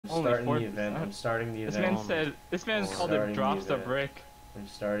starting the event. I'm starting the event. This man called it drops a brick. I'm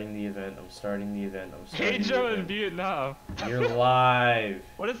starting the event. I'm starting the event. Pedro in Vietnam. You're live.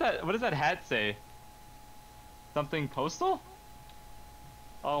 What does that hat say? Something postal?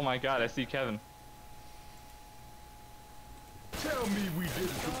 Oh my god, I see Kevin. Tell me we didn't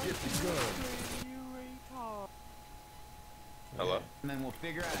forget the gun. Hello? And then we'll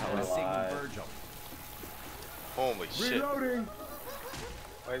figure out how to signal Virgil. Holy shit. Reloading.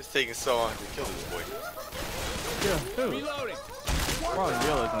 Why is it taking so long to kill this boy? Yeah, who? Reloading. We're on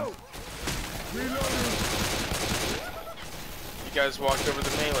realism. Reloading. You guys walked over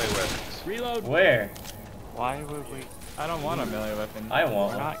the melee weapons. Reload. Where? Why would we? I don't want a melee weapon. I want We're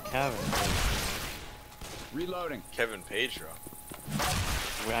one. not Kevin. Reloading. Kevin Pedro.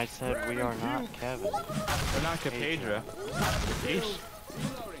 I said we are not Kevin. We're not Capedra. Yeesh.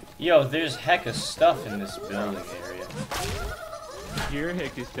 Yo, there's heck of stuff in this building area. You're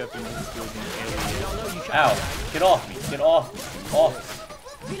hickey stepping in this building, alien. Ow! Get off me! Get off me!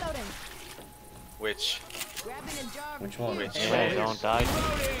 Off me! Reloading. Which? Grabbing a jar. Which one? Which? Hey, don't die.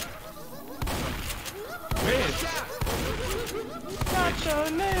 Nacho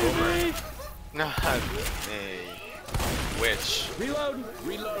Navy! Not me. Which? Reload.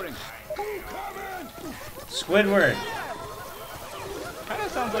 Reloading. Squidward! Kinda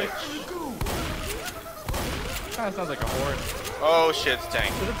sounds like a horde. Oh shit, it's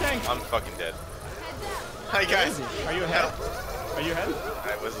tank. There's a tank! I'm fucking dead. Hi guys. Are you ahead? Are you ahead?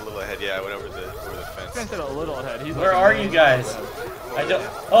 I was a little ahead, yeah, I went over the Ben fence. said a little ahead. He's Where like are you guys? I don't.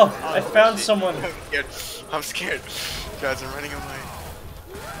 Oh, I found someone. I'm scared. I'm scared. Guys, I'm running away.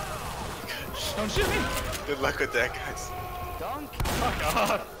 Don't shoot me! Good luck with that, guys. Fuck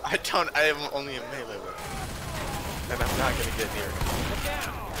off! I am only a melee weapon. And I'm not gonna get near it.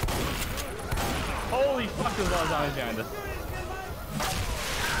 Holy fuck, there's a lot of zombies behind us.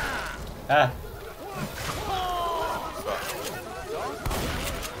 Ah.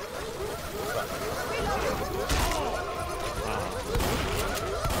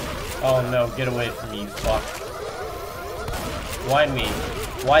 Oh no, get away from me, you fuck. Why me?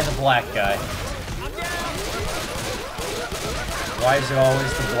 Why the black guy? Why is it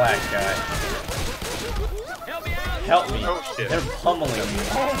always the black guy? Help me! Oh shit. They're pummeling me.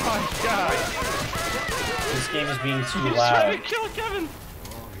 Oh my god! This game is being too He's loud. trying to kill Kevin!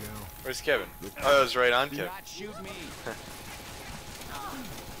 Where's Kevin? Oh, that was right on Do Kevin. not shoot me.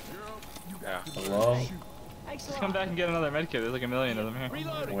 Yeah. Hello? Just come back and get another medkit. There's like a million of them here.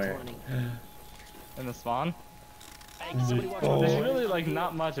 Reloading. Where? In the spawn. Oh. There's really like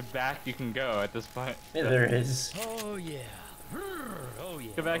not much back you can go at this point. Yeah, there is. Oh yeah. Oh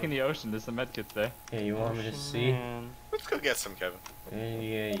yeah. Go back in the ocean. There's some medkits there. Hey, you want me to see? Man. Let's go get some, Kevin.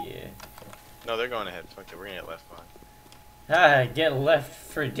 Yeah. No, they're going ahead. Fuck it, we're gonna get left behind. Ah, get left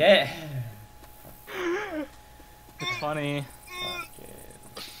for dead. It's funny. Fuck it.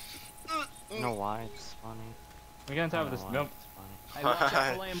 You know why it's funny? We get on top of this. Nope. It's Hey, watch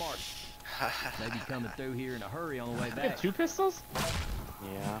out for landmarks. They be coming through here in a hurry on the way You back. have 2 pistols?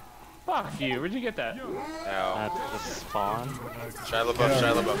 funny. Yeah. Fuck you. Where'd you get that? Ow. At the spawn, Shia LaBeouf,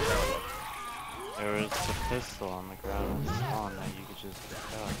 Shia LaBeouf, Shia LaBeouf. there was a pistol on the ground at the spawn that you could just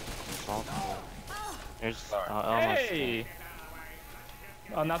pick up. It's all cool. There's Sorry. almost. Hey!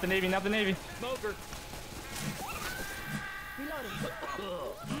 Oh, not the Navy, not the Navy. Smoker.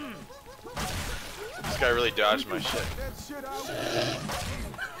 Reloading. This guy really dodged my shit. That shit out.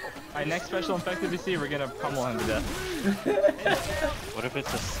 Alright, next special infected we see, we're gonna pummel him to death. What if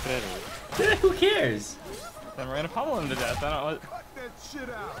it's a spitter? Who cares? Then we're gonna pummel him to death. I don't. Cut that shit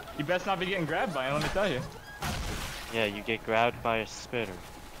out. You best not be getting grabbed by him, let me tell you. Yeah, you get grabbed by a spitter.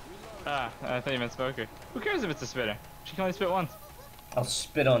 Ah, I thought you meant smoker. Who cares if it's a spitter? She can only spit once. I'll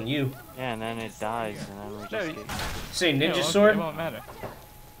spit on you. Yeah, and then it dies, and then we No, just you- get. Say Yeah, ninja well, sword? It won't matter.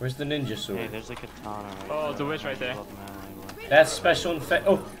 Where's the ninja Hey, sword? there's a katana right Oh, there. it's a witch right there. Love melee. That's special infect.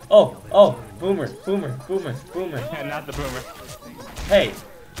 Oh, boomer. And not the boomer. Hey,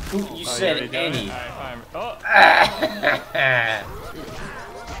 who you Oh, you said already done it? any? Alright, fine. Oh!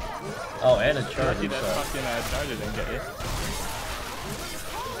 Oh, and a Lucky charger. that fucking charger didn't get you.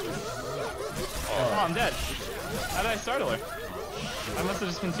 Oh, I'm dead. How did I startle her? I must have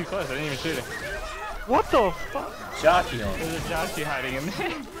just been too close. I didn't even shoot her. What the fuck? Jockey on. There's a jockey hiding in there.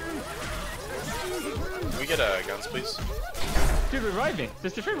 Can we get guns, please? Dude, revive me.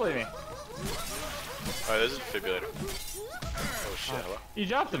 Just defibrillate me. Oh, there's a defibrillator. Oh shit, hello? You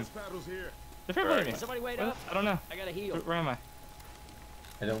dropped him. Paddles here. Defibrillate me. Somebody wait What? up. I don't know. I gotta heal. Where am I?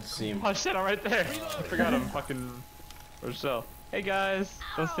 I don't see him. Oh shit, I'm right there. I forgot I'm fucking Rochelle. Hey guys,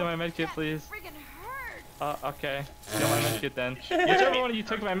 don't steal my medkit, please. Friggin' hurts. Okay. Heal my medkit then. Whichever one of you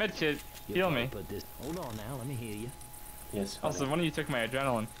took my medkit, heal me. Put this. Hold on now. Let me hear you. Yes, honey. Also, one of you took my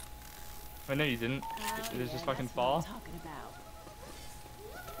adrenaline. Wait, no, you didn't. Did it just fucking fall? Talking about.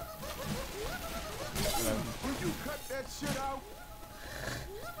 Will you cut that shit out?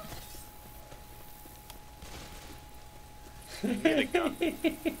 Need a gun.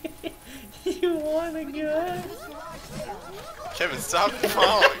 You want a gun? Kevin, stop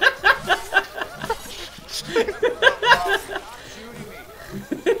falling.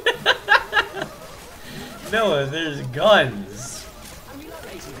 Noah, there's guns.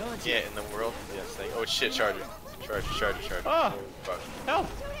 Yeah, in the world. Yes, thank. Oh shit, Charger. Charger. Ah! Fuck. Help!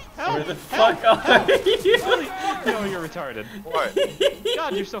 Help! Where the fuck are you? No, you're retarded. What?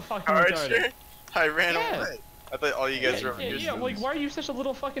 God, you're so fucking retarded. Charger? I ran Yeah. away. I thought all you guys were over here. Yeah, like, why are you such a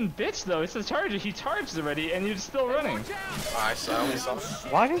little fucking bitch, though? It's a Charger. He charged already, and you're still running. I only saw.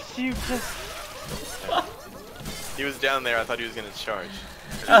 Why did you just... He was down there. I thought he was gonna charge.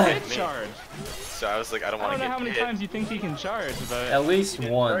 Did Me. charge. So I was like, I don't I want don't to know get how many hit. times you think he can charge, but... At least He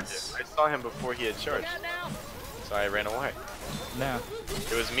didn't once. charge it. I saw him before he had charged. So I ran away. No.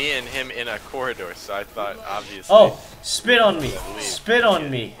 It was me and him in a corridor, so I thought obviously. Oh, spit on me. Spit on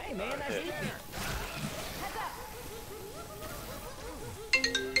me. Hit.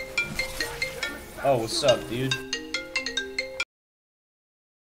 Oh, what's up, dude?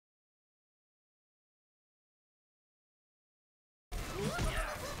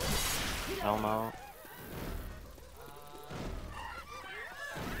 Elmo?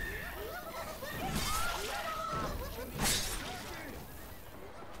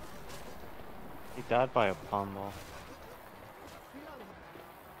 He died by a pummel.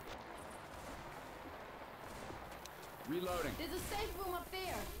 Reloading. There's a safe room up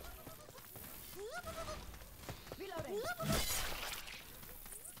there. Reloading.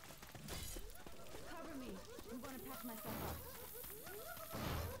 Cover me. I'm gonna patch myself up.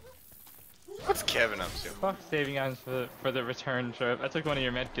 What's Kevin up to? Fuck saving items for the return trip. I took one of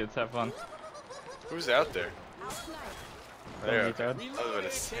your medkits. Have fun. Who's out there? I'll snipe. There. Don't be bad. I was about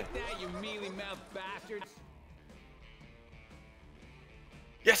to say. that, you mealy-mouthed bastard.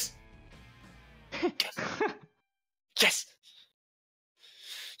 Yes. Yes.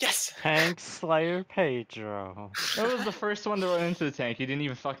 Yes. Tank Slayer Pedro. That was the first one to run into the tank. He didn't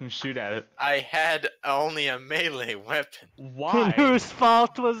even fucking shoot at it. I had only a melee weapon. Why? Whose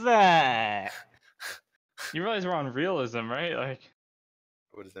fault was that? You realize we're on realism, right? Like,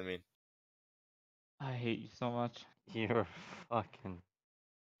 What does that mean? I hate you so much. You're a fucking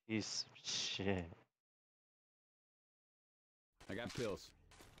piece of shit. I got pills.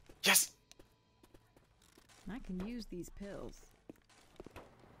 Yes. I can use these pills.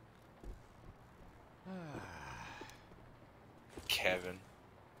 Kevin.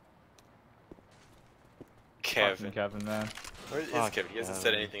 Fucking Kevin. Kevin, man. Where is Fuck Kevin? He hasn't said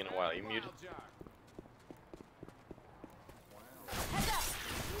Kevin. anything in a while. You muted?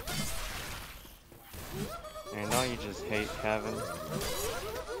 I know you just hate Kevin. He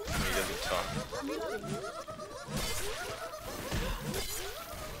doesn't talk.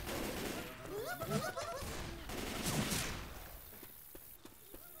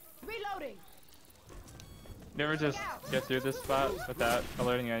 Reloading. You ever just get through this spot without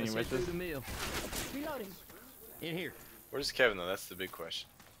alerting any Let's get through witches? the meal. Reloading. In here. Where's Kevin though? That's the big question.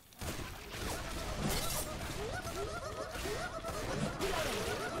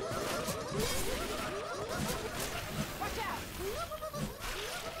 Watch out.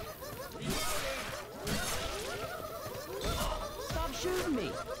 Stop shooting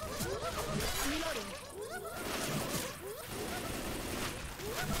me. I'm reloading.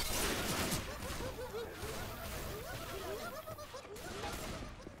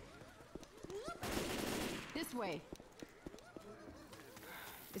 This way.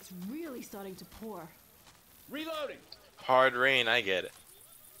 It's really starting to pour. Reloading. Hard rain, I get it.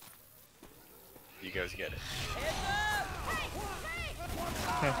 You guys get it.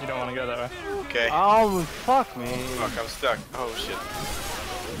 You don't want to go that way. Okay. Oh, fuck me. Fuck, I'm stuck. Oh shit.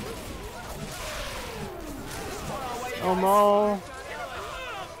 Oh no.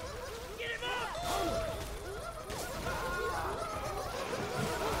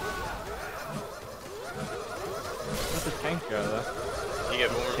 Where'd the tank go, though? You get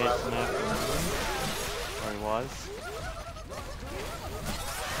one more Chasing after me. Where he was.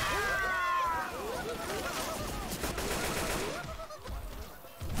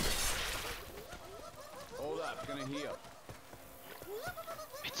 Hold up. Gonna heal.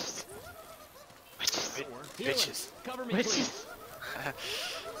 Bitches. bitches. Cover me, please.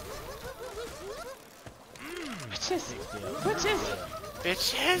 Bitches. Bitches. Bitches.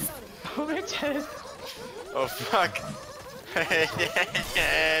 Bitches. Bitches. Oh fuck. Can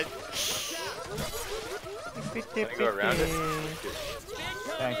I go around it?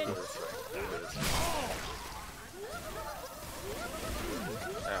 Thank you.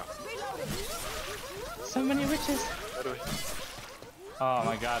 Ow. So many witches. How do we... Oh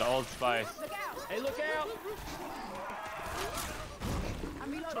my god, Old Spice. Hey, look out!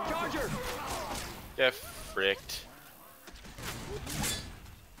 I'm reloading. Charger! Get fricked.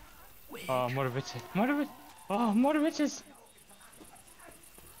 Oh, more witches. More witches. Oh, more witches.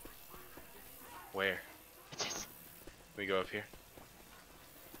 Where? Witches. Can we go up here?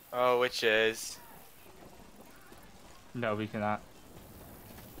 Oh, witches. No, we cannot.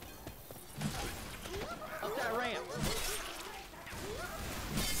 Up that ramp!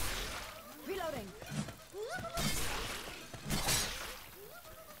 Reloading.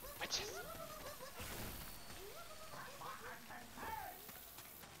 Witches.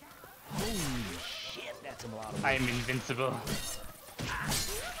 Holy shit, that's a lot of I am invincible.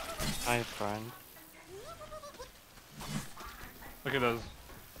 Hi, friend. Look at those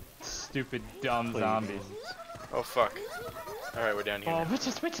stupid, dumb zombies. Oh fuck. Alright, we're down here. Oh,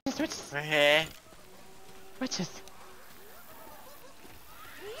 witches, witches, witches, now. witches.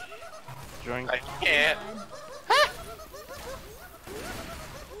 Drink. I can't.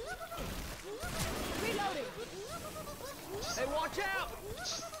 Reloading. Hey, watch out!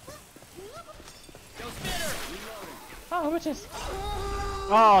 Go spitter! Oh, witches.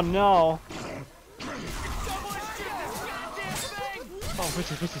 Oh no! Oh,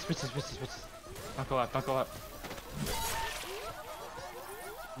 witches, witches, witches, witches, witches. Don't go up, don't go up.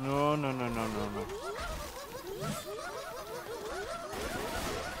 No, no, no, no, no, no.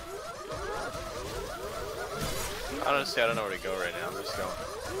 Honestly, I don't know where to go right now. I'm just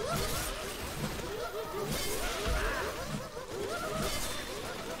going.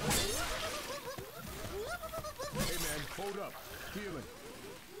 Hey man, hold up. Healing.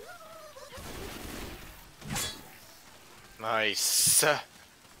 Nice.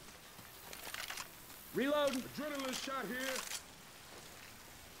 Reload! Adrenaline shot here.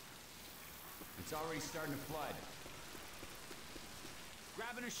 It's already starting to flood.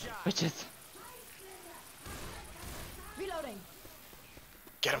 Grabbing a shot. Witches. Reloading.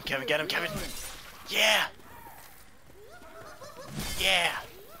 Get him, Kevin, get him, Kevin. Yeah. Yeah.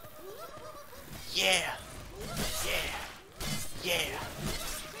 Yeah. Yeah. Yeah.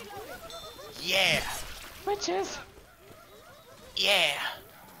 Yeah. Witches. Yeah.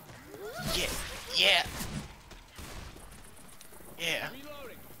 Yeah. Yeah. Yeah.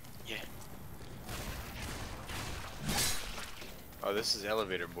 Yeah. Oh, this is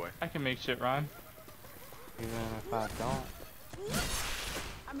elevator boy. I can make shit rhyme. Even if I don't.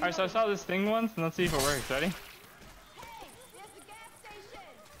 I'm Alright, so I saw this thing once, and let's see if it works. Ready? Hey, there's the gas station.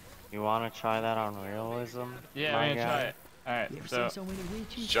 You wanna try that on realism? Yeah, my I'm gonna guy? try it. Alright, You ever so seen so many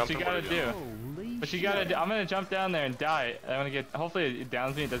witches? Jump what you him, gotta what are you do. doing? Holy What you shit. gotta do, I'm gonna jump down there and die. I'm gonna get, hopefully it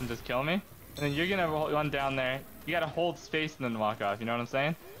downs me, it doesn't just kill me. And then you're gonna run down there. You gotta hold space and then walk off, you know what I'm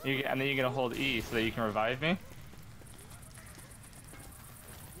saying? And then you're gonna hold E so that you can revive me.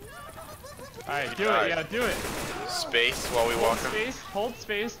 Alright, do it, Alright. you gotta do it. Space while we walk him. Hold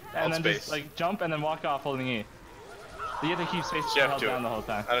space, and Hold then space. just like jump and then walk off holding E. So you have to keep space Jeff, held do down it. the whole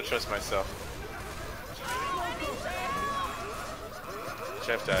time. I don't trust myself.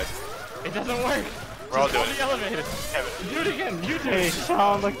 Jeff died. It doesn't work! We're all Just doing hold it. the elevator. Kevin. Do it again, you do Hey, it!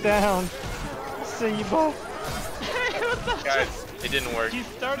 Sean, look down. See you both. What the Guys, it didn't work. He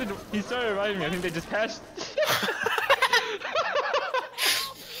started reviving me. I think they just patched.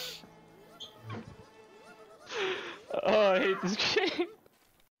 Oh, I hate this game.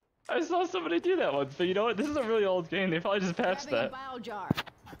 I saw somebody do that once, but you know what? This is a really old game. They probably just patched Grabbing a that. bile jar.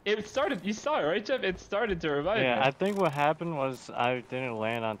 It started. You saw it, right, Jeff? It started to revive Yeah, me. I think what happened was I didn't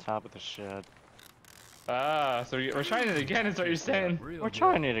land on top of the shed. Ah, so we're trying it again. Is what you're saying? We're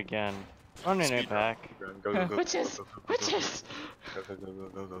trying it again. Running it back. Go, go, go, Witches! go, go, go, Witches! go, go, go, go,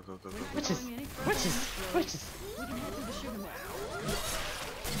 go, go, go, go, go. Witches! Going any further? Witches! Witches! We can head to the sugar mill.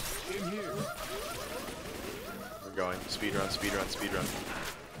 In here. We're going. Speed run, speed run, speed run.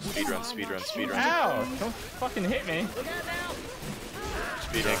 Speed run, speed run, speed run. Ow! Don't fucking hit me.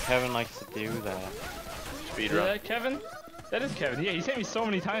 Speed Yeah, run, Kevin likes to do that. speed Is run, that Kevin? That is Kevin. Yeah, he's hit me so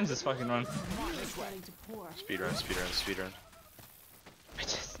many times this fucking run. It's starting to pour. speed run, speed run, speed run.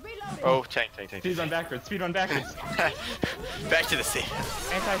 Bitches. Reloading. Oh, tank, tank, tank. Speed run backwards. Speed run backwards. Back to the scene.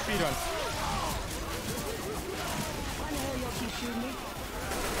 Anti-speed run. Why the hell y'all keep shooting me?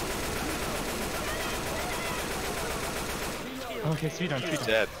 Okay, speed run. Speed He's run.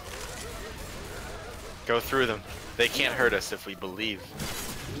 dead. Go through them. They can't hurt us if we believe.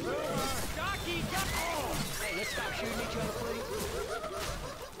 Jockey,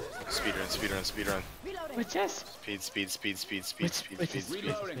 speedrun, speedrun, speedrun. Reloading. Witches. Speed, speed, speed, speed, speed, speed, speed, speed.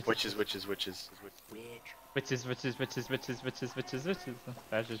 Reloading. Witches, witches, witches. Witches. Fascist.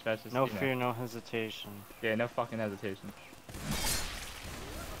 No you know. fear, no hesitation. Yeah, no fucking hesitation.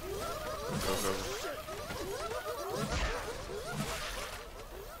 Go, go.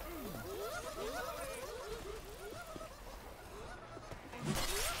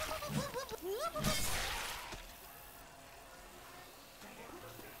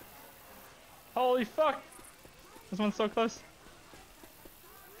 Holy fuck! This one's so close.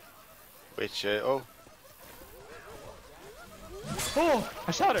 Witch, oh. Oh!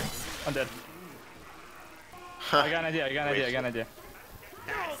 I shot her! I'm dead. I got an idea.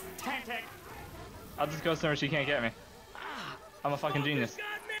 I'll just go somewhere she can't get me. I'm a fucking genius.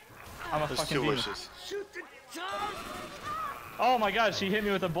 I'm a There's fucking two genius. wishes. Oh my god, she hit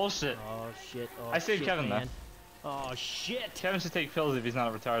me with a bullshit. Oh shit. Oh, I saved shit, Kevin, though. man. Oh shit. Kevin should take pills if he's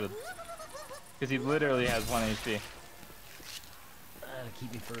not retarded. Because he literally has 1 HP. That'll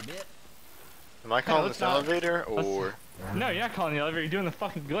keep me for a bit. Am I calling let's this not- elevator let's- or? No, you're not calling the elevator, you're doing the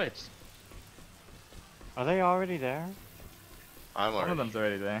fucking glitch. Are they already there? I'm One of already. them's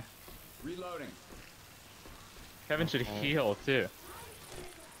already there. Reloading. Kevin should heal too.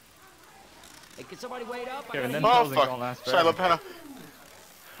 Hey, can somebody wait up? I Kevin, gotta them Oh pills ain't fuck! gonna last Shia forever. LaBeouf.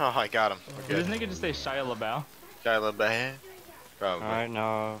 Oh, I got him. We're Does good. this nigga just say Shia LaBeouf? Shia LaBeouf. Probably. Alright,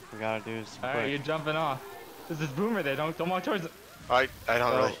 no, we gotta do is Alright, you're quick. jumping off. There's this boomer there, don't walk towards it. I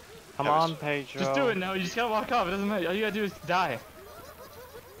don't really. Come That was- on, Pedro. Just do it, no, you just gotta walk off, it doesn't matter. All you gotta do is die.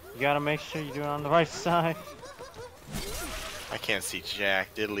 You gotta make sure you do it on the right side. I can't see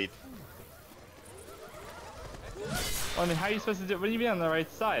Jack. Diddly. Well, I mean, how are you supposed to do it? What do you mean on the right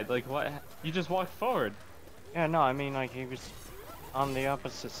side? Like, what? You just walk forward. Yeah, no, I mean like he was on the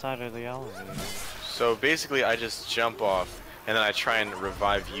opposite side of the elevator. So basically, I just jump off, and then I try and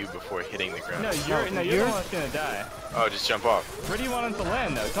revive you before hitting the ground. No, you're the you're- one that's gonna die. Oh, just jump off. Where do you want him to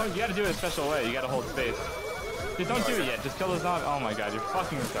land, though? You gotta do it a special way. You gotta hold space. Dude, don't do it yet. Just kill the zombie. Oh my god, you're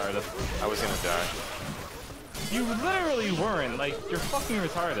fucking retarded. I was gonna die. You literally weren't. Like, you're fucking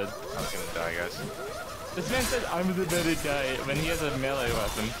retarded. I was gonna die, guys. This man says, I'm the better guy, when he has a melee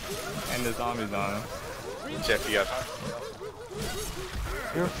weapon. And the zombies on him. Jeff, you got.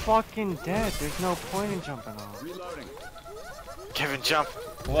 You're fucking dead. There's no point in jumping off. Reloading. Kevin, jump.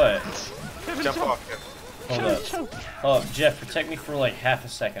 What? Jump off. Kevin. Hold up. Oh, Jeff, protect me for like half a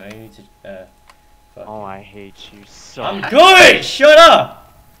second. I need to. Fuck. Oh, I hate you so I'm much. good. Shut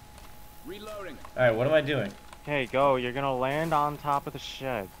up. Reloading. All right, what am I doing? Okay, go. You're gonna land on top of the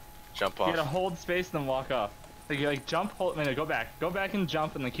shed. Jump You gotta off. hold space and then walk off. Like, you like jump, hold, no, go back. Go back and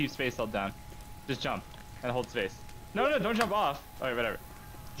jump and then keep space held down. Just jump and hold space. No, don't jump off. Alright, whatever.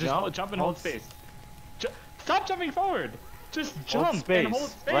 Just jump and hold space. Stop jumping forward. Just jump Hold space, and hold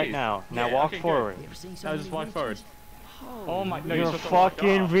space. right now. Now Yeah, walk okay, good. forward. You ever seen Now somebody just walk with forward. witches? Oh my, no, You're supposed to walk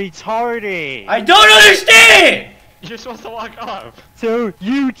fucking off. retarded. I don't understand. You're supposed to walk off. So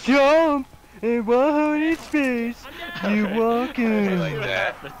you jump and walk on its face. You walk in. Like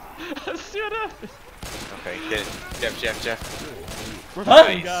that. Let's see what happens. Okay, get it. Jeff. We're Huh?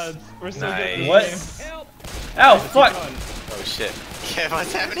 fucking gods. We're so good at this What? game. Ow, Keep fuck. going. Oh shit. Kev,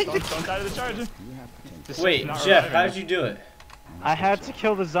 what's happening? Don't die to the charger. Just Wait, not Jeff, reviving how him. did you do it? I had to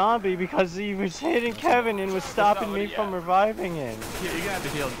kill the zombie because he was hitting Kevin and was stopping me from reviving him. You're gonna have to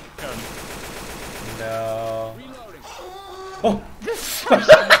heal Kevin. No. Reloading. Oh.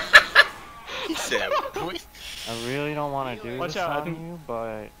 He said, "Wait." I really don't want to do Watch this out, I on think- you,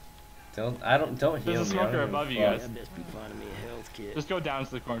 but Don't heal me. There's a I don't smoker give a above you fuck. guys. I best be finding me a health kit. Just go down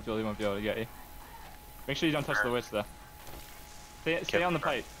to the cornfield, he won't be able to get you. Make sure you don't touch the witch though. Stay on the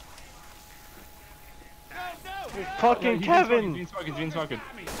pipe. fucking He's Kevin. being smoking.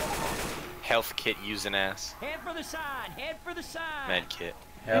 Health kit using ass. Head for the sign. Head for the sign. Med kit.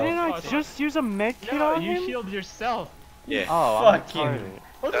 Didn't Hell. I just use a med kit No, on you him? healed yourself. Yeah. Oh, I'm Fucking- retarded.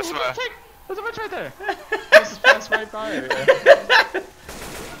 Look, That's look, what check. There's a witch right there. Just pass right by her.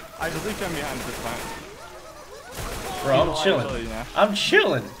 I just leave him behind at this point. Bro, I'm He's a chilling. liability now. I'm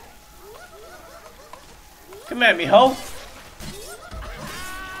chilling. Come at me, ho.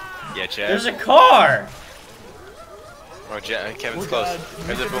 Yeah, Jeff. There's a car. Oh, Kevin's Oh, close. God.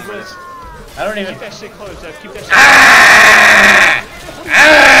 There's a Keep boomer. it I don't even. Keep that shit close, Jeff. Keep that shit Ah!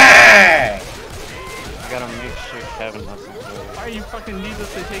 I gotta make sure Kevin doesn't do it. Why are you fucking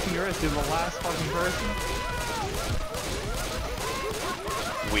needlessly taking a risk? You're the last fucking person.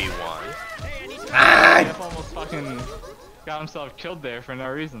 We won. Jeff almost fucking got himself killed there for no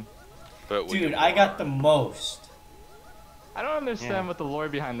reason. But we Dude, I got the most. I don't understand Yeah. what the lore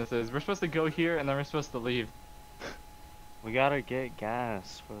behind this is. We're supposed to go here and then we're supposed to leave. We gotta get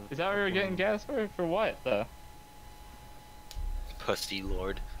gas for. Is that where we're getting gas for? For what, though? Pussy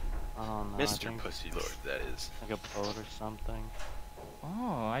Lord. I don't know. I Mr. think Pussy Lord, that is. like a boat or something.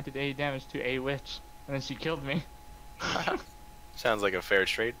 Oh, I did 80 damage to a witch, and then she killed me. Sounds like a fair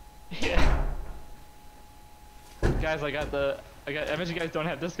trade. Yeah. Guys, I bet you guys don't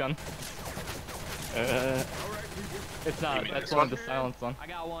have this gun. It's not. mean That's this one of one? the silenced one. I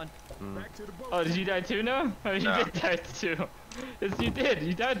got one. Back to the boat. Oh, did you die too, no? Oh, you No. did die too. Yes, you did.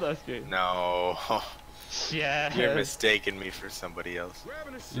 You died last game. No. Yeah. You're mistaking me for somebody else.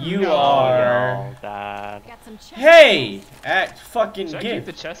 Grabbing a shot. You No. are. Oh, Dad. Got some chest. Hey! Act fucking Should I keep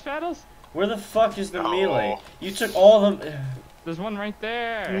the give. chest paddles? Where the fuck is the No. melee? You took all of them. There's one right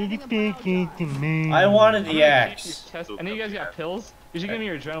there. I wanted I'm the gonna keep axe. your chest. I know you guys got pills. You should give me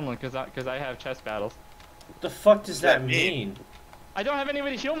your adrenaline, cause I have chest battles. What the fuck does that that mean? mean? I don't have any way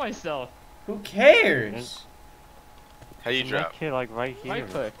to heal myself. Who cares? How you drop? Kid, like right here. Right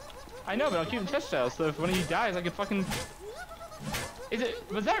click. I know, but I'm keeping chest paddles, so if one of you dies, I can fucking.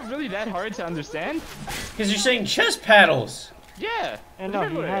 Was that really that hard to understand? Because you're saying chest paddles. Yeah. And it's no, he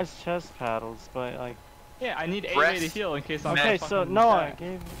everywhere. has chest paddles, but like. Yeah, I need a way Breast. to heal in case I'm. Okay, fucking so no, I die.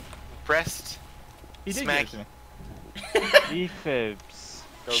 gave Breast. He did smack. give it to me. E-fibs.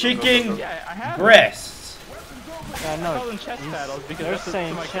 Go, go, go, Chicken go, go. Yeah, I have. them. breasts. Yeah, I call no, them chest he's- paddles because they're that's what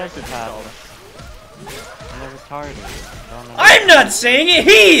saying my chest character just called paddles. them. They're retarded. Don't know. I'm not saying it.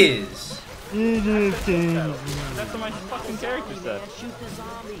 He is. That's what my fucking character said. Shoot the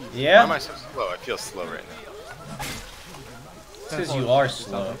zombies. Why Yeah. am I so slow? I feel slow right now. Because you are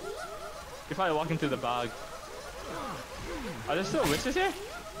slow. You're probably walking through the bog. Are there still witches here?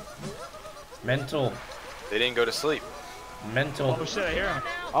 Mental. They didn't go to sleep. Mental. Oh shit, I hear him.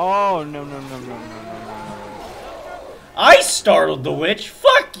 Oh no. I startled the witch.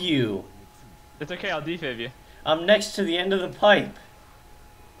 Fuck you. It's okay, I'll defib you. I'm next to the end of the pipe.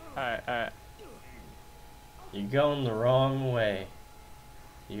 Alright. You're going the wrong way.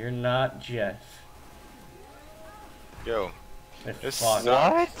 You're not Jeff. Yo, Eh, This fuck.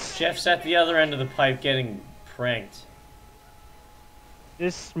 sucks. Jeff's at the other end of the pipe getting pranked.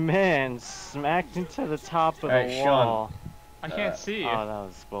 This man smacked into the top of Alright, the Sean. wall. I can't see you. Oh, that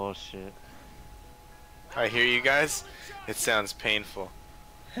was bullshit. I hear you guys. It sounds painful,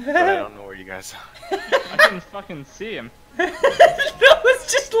 but I don't know where you guys are. I couldn't fucking see him. No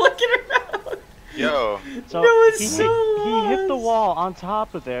one's just looking around. Yo, So No, it's he, so he hit the lost. wall on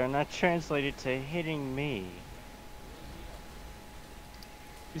top of there, and that translated to hitting me.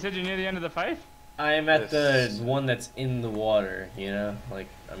 You said you're near the end of the pipe? I am at This- the one that's in the water, you know? Like,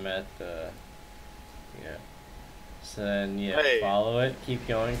 I'm at the... Yeah. So then, yeah, Hey. follow it. Keep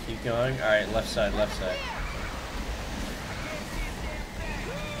going, keep going. Alright, left side, left side.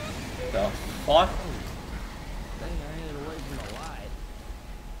 The fuck?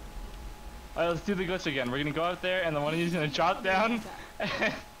 Alright, let's do the glitch again. We're gonna go out there and then one of you's gonna drop down.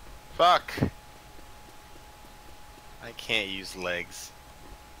 fuck. I can't use legs.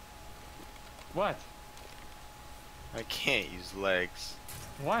 What? I can't use legs.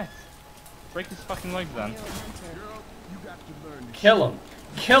 What? Break his fucking legs then. You got to learn to Kill him!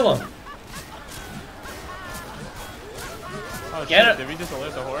 Kill him! Oh Get shit, it. did we just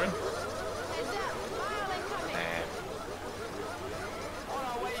alert the horde?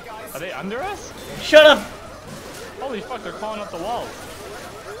 Nah. Are they under us? Shut up! Holy fuck, they're clawing up the walls.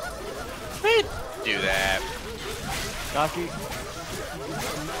 Do that. Jockey,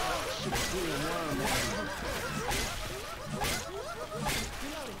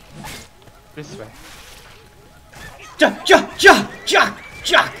 This way. Jock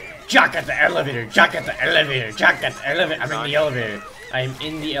at the elevator! Jock at the elevator! Jock at the elevator! I'm in the elevator! I'm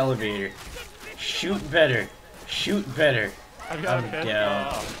in the elevator! Shoot better! Shoot better! I've got I'm a pistol. down.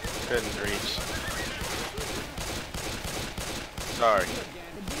 Oh. Couldn't reach. Sorry. The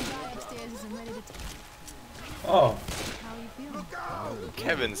big guy upstairs isn't ready to Oh! How are you feeling?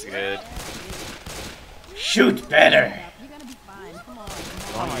 Kevin's good. Shoot better! You're gonna be fine. Come on.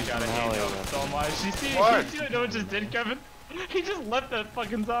 Oh my god, I hate Melee him weapon. so much. You see What? what Noah just did, Kevin? He just left that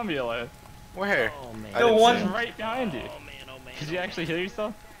fucking zombie alive. Where? Oh man. I The didn't one- see He's him. right behind you. Oh man. Did you actually heal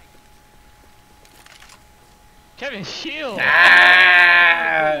yourself? Kevin, heal!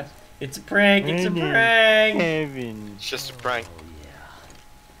 Ah! It's a prank! It's a prank! Kevin. It's just a prank.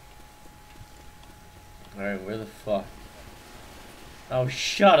 Alright, where the fuck? Oh,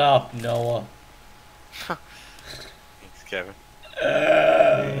 shut up, Noah. Thanks, Kevin.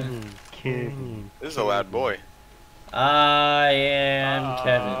 Kevin. This is a loud boy. I am Aw.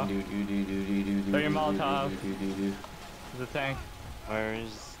 Kevin. Do do do do do do do. Throw your do, Molotov. do, do, do, do. There's a tank.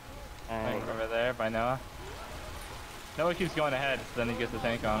 Where's? Tank over there by Noah. Noah keeps going ahead, so then he gets the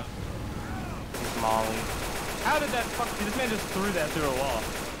tank on. He's Molly. How did that fuck? This man just threw that through a wall.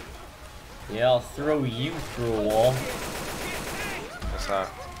 Yeah, I'll throw you through a wall. What's that?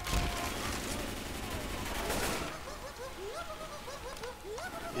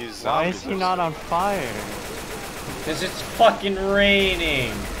 These Why is zombies he are not so- on fire? Cause it's fucking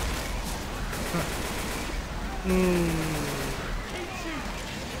raining.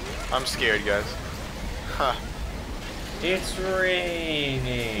 I'm scared, guys. Huh. It's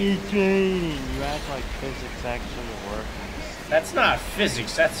raining. It's raining. You act like physics actually works. That's not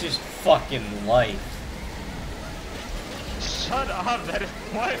physics, that's just fucking life. Shut up! That is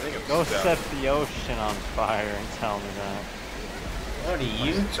what? I think I'm Go down. set the ocean on fire and tell me that. What are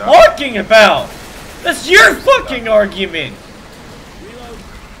you What's up? talking about? That's your fucking argument.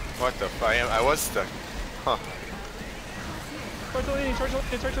 What the fuck? I was stuck. Huh. Tortellini,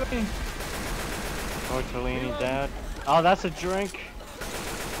 tortellini, tortellini. Tortellini, Dad. Oh, that's a drink.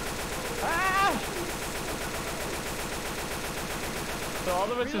 Ah! So all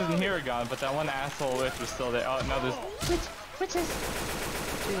the witches in here are gone, but that one asshole witch was still there. Oh no, there's witches.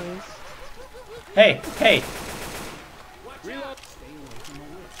 Hey, hey.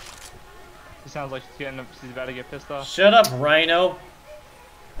 She sounds like she's about to get pissed off. Shut up, Rhino.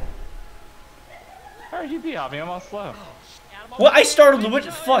 How are you be hopping? I'm all slow. Well, I started the witch.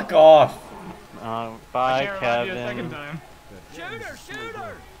 Fuck off. I Bye, can't revive you a second Kevin. time.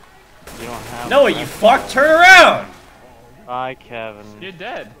 You don't have. Noah, you fuck, turn around. Bye, Kevin. You're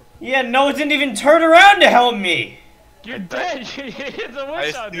dead. Yeah, Noah didn't even turn around to help me. You're dead. It's a I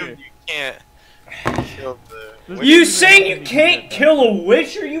witch out here. assumed you can't kill the. This You witch is saying you even- can't kill a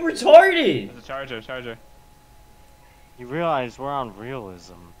witch? Are you retarded? It's a charger. You realize we're on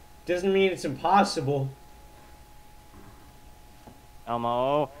realism. Doesn't mean it's impossible.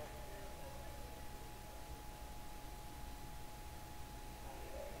 Elmo.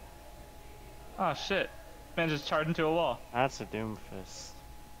 Oh shit. Man just charged into a wall. That's a Doomfist.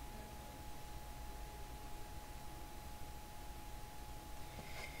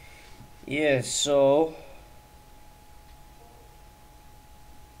 Yeah, so...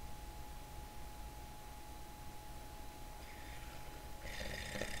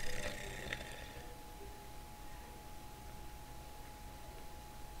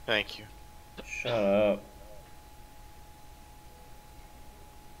 Thank you. Shut up.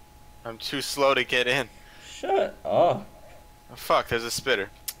 I'm too slow to get in. Shut up. Oh, fuck, there's a spitter.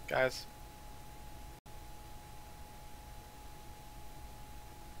 Guys.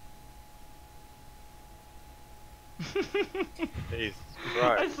 Jesus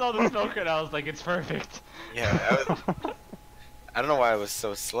I Christ. saw the smoker and I was like, it's perfect. Yeah, I don't know why I was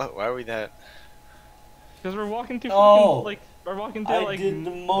so slow. Why are we that? Because we're walking through Oh, fucking, like, we're walking through,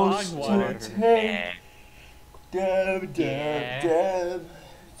 like, bog water. take. Dab, Yeah. dab,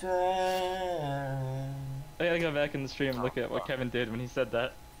 dab. I gotta go back in the stream and look at what Kevin did when he said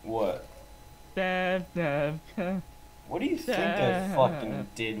that. What? Dab, dab, dab. What do you think I Dab. fucking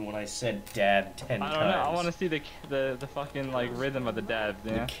did when I said dab 10 I times? don't know, I want to see the fucking, like, rhythm of the dab,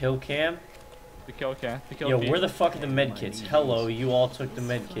 The yeah? kill cam? The kill cam. The kill Yo, feed. where the fuck are the med kits? Hello, you all took the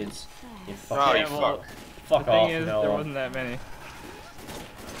med kits. You Oh, fucking you well, fuck. fuck The off, thing is, Noah. there wasn't that many.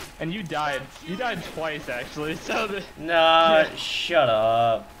 And you died. You died twice, actually, so the... Nah, Yeah. shut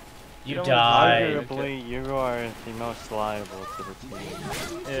up. You don't wanna died. die. Arguably, you are the most liable to the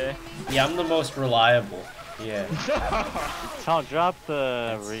team. Yeah. Yeah, I'm the most reliable. Yeah. Tom, drop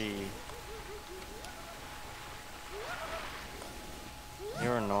the re.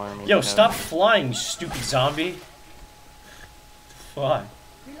 You're annoying me. Yo, Kevin. stop flying, you stupid zombie. Fly.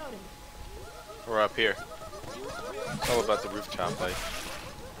 We're up here. It's all about the rooftop life.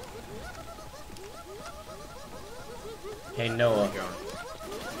 Hey, Noah. Go.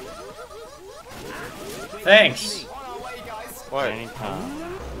 Thanks. What?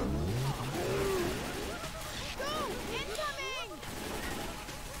 Anytime.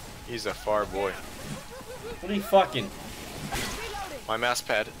 He's a far boy. What are you fucking? My mouse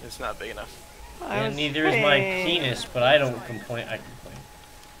pad is not big enough. And neither is my penis, but I don't complain. I complain.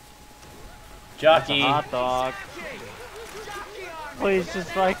 Jockey. Hot dog. Please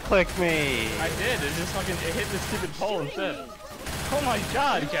just right click me. I did. It just fucking it hit the stupid pole instead. Oh my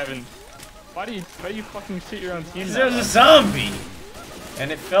god, Kevin. Why do you fucking shoot your own team? Because that there was a way? zombie. And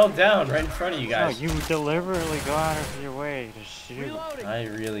it fell down right in front of you No, guys. you deliberately go out of your way to shoot. I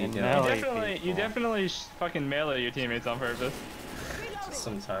really And don't. now- You people. definitely fucking melee your teammates on purpose.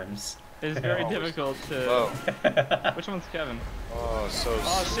 Sometimes. It's very Oh. difficult to. Whoa. Which one's Kevin? Oh, so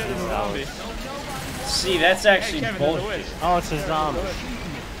Oh shit, it's a zombie. See, that's Hey actually Kevin, there's a bullshit. witch. Oh, it's a zombie.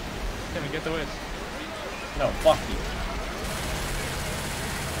 Kevin, get the witch. No, fuck you.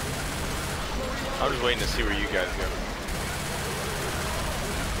 I'm just waiting to see where you guys go.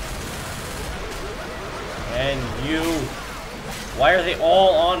 And you. Why are they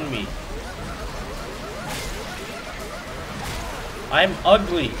all on me? I'm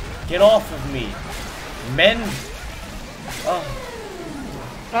ugly. Get off of me. Men. Oh.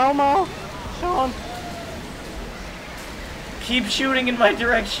 Elmo! Sean! Keep shooting in my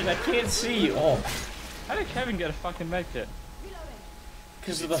direction. I can't see you. Oh. How did Kevin get a fucking med kit?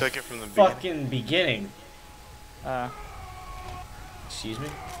 Because You of the took it from the fucking beginning. Excuse me?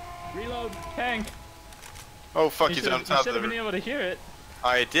 Reload tank. Oh fuck, You he's should on top have of been the roof. able to hear it.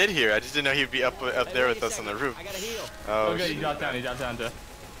 I did hear. I just didn't know he'd be up there with us on the roof. Oh Okay, shit. he dropped down. He dropped down, Jeff.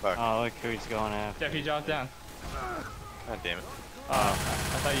 Oh, look who he's going after. Jeff, he dropped down. God damn it. Oh, I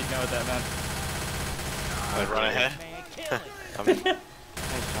thought you'd know what that meant. I run ahead. I'm Hey,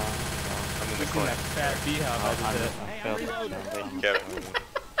 Sean. in the Look at corner. that fat B-hop I just did. I failed that, Sean. Kevin.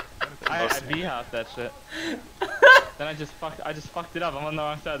 I B-hopped that shit. Then I just fucked it up. I'm on the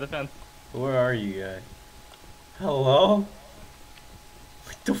wrong side of the fence. Where are you guys? Hello?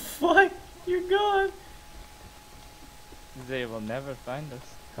 What the fuck? You're gone. They will never find us.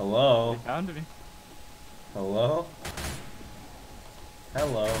 Hello? They found me. Hello?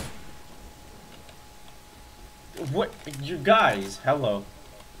 Hello? What? You guys, hello.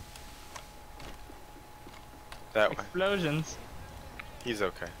 That way. Explosions. He's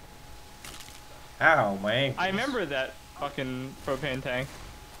okay. Ow, my ankle. I remember that fucking propane tank.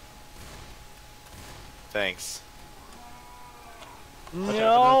 Thanks.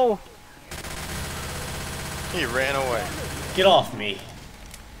 No! He ran away. Get off me.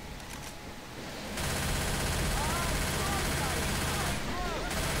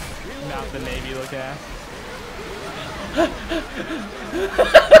 Not the Navy looking ass.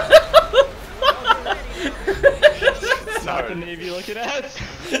 Not the Navy looking ass.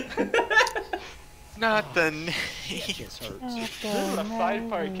 Not the knee. This is a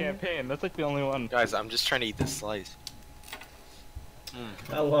 5-part campaign. That's like the only one. Guys, I'm just trying to eat this slice.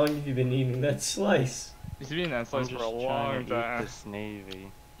 How long have you been eating that slice? He's been in that I'm slice just for a trying long to eat time. this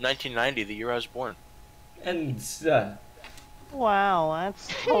Navy. 1990, the year I was born. And, Wow, that's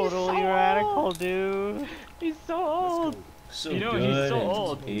totally radical, dude. He's so old. so You know, good he's so and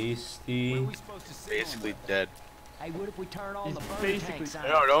old. tasty. Basically dead. Hey, what if we turn all He's the burn basically- tanks on?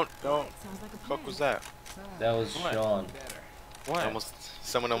 No, don't. Sounds like a plan. Fuck was that? That was What? Sean. What?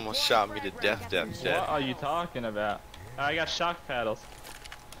 Someone almost shot me to death, dead. What are you talking about? I got shock paddles.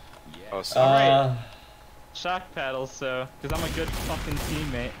 Oh, sorry. Shock paddles, so, because I'm a good fucking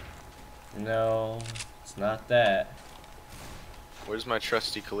teammate. No, it's not that. Where's my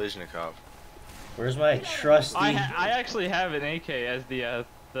trusty Kalashnikov? Where's my trusty? I actually have an AK as the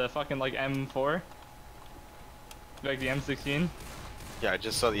fucking like M4. Like the M16. Yeah, I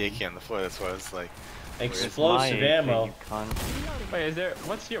just saw the AK on the floor. That's why I was like, Explosive My AK, ammo. you cunt. Wait, is there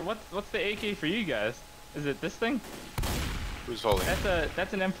what's the AK for you guys? Is it this thing? who's holding?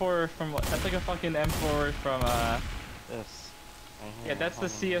 That's an M4 from that's like a fucking M4 from This. Right here, yeah, that's the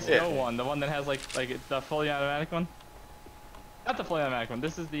hold on. CSGO Yeah. one, the one that has like the fully automatic one. Not the fully automatic one.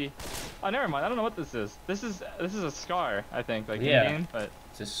 This is the oh, never mind. I don't know what this is. This is a SCAR, I think, like Yeah. in game, but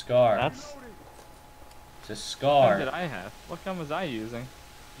It's a scar. That's It's a what scar. did I have? What gun was I using?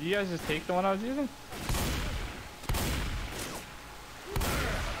 Did you guys just take the one I was using?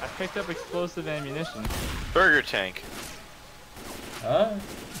 I picked up explosive ammunition. Burger tank. Huh?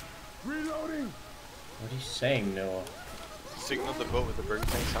 Reloading! What are you saying, Noah? Signaled the boat with the burger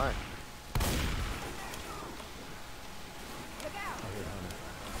tank sign.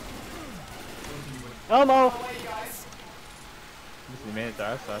 Elmo! At least we made it to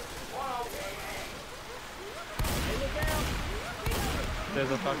our side.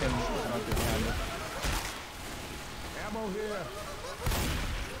 There's a fucking Ammo here!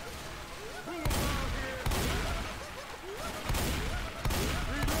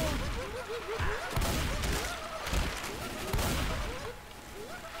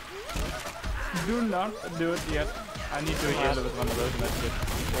 do not do it yet. I need to heal with one of those messages.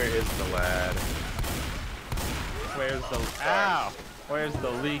 Where is the lad? Where's the ow? Where's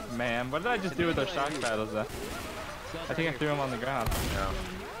the leak, man? What did I just do with those shock paddles though? I think I threw them on the ground. No.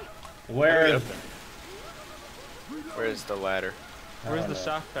 Where? Where's the ladder? Where's don't the know.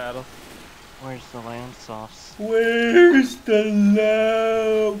 shock paddle? Where's the land sauce? Where's the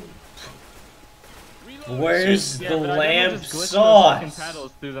lamp? Where's Yeah, the but I lamp just glitched those fucking sauce?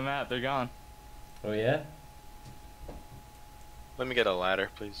 paddles through the map. They're gone. Oh yeah? Let me get a ladder,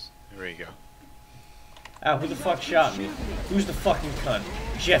 please. There we go. Ow, who the fuck shot me? Who's the fucking cunt?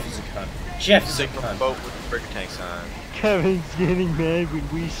 Jeff is a cunt. Jeff is a Signal cunt. boat with the burger tanks on. Kevin's getting mad when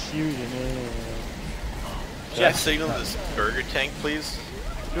we shoot him. Can I Jeff, signal this burger tank, please?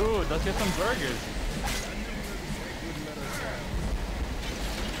 Dude, let's get some burgers.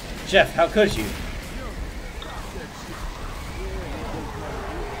 Jeff, how could you?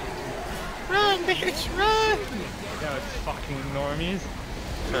 Run, bitch, run! Yeah, it's fucking normies.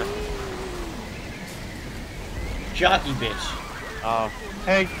 Jockey bitch. Oh.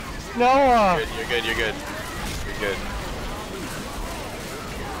 Hey, Noah! You're good, you're good. You're good.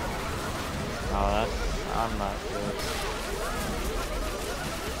 Oh, that's... I'm not good.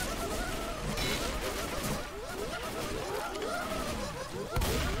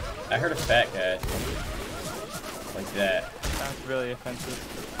 I heard a fat guy. Like that. That's really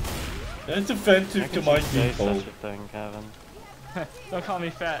offensive. That's How offensive to could my you say people. such a thing, Kevin? Don't call me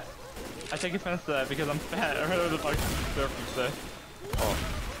fat. I take offense to that because I'm fat. I heard what the fuck surfers say.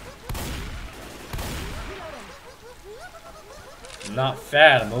 I'm not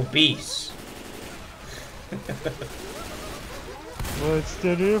fat, I'm obese. What's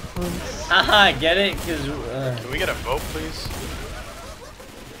the difference? Haha, get it? Cause, Can we get a vote, please?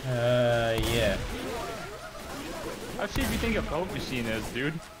 yeah. How cheap do you think a boat machine is,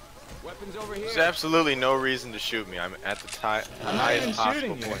 dude? There's absolutely no reason to shoot me. I'm at the I'm not even highest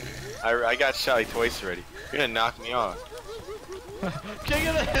possible shooting you. point. I got shot like twice already. You're gonna knock me off. King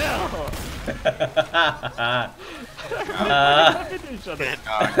of the hill! Knock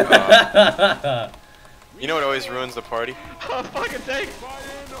off. You know what always ruins the party? Oh, fucking tank!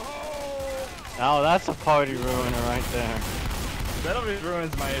 Oh, that's a party ruiner right there. That always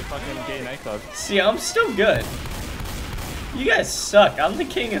ruins my fucking gay nightclub. See, I'm still good. You guys suck. I'm the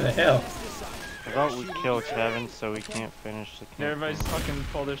king of the hill. How about we kill Kevin so we can't finish the campaign? Everybody just fucking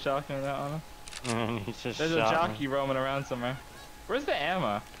pulled their shotgun out on him. And he just There's a shot jockey me. roaming around somewhere. Where's the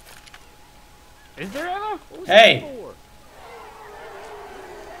ammo? Is there ammo? Hey!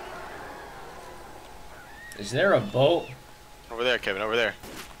 Is there a boat? Over there, Kevin, over there.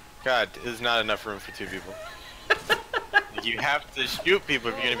 God, there's not enough room for two people. You have to shoot people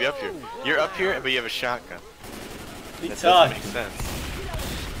if you're gonna be up here. You're up here, but you have a shotgun. You That doesn't talk. make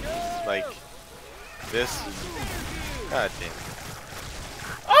sense. Like, this. God damn.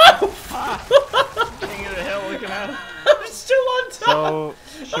 Oh! King of the hill looking at him. I'm still on top! So,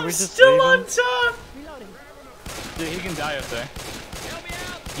 should I'm we just still leave on him? top! Dude, he can die up there.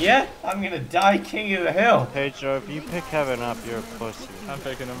 Yeah, I'm gonna die king of the hill. Pedro, if you pick Kevin up, you're a pussy. I'm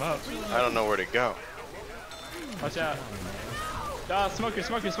picking him up. I don't know where to go. Watch out. Ah, smoker,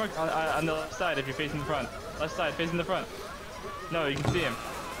 smoker, smoker. On the left side if you're facing the front. Left side, facing the front. No, you can see him.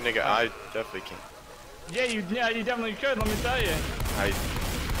 Nigga, I definitely can. Yeah, you definitely could, let me tell you.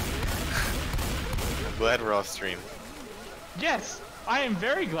 I'm glad we're off stream. Yes! I am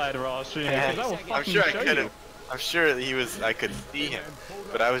very glad we're all streaming because I will fucking I'm sure I show could you. have. I'm sure I could see him,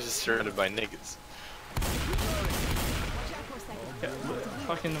 but I was just surrounded by niggas.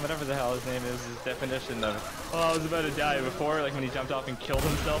 Fucking whatever the hell his name is, his definition of, oh, I was about to die before, like when he jumped off and killed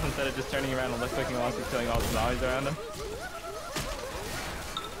himself instead of just turning around and clicking once and killing all the zombies around him.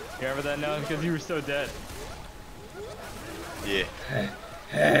 You remember that now? Because you were so dead. Yeah.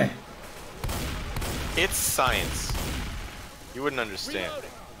 It's science. You wouldn't understand.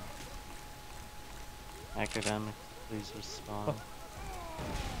 Academic, please respond.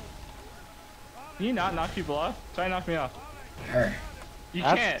 Can you not knock people off? Try and knock me off. You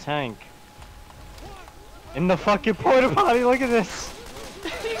That's can't. a tank. In the fucking porta potty, look at this!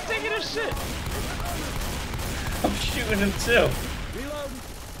 He's taking a shit. I'm shooting him too.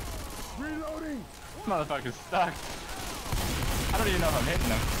 Reloading! This motherfucker's stuck. I don't even know if I'm hitting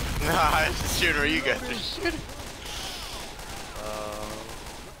him. Nah, I'm just shooting where you guys are shooting.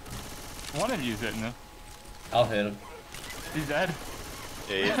 One of you's hitting him. I'll hit him. He's dead.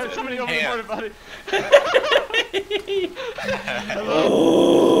 Yeah, he's Somebody over the Damn. porta potty.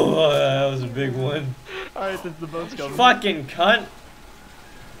 Oh, that was a big one. Alright, that's the boat's coming. Fucking cunt.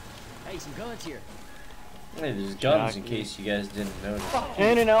 Hey, some guns here. Hey, there's guns in case you guys didn't notice.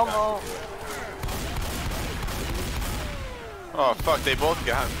 Cannon elbow! Oh fuck, they both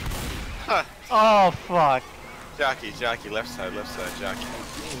got me. Huh. Oh fuck! Jockey, left side, jockey.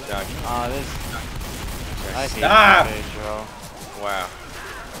 Ah, this. I hate Stop! you, Pedro. Wow.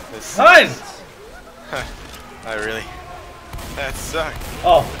 This Son! I really. That sucked.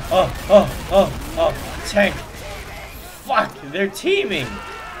 Oh, tank. Fuck, they're teaming.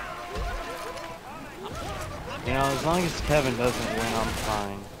 You know, as long as Kevin doesn't win, I'm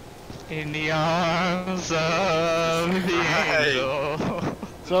fine. In the arms of the Hey. angel.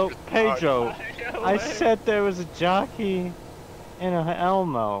 So, Pedro, away. I said there was a jockey in a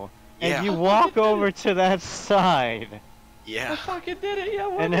Elmo, and Yeah. you walk over to that side, I Yeah. fucking did it, yeah.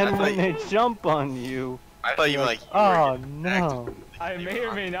 What and the then fuck? when they jump on you, I thought you were like. you oh were no. I may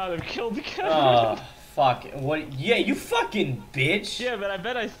or may not have killed the guy. Oh, fuck. What? Yeah, you fucking bitch. Yeah, but I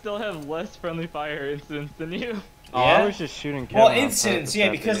bet I still have less friendly fire incidents than you. Oh, I Yeah? was just shooting Kevin Well, on incidents, purpose yeah,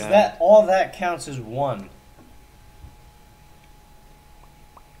 at the because end. that all that counts as one.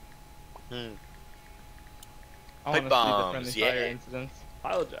 Hmm. I want to see Pipe the bombs, friendly yeah. fire incidents.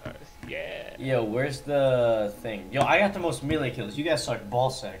 Apologize. Yeah. Yo, where's the thing? Yo, I got the most melee kills. You guys suck ball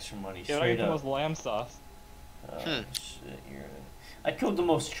sacks for money, Yeah, I straight get the up. most lamb sauce. Shit, I killed the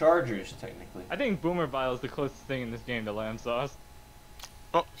most chargers, technically. I think Boomer Bile is the closest thing in this game to lamb sauce.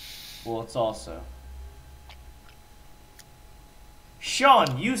 Well, it's also.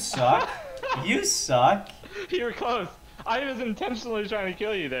 Sean, you suck. You suck. You were close. I was intentionally trying to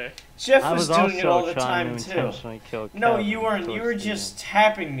kill you there. Jeff I was was doing it all also the trying time to too. intentionally kill No, Kevin you weren't. You towards were the just end.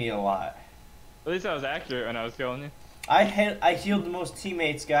 tapping me a lot. At least I was accurate when I was killing you. I healed the most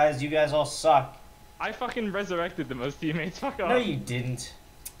teammates, guys. You guys all suck. I fucking resurrected the most teammates. Fuck off. No, you didn't.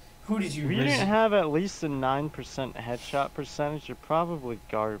 Who did you If you res- didn't have at least a 9% headshot percentage, you're probably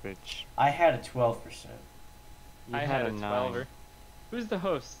garbage. I had a 12%. You I had a 9. 12er. Who's the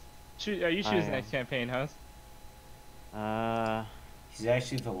host? You choose the am. next campaign host. He's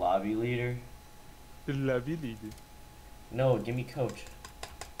actually the lobby leader. The lobby leader. No, give me coach.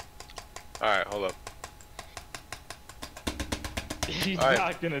 Alright, hold up. He's Alright.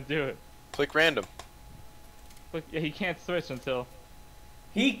 not gonna do it. Click random. Look, yeah, he can't switch until.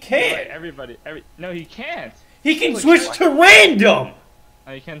 He Right, can't. everybody. No, he can't. He can switch to random.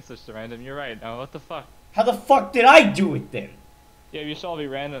 Oh, you can switch to random. You're right. Oh, what the fuck? How the fuck did I do it then? Yeah, you should all be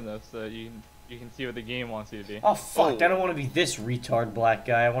random though, so that you can see what the game wants you to be. Oh fuck! Oh. I don't want to be this retard black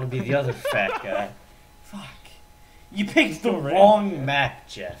guy. I want to be the other fat guy. Fuck! You picked the wrong map,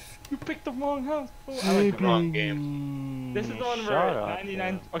 Jeff. You picked the wrong house. Oh, I like the Wrong game. This is the one Shut where up, 99.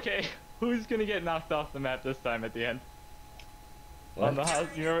 man. Okay, who's gonna get knocked off the map this time at the end? On the house,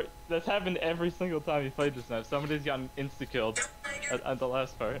 you know, that's happened every single time you played this map. Somebody's gotten insta-killed at the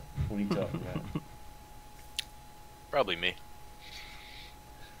last part. What are you talking about? Probably me.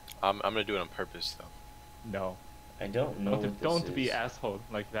 I'm gonna do it on purpose though. No. I don't know what this Don't be is. asshole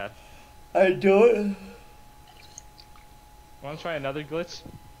like that. I don't. Wanna try another glitch?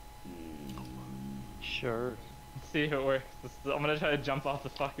 Sure. Let's see if it works. I'm gonna try to jump off the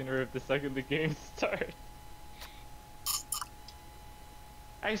fucking roof the second the game starts.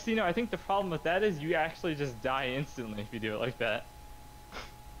 Actually, no, I think the problem with that is you actually just die instantly if you do it like that.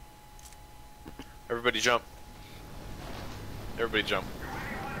 Everybody jump. Everybody jump.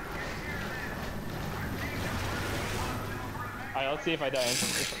 Alright, let's see if I die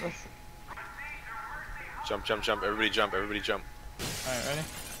instantly. Jump, jump, jump. Everybody jump. Everybody jump. Alright, ready?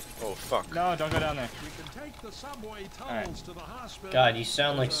 Oh fuck. No, don't go down there. We can take the subway tunnels to the hospital. God, you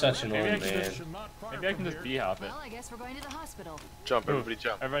sound like such an Maybe I old can man. just- Maybe I can just b-hop it. Well, I guess we're going to the hospital. Jump. Everybody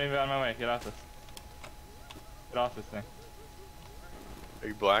jump. Everybody on my way, get off this. Get off this thing. Are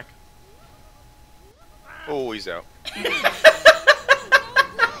you black? Oh, he's out.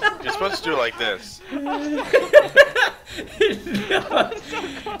 You're supposed to do it like this.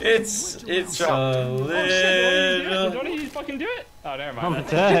 It's a Oh shit, little. don't you fucking do it? Oh, never mind. I'm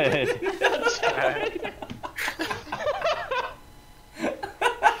dead.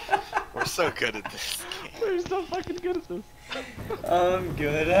 We're so good at this game. We're so fucking good at this. I'm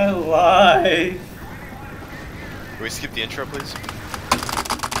good at life. Can we skip the intro, please?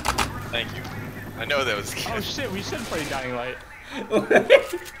 Thank you. I know that was Oh good. shit, we should play Dying Light.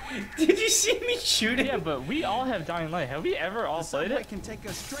 Did you see me shooting? Yeah, but we all have Dying Light. Have we ever all played it? can take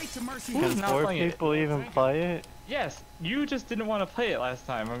us straight to Mercy. Who's Can not 4 playing it? people even play it? Yes, you just didn't want to play it last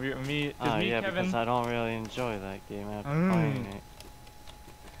time. Me, Oh me, yeah, Kevin. because I don't really enjoy that game after Mm. playing it.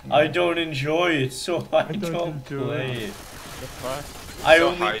 I don't enjoy it, so I don't enjoy play it. it. The fuck? I So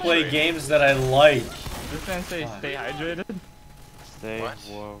only play hydrated. games that I like. This man say stay hydrated? Stay What?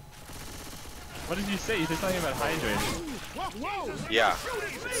 woke. What did you say? You said something about hydrated. Yeah.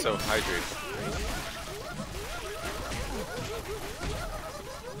 It's so hydrated.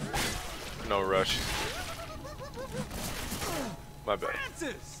 No rush. My bad.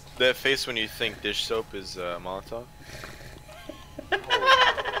 That face when you think dish soap is Molotov?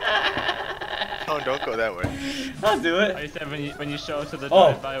 Oh, don't go that way. I'll do I it. said when you show up to the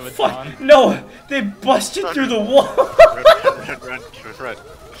Oh, drive-by with fuck. Dawn. No, they busted through the wall. Run, run, run, run.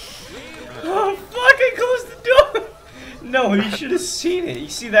 Oh, fuck, I closed the door. No, you should have seen it. You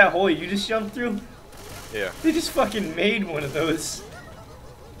see that hole you just jumped through? Yeah. They just fucking made one of those.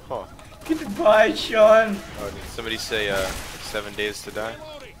 Huh. Goodbye, Sean. Oh, did somebody say 7 days to die?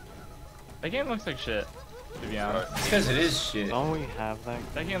 That game looks like shit, to be honest. It's because it is shit. Don't we have that?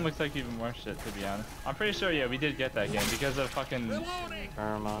 That game looks like even more shit, to be honest. I'm pretty sure, yeah, we did get that game because of fucking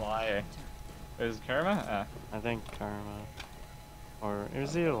Karma. Liar. It was Karma? I think Karma. Or it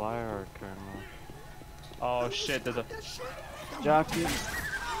was either Liar or Karma. Oh shit, there's a. Jockey.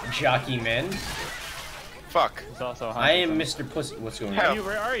 Jockey men. Fuck. There's also a I am hunter. Mr. Pussy. What's going Where on? are you?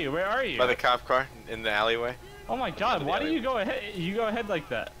 Where are you? Where are you? By the cop car in the alleyway. Oh my god, why do you go ahead? You go ahead like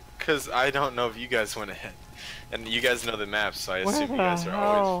that. Cause I don't know if you guys went ahead, and you guys know the map, so I Where assume you the guys are hell?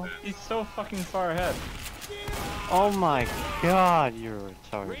 always. He's so fucking far ahead. Oh my god, you're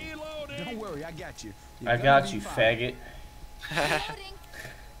retarded. Don't worry, I got you. I got you, faggot.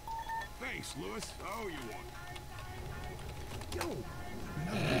 Thanks, Lewis. Oh, you want?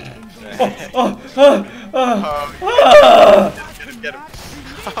 Get him.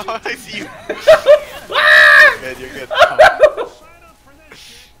 Oh, I see you. Good, you're good.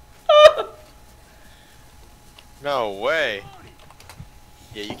 No way.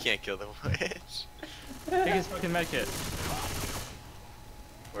 Yeah, you can't kill the witch. Take his fucking medkit.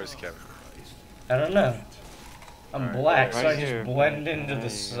 Where's Kevin? I don't know. I'm Alright. black, so Right I just here. blend into Right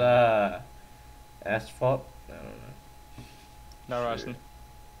this here. asphalt. I don't know. No Russian.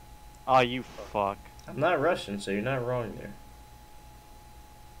 Oh, you fuck. I'm not Russian, so you're not wrong there.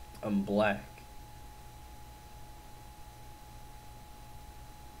 I'm black.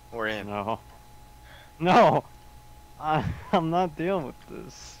 We're in. No. No! I'm not dealing with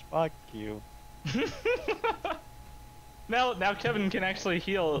this. Fuck you. Now Kevin can actually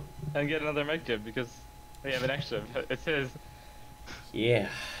heal and get another medkit because we have an extra. It's his. Yeah.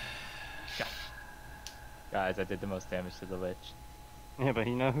 Guys, I did the most damage to the witch. Yeah, but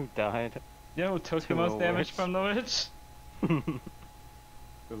you know who died? You know who took the To a most damage witch. from the witch?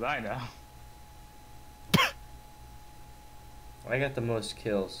 Cause I know. I got the most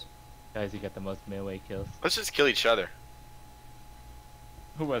kills. Guys, you got the most melee kills. Let's just kill each other.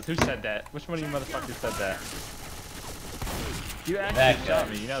 Who said that? Which one of you motherfuckers said that? You That actually guy. shot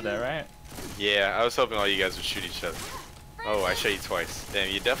me, you know that, right? Yeah, I was hoping all you guys would shoot each other. Oh, I shot you twice. Damn,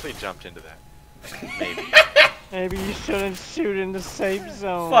 you definitely jumped into that. Maybe. Maybe you shouldn't shoot in the safe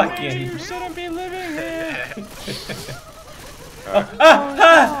zone. Fucking. You shouldn't be living here! They're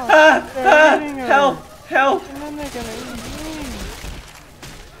eating her. Help! Help! And then they're gonna eat me.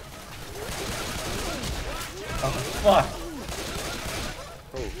 Oh, fuck.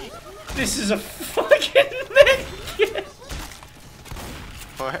 This is a fucking medkit!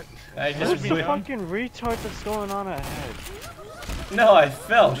 What? I There's just a went. fucking retard that's going on ahead. No, I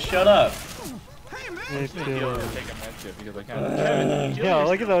fell. Shut up. Me Heal too. or take a medkit because I can't. Kevin, heal Yo, yourself.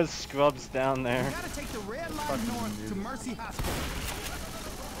 look at those scrubs down there. Gotta take the red line north to Mercy Hospital.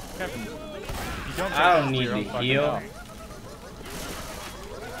 Kevin, you don't I don't take need your own to fucking heal. health.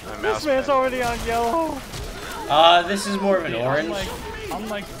 My This mouse man's pad. already on yellow. This is more of an orange.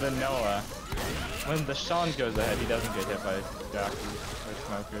 Unlike Vanilla, when the Sean goes ahead, he doesn't get hit by jockeys or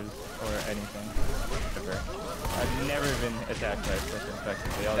smokers or anything. Ever. I've never been attacked by such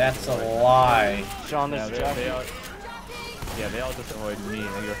infected. They all That's just a avoid lie. Sean, me. this Yeah, job. they all just avoid me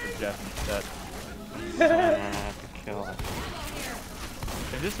and they go for Jeff instead. I have to kill him.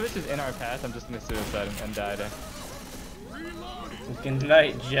 If this witch is in our path, I'm just gonna suicide and die there. Good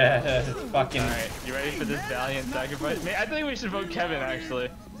night, Jeff. Fucking. Alright, you ready for this valiant sacrifice? Man, I think we should vote Kevin actually. I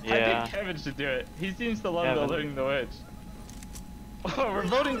Yeah. think Kevin should do it. He seems to love Kevin. eluding the witch. Oh, we're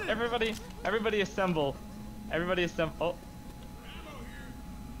voting. Everybody assemble. Everybody assemble. Oh.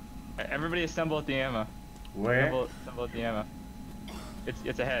 Everybody assemble at the ammo. Where? Assemble at the ammo.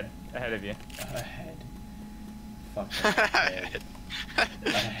 It's ahead of you. Ahead. Fuck. Head. He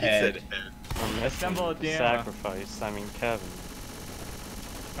Ahead. said head. I'm missing Assemble at the the ammo. sacrifice. I mean, Kevin.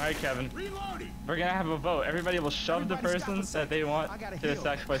 Alright, Kevin. We're gonna have a vote. Everybody will shove the person that they want to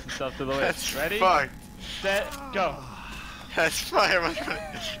sacrifice themselves to the witch. That's Ready? fucked. Set, go. That's fire, my friend.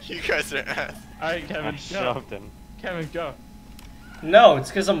 You guys are ass. Alright, I Kevin, go. shoved him. Kevin, go. No, it's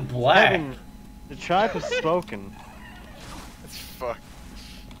because I'm black. Kevin, the tribe has spoken. That's fucked.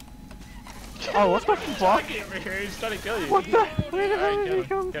 Oh, what the fuck? Jockey over here, he's trying to kill you. What the? Where the hell Alright, did he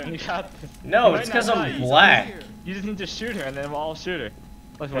Kevin, come? Kevin, you got this. No, You it's might because not I'm die. black. You just need to shoot her and then we'll all shoot her.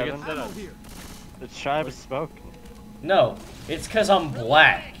 Look, we'll get Kevin? set up. The tribe has spoken. No, it's because I'm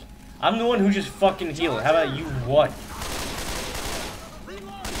black. I'm the one who just fucking healed. How about you what?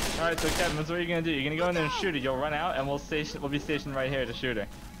 Alright, so Kevin, that's what you're gonna do. You're gonna go in there and shoot her. You'll run out and we'll be stationed right here to shoot her.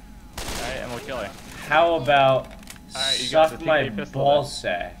 Alright, and we'll kill her. How about Alright, you got suck this. my Take out your pistol, ball then.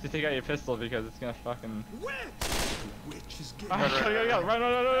 sack? Just take out your pistol because it's gonna fucking... Witch is getting Alright, go, go, go. Run,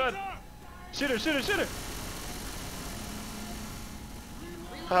 run, run, run, run. Shoot her, shoot her, shoot her!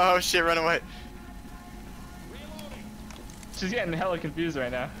 Oh shit, run away. She's getting hella confused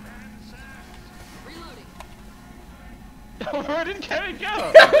right now. Where did Kevin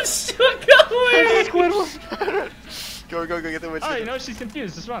go? I'm still going! Go, get the witch. Oh, you know she's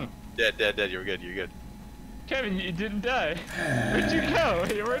confused. Just run. Dead. You're good. Kevin, you didn't die. Where'd you go?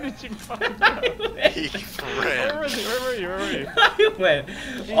 Where did you fucking go? He Where ran. were you? Where were you? I went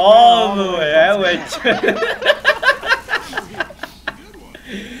all the way. I went to...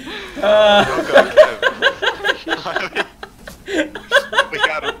 Go, Kevin. We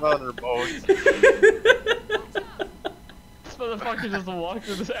got a runner, boys. This motherfucker just walked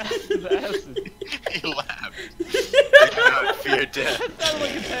through the acid. He laughed. They do not fear death. That sounded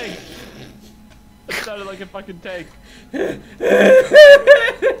like a tank. That sounded like a fucking tank.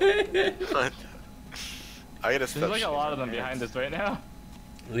 What? I gotta stop. There's like a shooting lot of my them hands. behind us right now.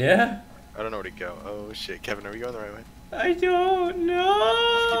 Yeah? I don't know where to go. Oh shit, Kevin, are we going the right way? I don't Keep going up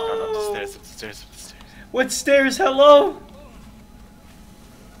the know. stairs, What stairs? Hello?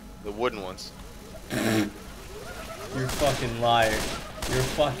 The wooden ones. You're a fucking liar. You're a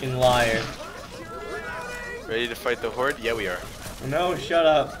fucking liar. Ready to fight the horde? Yeah, we are. No, shut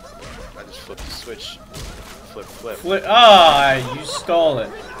up. I just flipped the switch. Flip. You stole it.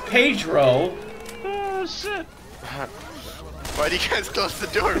 Pedro. Oh shit. Why do you guys close the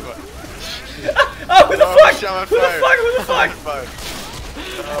door? Oh, who the fuck? Shit, I'm on Who the fire. fuck? Who the I'm fuck? on fire.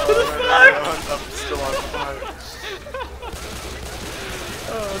 Who the fuck? I'm still on fire.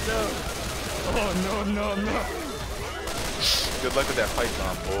 Oh no. Oh no. Good luck with that pipe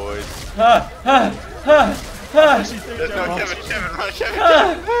bomb, boys. She threw There's no down. Kevin, run, Kevin.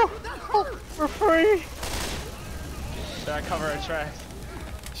 We're free. That cover our tracks.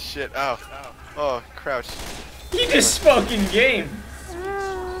 Shit, ow. Oh, crouch. You just spoke in game.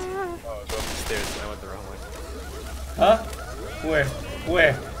 Oh, go up the stairs. I went the wrong way. Huh? Where?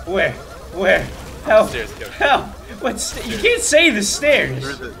 How? Stairs, Kevin. How? What? You can't say the stairs.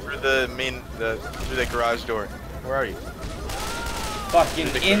 Through the garage door. Where are you? Fucking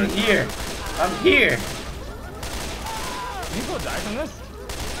in here. I'm here. People die from this?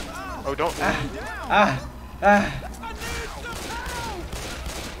 Oh, don't.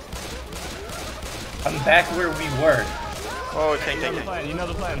 I'm back where we were. Oh, tank. You know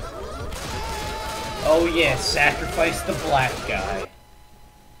the plan. Oh yeah, sacrifice the black guy.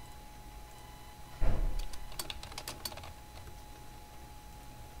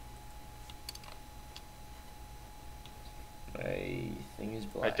 My thing is I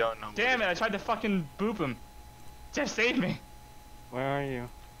black. don't know. Damn it, I tried to fucking boop him. Jeff, save me. Where are you?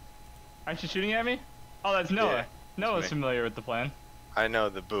 Aren't you shooting at me? Oh, that's Noah. Yeah, Noah's me. familiar with the plan. I know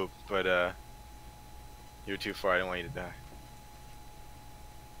the boop, but you were too far. I didn't want you to die.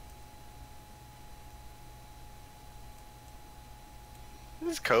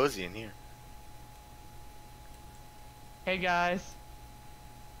 This is cozy in here. Hey guys.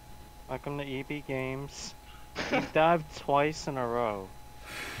 Welcome to EB Games. You dived twice in a row.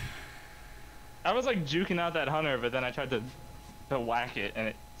 I was like juking out that hunter, but then I tried to whack it, and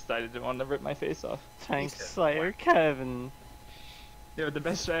it decided to want to rip my face off. Tank said Slayer Kevin. Yeah, but the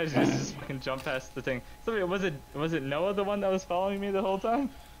best strategy is just fucking jump past the thing. So wait, was it Noah the one that was following me the whole time?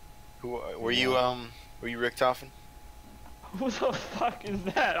 Who were you? Were you Richtofen? Who the fuck is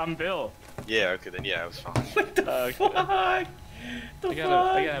that? I'm Bill. Yeah. Okay, then yeah, I was fine. What the Okay. fuck? I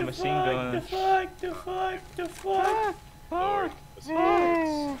got a machine gun. The fuck? Fuck. Go,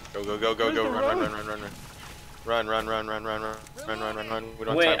 Where's run. We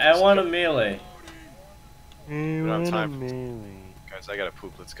don't Wait, have time for I this. want a melee. You don't have want a time for this. melee. Guys, I gotta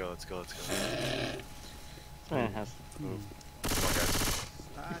poop. Let's go. This man has to poop. Come on, guys.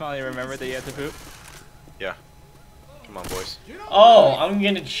 You finally remembered that you had to poop? Yeah. Come on, boys. Oh, I'm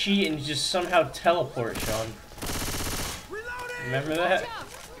gonna cheat and just somehow teleport, Sean. Remember that?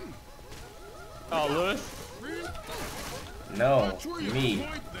 Oh, Lewis? No, me.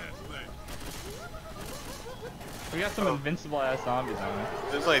 We got some invincible ass zombies on me.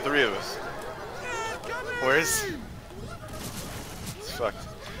 There's only 3 of us. Where's? It's fucked.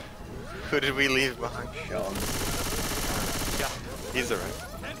 Who did we leave behind? Sean. He's alright.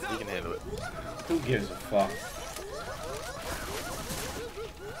 He can handle it. Who gives a fuck?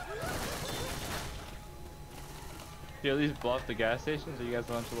 Do you at least blow up the gas stations, or you guys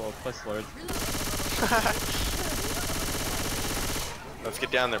a bunch of little puss lords? Let's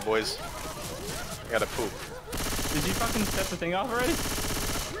get down there, boys. I gotta poop. Did you fucking set the thing off already?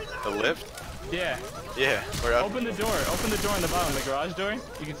 The lift? Yeah. Yeah. We're up. Open the door. Open the door in the bottom, the garage door. You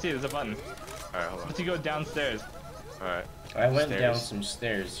can see there's a button. Alright, hold on. But you go downstairs. Alright. I went down Stairs. some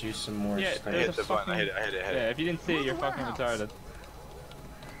stairs. Here's some more Yeah, I stairs. there's hit a the button. I fucking- hit it. I hit it. I hit Yeah, it. if you didn't see it, you're fucking retarded.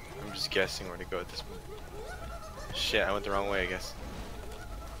 I'm just guessing where to go at this point. Shit, I went the wrong way, I guess.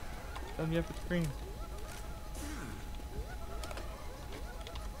 Fill me up with cream.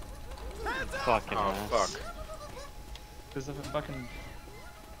 Fucking Oh, ass. fuck. There's a fucking...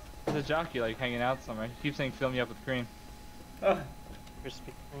 There's a jockey like hanging out somewhere. He keeps saying fill me up with cream. Oh,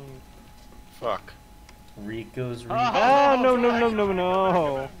 Krispy Kreme. Fuck. Rico's Rico. Ah, no, no, no, no,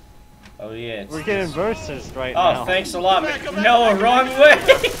 no. Oh yeah. It's We're getting this- verses right Oh, now. thanks a lot. Come back, come back, No, come back. wrong way.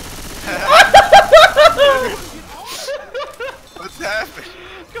 What's happening?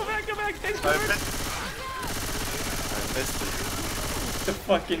 Go back, thanks I for missed it. The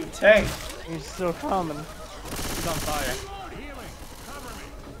fucking tank. He's still coming. He's on fire.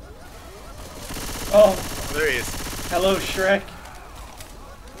 Oh, Oh, there he is. hello Shrek.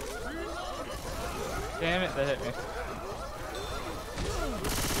 Damn it, that hit me.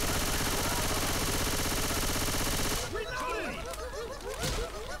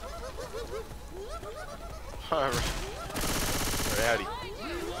 Alright. Howdy.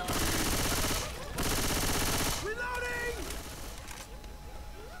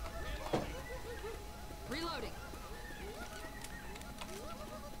 Reloading.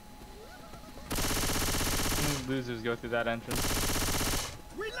 Losers go through that entrance.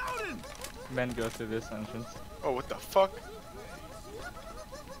 Men go through this entrance. Oh, what the fuck?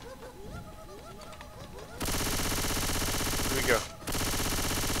 Here we go.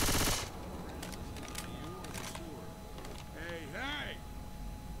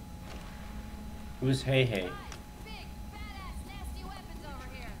 Who's Hey Hey? Big, badass, nasty weapons over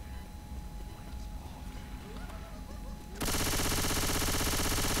here.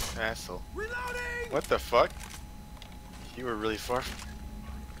 Asshole. What the fuck? You were really far from...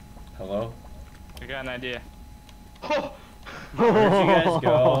 Hello? I got an idea. Where'd you guys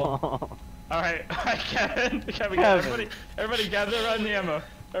go? Alright, Kevin, Kevin. everybody gather around the ammo.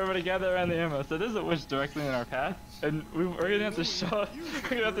 Everybody gather around the ammo. So there's a witch directly in our path, and we're gonna have to shove,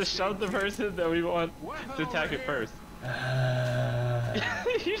 the person that we want to attack it first.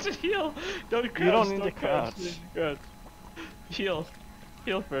 You should heal. Don't crouch. You don't need to crouch. Good. Heal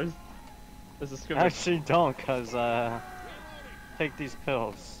first. There's a script. Actually, don't, cause take these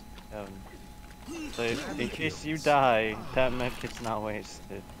pills. So in case you die, that medkit's not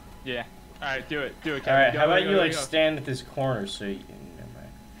wasted. Yeah. Alright, do it, Kevin. Alright, Go, how go, about go, you go, like go. stand at this corner so you can... Never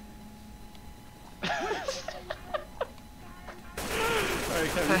mind. Alright,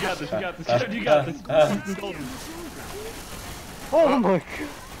 Kevin, you got this, Kevin, you got this. Fucking golden. Oh my god!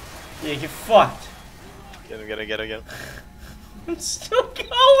 Yeah, you're fucked. Get him. I'm still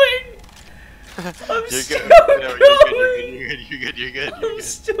going. I'm You're still good. going. No, you're good. I'm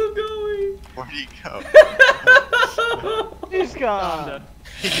still going. Where do you go? He's I'm gone! dead.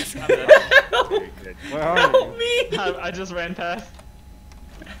 I'm dead. You're good. Where are Help you? me. I just ran past.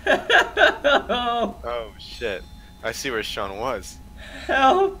 Help. Oh shit. I see where Sean was.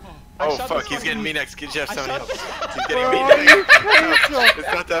 Help. Oh shot fuck, the he's getting fucking- me next. Get Jeff I somebody shot else. the- He's getting Where me are you? next.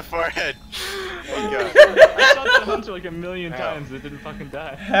 It's not that far ahead. Oh god. I shot that hunter like a million Ow. times. It didn't fucking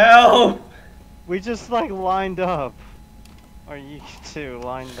die. Help. We just like lined up. Or you two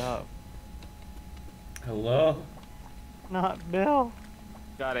lined up. Hello. Not Bill.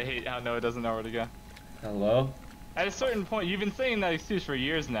 God, I hate how Noah doesn't know where to go. Hello. At a certain point, you've been saying that excuse for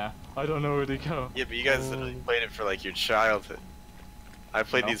years now. I don't know where to go. Yeah, but you guys literally played it for like your childhood. I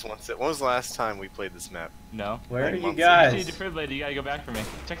played No. these once. When was the last time we played this map? No. Where are Like you months You guys? need defibrillator, you gotta go back for me.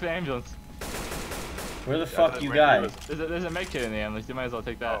 Check the ambulance. Where the I fuck thought you we guys? There's a med kit in the ambulance, you might as well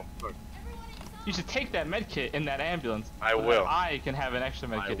take that. Oh, fuck. You should take that med kit in that ambulance. I so that will. I can have an extra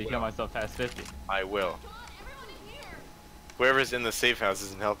med I kit to will. heal myself past 50. I will. Whoever's in the safe house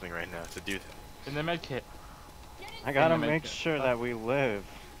isn't helping right now to do that. In the med kit. I gotta Make make it. sure that we live.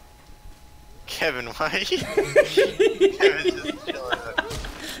 Kevin, why? Kevin's just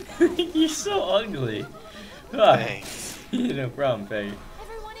chilling. You're so ugly. Ah, Thanks. no problem, Peggy.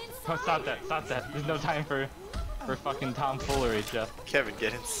 Everyone Oh, inside. stop that. There's no time for fucking tomfoolery, Jeff. Kevin,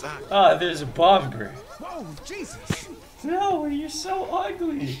 get inside. Ah, there's a bomber. Whoa, Jesus! No, you're so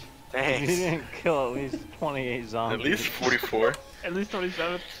ugly. You Thanks. didn't kill at least 28 zombies. At least 44. At least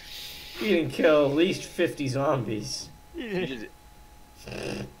 27. You didn't kill at least 50 zombies.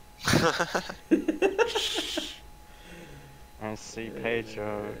 I see,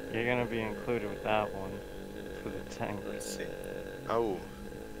 Pedro. You're gonna be included with that one. For the tank. Let's see. Oh.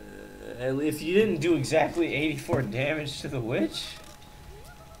 If you didn't do exactly 84 damage to the witch,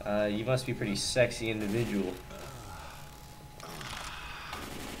 you must be a pretty sexy individual.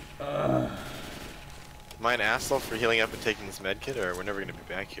 Am I an asshole for healing up and taking this med kit, or we're never gonna be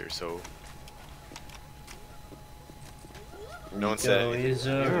back here? So no one said Rico anything. is a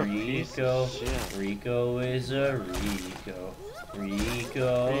You're a piece Rico. of shit. Rico is a Rico.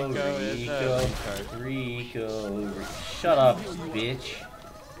 Rico. Rico. Shut up, bitch.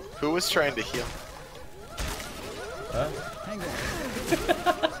 Who was trying to heal? Huh?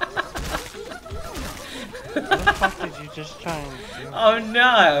 What the fuck did you just try and do? Oh no,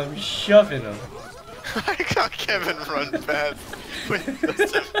 I'm shoving him. I got Kevin run past with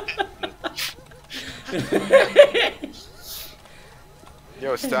the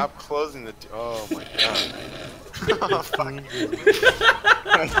Yo, stop closing the oh my god. Oh fuck.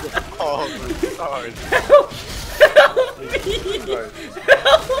 Oh sorry. Help me!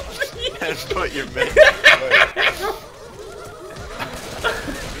 Help me! And put your med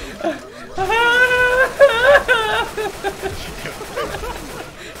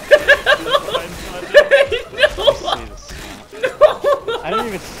I didn't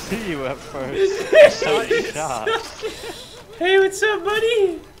even see you at first. I saw you shot. Hey, what's up,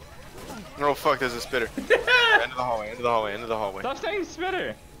 buddy? Oh fuck, there's a spitter. End of the hallway, end of the hallway, end of the hallway. Stop saying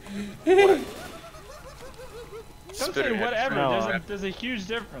spitter. Don't Spitter say head. whatever. No. There's a huge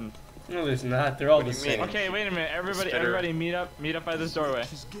difference. No, there's not. They're all What the do you mean? same. Okay, wait a minute. Everybody, Spitter. everybody, meet up by this doorway.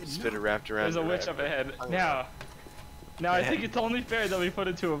 Spitter wrapped around. There's a your witch head. up ahead. Now I think it's only fair that we put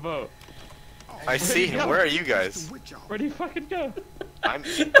it to a vote. I see him. Where are you guys? Where do you fucking go? I'm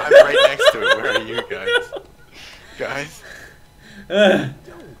right next to it. Where are you guys? Guys?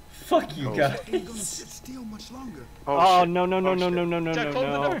 Fuck you Oh. guys. Ain't gonna sit still much longer. Oh shit. no no no Oh, no shit. no no no Jack, no close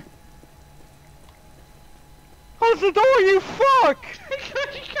the no! door. Close the door, you fuck!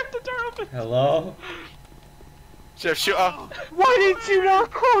 You kept the door open. Hello? Jeff, shoot. Oh. Why did you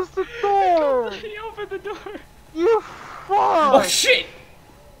not close the door? He opened the door. You Oh fuck! shit!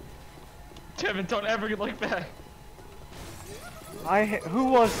 Kevin, don't ever look back. Who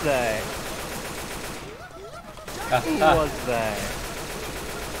was they? Who was they?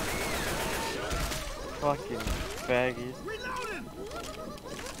 Fucking faggot.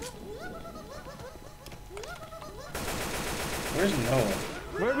 Where's Noah?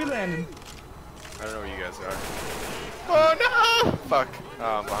 Where are we landing? I don't know where you guys are. Oh no! Fuck. Oh,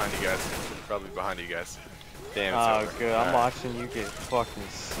 I'm behind you guys. Probably behind you guys. Damn, it's Oh over. good, I'm Alright. watching you get fucking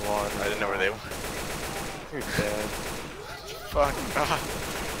slaughtered. I didn't know where they were. You're dead. Fuck. Ah.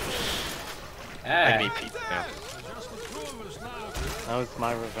 I Ah. need pizza now. That was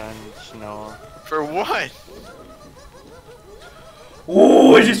my revenge, Noah. For what?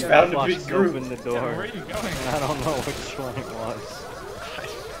 Ooh, I just found a Watch big us group. open the Kevin, door. where are you going? I don't know which one it was.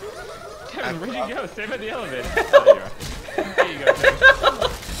 Kevin, where'd you go? Stay by the elevator. Oh, there you are. There you go,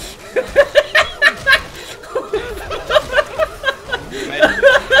 Kevin.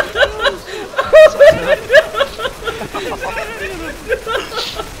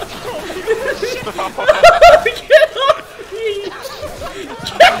 Get off me!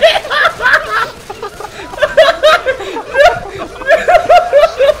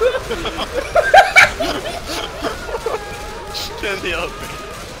 Get in the elevator.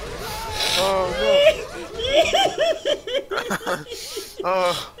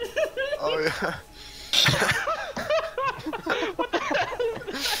 Oh. Oh yeah.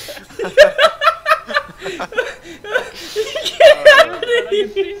 Get out of I here!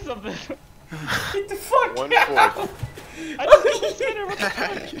 can see something. Get the fuck 1/4. out! I just see the spitter. What the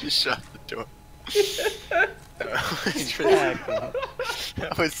fuck? You just shut the door. Exactly.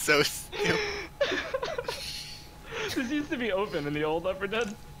 That was so stupid. This used to be open in the old Upper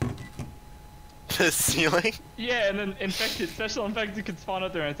Dead. The ceiling? Yeah, and then special infected could spawn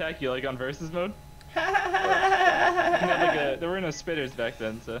out there and attack you, like on versus mode. You had, like, there were no spitters back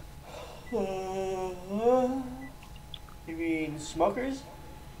then, so. You mean smokers?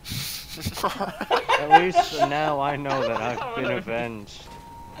 At least now I know that I've been avenged.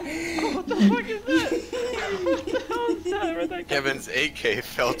 What the fuck is that? What the hell is that? Where'd that come Kevin's AK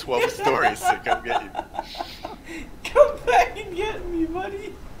fell 12 stories to come get you. Come back and get me,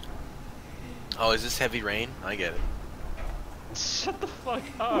 buddy! Oh, is this heavy rain? I get it. from? Shut the fuck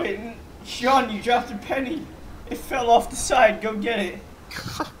up. Wait, Sean, you dropped a penny. It fell off the side. Go get it.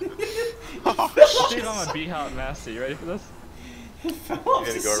 Oh, See if I'm a B-Hop master. You ready for this? It fell off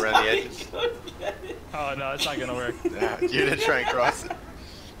gonna the go around the side. edges? Go get it. Oh no, it's not gonna work. yeah, you didn't try and cross it.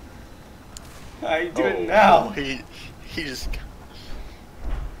 I do Oh, it now. he just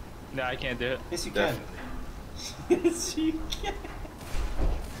No, I can't do it. Yes, you can. definitely. Yes, you can.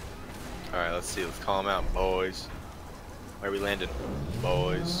 All right, let's see. Let's call him out, boys. Where are we landing,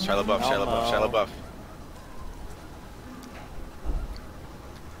 boys? Shia LaBeouf, Shia LaBeouf, Shia LaBeouf.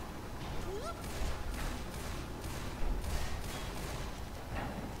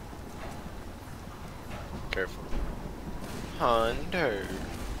 Careful. Hunter.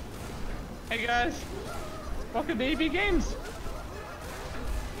 Hey guys, welcome to EB Games.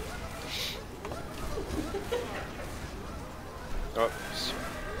 Oh,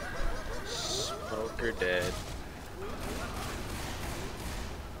 Smoker dead.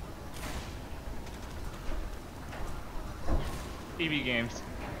 EB Games.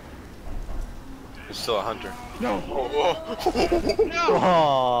 There's still a hunter. No. Oh, No.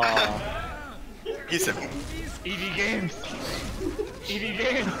 Oh, he's a. EB Games. EB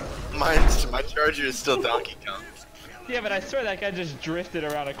Games. My charger is still Donkey Kong. Yeah, but I swear that guy just drifted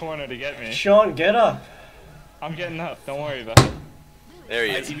around a corner to get me. Sean, get up. I'm getting up. Don't worry about it. There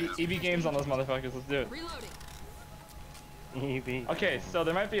he Alright, is. EB Games on those motherfuckers. Let's do it. EB. Okay, so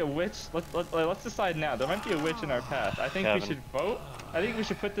there might be a witch. Let's decide now. There might be a witch in our path. I think we Kevin. should vote. I think we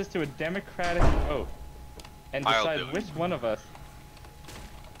should put this to a democratic vote and I'll decide do it. which one of us.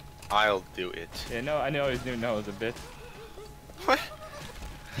 I'll do it. Yeah, no, I know his new no is a bitch. What?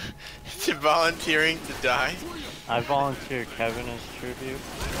 Is he volunteering to die? I volunteer Kevin as tribute.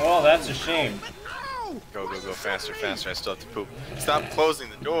 Oh, that's a shame. Go, go, go, faster, faster. I still have to poop. Stop closing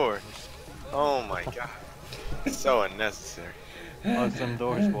the door. Oh my god. So unnecessary. Close them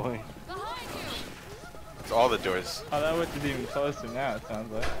doors, boy. It's all the doors. Oh, that witch is even closer now. It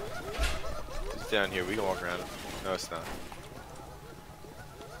sounds like. It's down here. We can walk around it. No, it's not.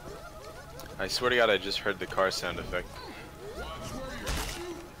 I swear to god, I just heard the car sound effect.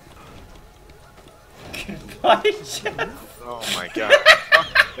 Goodbye, Jeff. Oh my god.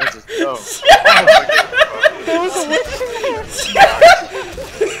 There's a go.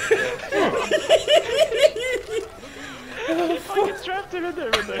 Fucking trapped him in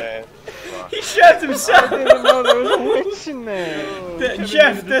there with there. He trapped himself. I didn't know there was a witch in there.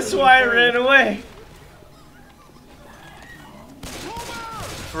 Jeff, that's why I ran away.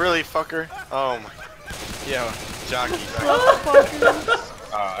 Really, fucker? Oh my. Yeah, jockey.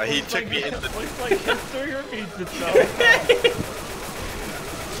 He took me into the. Looks like history repeats itself.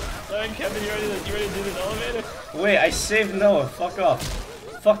 Alright, Kevin, you ready to do this elevator? Wait, I saved Noah. Fuck off.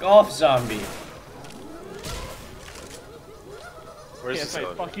 Fuck off, zombie. Where's Yeah, this right,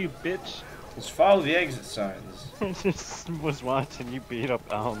 elevator? fuck you, bitch. Just follow the exit signs. I just was watching you beat up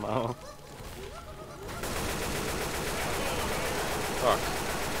Elmo. Fuck.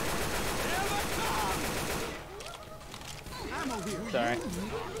 Sorry.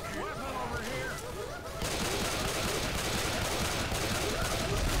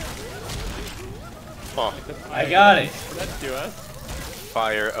 Oh, I got it. Let's do us.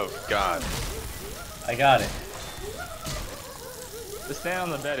 fire of God. I got it. Just stand on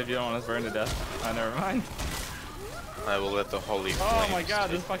the bed if you don't want us burned to death. Oh, never mind. I will let the holy Oh flames my god,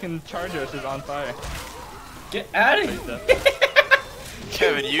 take- this fucking charger is on fire. Get out of Please, here.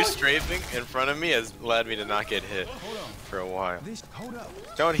 Kevin, you strafing in front of me has led me to not get hit for a while. Hold up.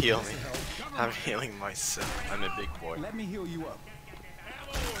 Don't heal me. I'm healing myself. I'm a big boy. Let me heal you up.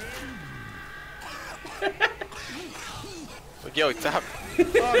 Look, yo, stop. Oh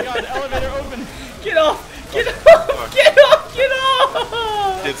god, elevator open! Get off. Get off. Get off. Get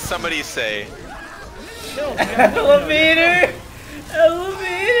off. Did somebody say? Kill! Elevator.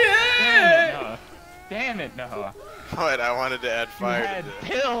 Elevator. Damn it, Noah. What? I wanted to add You fire had to the...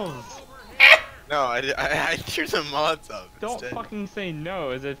 pills! No, I threw some Molotov Don't instead. fucking say no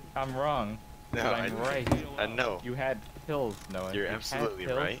as if I'm wrong. No, But I'm right. I know. You had pills, Noah. You're You had absolutely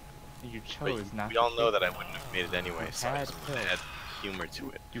pills, right. You But chose not we to all know take that I them. wouldn't have made it anyway, so I had just wanted to pills. add humor to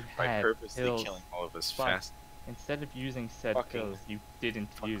it You by had purposely pills. killing all of us But fast. Instead of using said Fucking pills, you didn't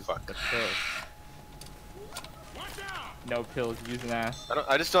use fuck. the pills. No pills, use an ass.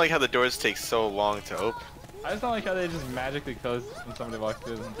 I just don't like how the doors take so long to open. I just don't like how they just magically close when somebody walks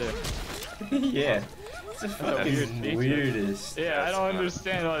through them too. Yeah. It's the a fucking weird feature. weirdest. Yeah, I That's don't not-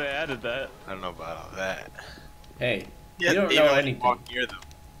 understand why they added that. I don't know about all that. Hey, Yeah, you don't even know when you anything. walk near them.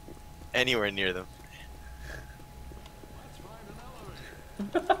 Anywhere near them.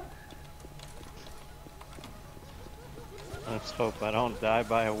 Let's hope I don't die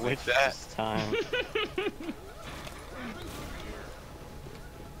by a witch that. this time.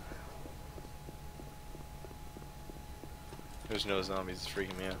 There's no zombies, it's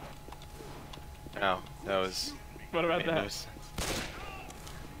freaking me out. Ow, that was... What about made that? no sense.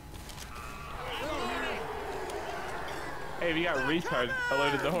 Hey, we got retard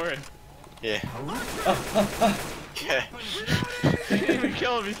alerted the horde. Yeah. Yeah. You didn't even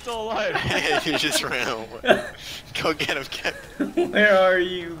kill him, he's still alive. You just ran away. Go get him, Kevin. Where are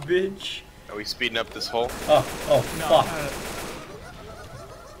you, bitch? Are we speeding up this hole? Oh, No, fuck.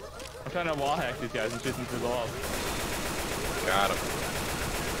 I'm trying to wall hack these guys and shoot them through the walls. Got him.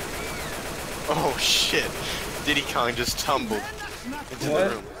 Oh shit! Diddy Kong just tumbled into What?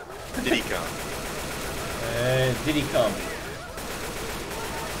 the room. Diddy Kong. Did he come?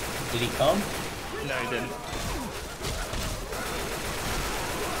 Did he come? No, he didn't.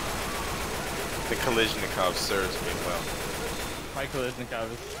 The Kalishnikov serves me well. My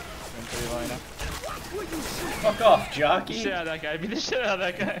Kalishnikov is doing pretty well now. Fuck off, jockey. Shit out of that guy. Beat the shit out of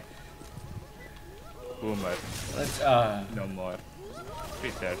that guy. Boomer. Let's No more.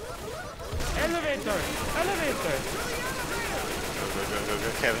 Beat that. Elevator! Elevator! Go, go, go, go, go,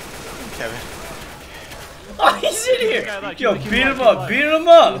 Kevin. Kevin. Oh, he's in here! guy like- Yo, keep beat him him alive, up, keep beat him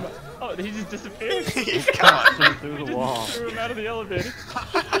up! Oh, he just disappeared. He's gone. Through the wall. Threw him out of the elevator.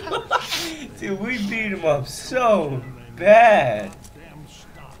 Dude, we beat him up so bad.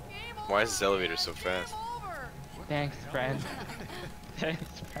 Why is this elevator so fast? Thanks, friend.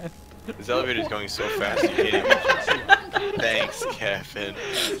 Thanks, friend. This elevator's going so fast you can't even. Thanks, Kevin.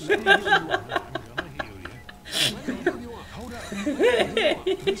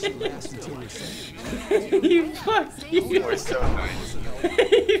 You fuck you. We're so nice.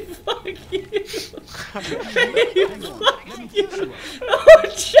 Fuck you. Fuck you. Oh,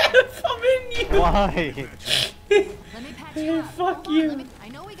 Jeff, I'm in you. Why? Let me patch you up. Fuck Hold on, you. I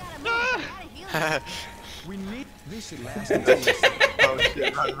know we gotta move. We gotta heal. We need this should last Oh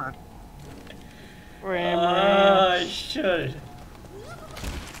shit, run, run. Ram, I should.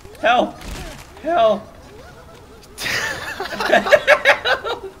 Help. Help.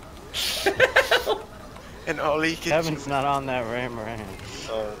 And all he can Kevin's not on that ram.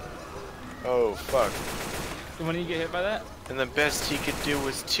 Oh fuck. So when you get hit by that? And the best he could do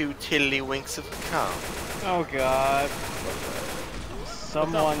was 2 tiddlywinks of calm. Oh god.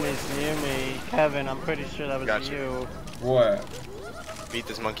 Someone is near me. Kevin, I'm pretty sure that was Gotcha. you. What? Beat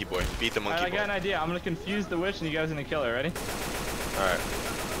this monkey boy. Beat the monkey I got an boy. idea. I'm gonna confuse the witch and you guys are gonna kill her. Ready? Alright.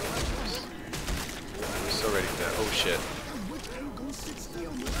 I'm so ready for that. Oh shit.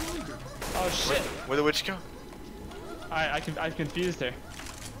 Oh shit! Where'd the witch go? I've confused her.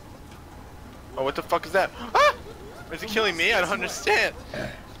 Oh, what the fuck is that? Ah! Is it killing me? I don't understand.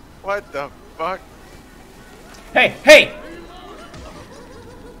 What the fuck? Hey, hey!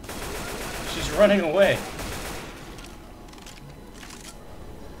 She's running away.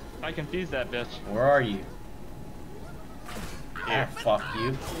 I confused that bitch. Where are you? Here. Ah, fuck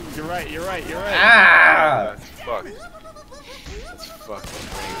you. You're right. You're right. You're right. Ah! That's fucked. That's fucked.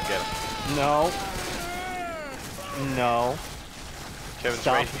 Get him. No. No. Kevin's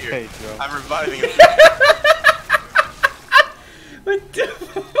Stop right the here. Pedro. I'm reviving him. What the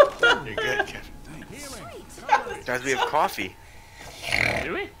fuck? You're good, Kevin. Guys, we have coffee.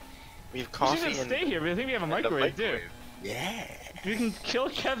 Do we? We have We coffee should just and stay here. But I think we have a and a microwave too. Yeah. We can kill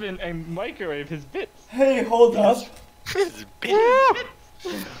Kevin and microwave his bits. Hey, hold up. This is big.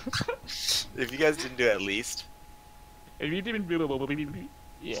 If you guys didn't do it at least.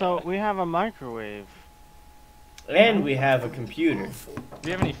 Yeah. So we have a microwave. And we have a computer. do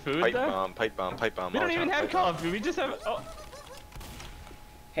we have any food Pipe though? bomb, pipe bomb, pipe bomb. We don't Molotov, even have pipe bomb. coffee. We just have. Oh,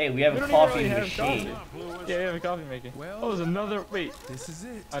 Hey, we have we a don't coffee even really machine. have coffee. Yeah, we have a coffee maker. Well- Oh, there's another. Wait. This is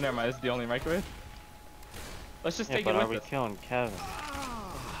it. Oh, never mind. This is the only microwave. Let's just Yeah, take but it are we with us. killing Kevin?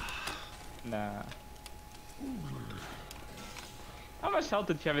 Nah. How much health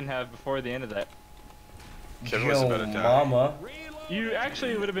did Kevin have before the end of that? Kevin was Yo, about to die. mama. You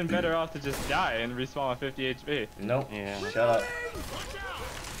actually would have been better off to just die and respawn at 50 HP. Nope. Yeah. Shut up.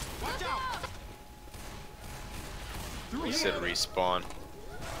 He said respawn.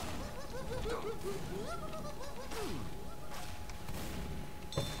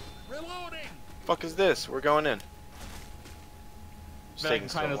 Fuck is this? We're going in. It's Back taking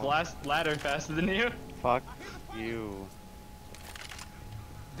so climb his long. last ladder faster than you. Fuck you.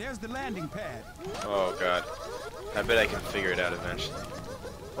 There's the landing pad. Oh god. I bet I can figure it out eventually.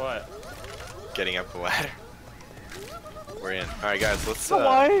 What? Getting up the ladder. We're in. Alright guys, let's So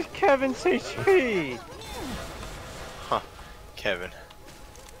why is Kevin's HP? Kevin.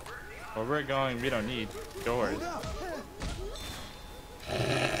 Where we're going, we don't need doors.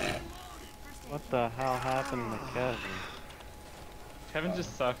 What the hell happened to Kevin? Kevin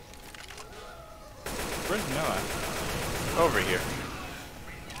just sucked. Where's Noah? Over here.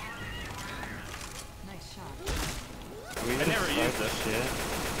 Nice shot. We I just never suck used this. shit.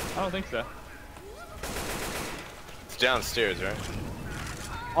 I don't think so. It's downstairs, right?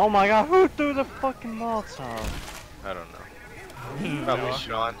 Oh my god, who threw the fucking Molotov? I don't know. Probably Noah.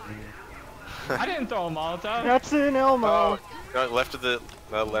 Sean. I didn't throw a Molotov. That's an Elmo. Oh, no, left of the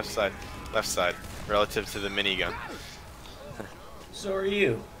left side, relative to the minigun. So are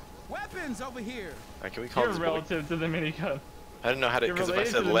you. Weapons over here. Can we call You're this boy? relative to the minigun. I don't know how to, You're because if I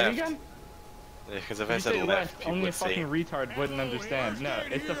related said to the left, minigun? Because if If I you said say left, people only a would say fucking retard wouldn't understand. No,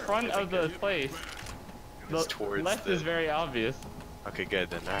 it's the front of the place. The It's towards left the- is very obvious. Okay, good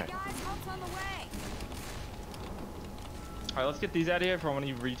then. All right. Guys, help's on the way. Alright, let's get these out of here before one of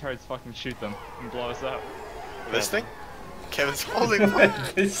you retards fucking shoot them and blow us up. This thing? Kevin's holding one.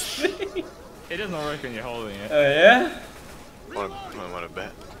 This thing? It doesn't work when you're holding it. Oh yeah? Want to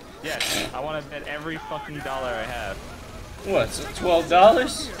bet? Yes, I want to bet every fucking dollar I have. What? So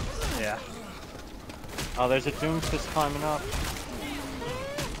 $12? Yeah. Oh, there's a Doomfist climbing up.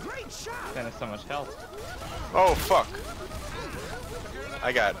 That is so much health. Oh fuck!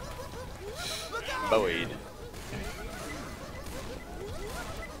 I got buoyed.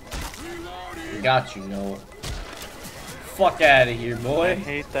 Got you, Noah. Fuck out of here, I boy.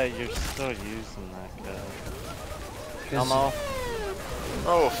 hate that you're still using that guy. 'Cause- Elmo,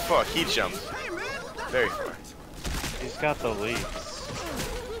 Oh fuck! He jumped very far. he's got the leaps.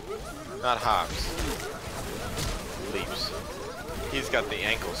 Not hops. Leaps. He's got the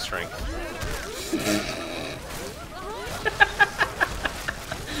ankle strength.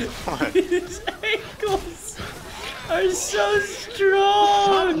 What? His ankles are so Stop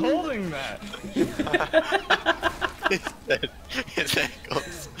strong. holding that! He said his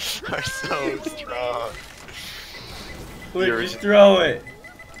ankles are so strong. Wait, You're- just throw it.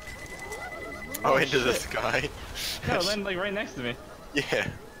 Oh, into the sky. No, land like right next to me. Yeah.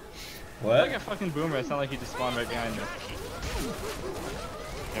 Like What? a fucking boomer, it's not like he just spawned right behind me.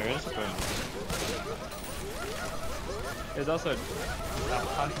 There is a boom. There's also a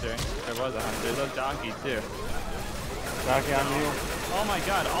hunter. There was a hunter. There's a jockey too. Jockey on you. Oh my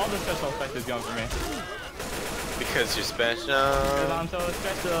god, all the special effect is going for me. Because you're Because special. I'm so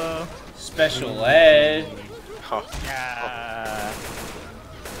special. Special ed. Oh, Yeah.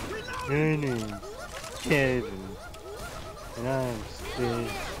 My name's Kevin. And I'm special.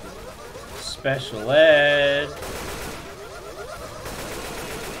 Special ed.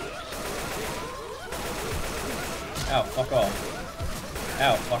 Ow, fuck off.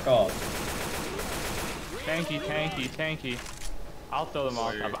 Ow, fuck off. Tanky, tanky, tanky. I'll throw the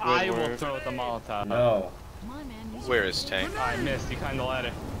Molotov. Good I will work. throw the Molotov. No. Come on, man. Use where is Tank? I missed. You climbed the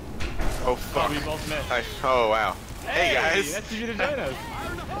ladder. Oh Oh, fuck! we both missed. Oh wow! Hey guys! That's you to join us.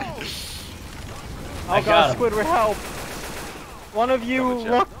 Oh I god, got him. Squidward, help! One of you, Coming,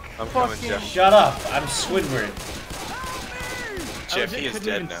 Jeff. look! I'm coming, fucking- Jeff. Shut up. I'm Squidward. I Jeff, legit he is couldn't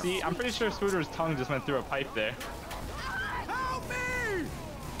dead even now. see. I'm pretty sure Swooter's tongue just went through a pipe there.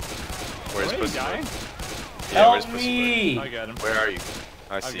 Where's Wait, Pussy? dying? Yeah, where's Help Pussy? me. I got him. Where are you?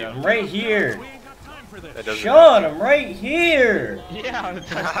 I see got you. I'm right here. That doesn't Sean, I'm right here. Yeah,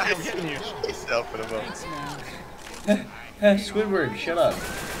 I'm getting you. He's helping him up. Squidward, shut up.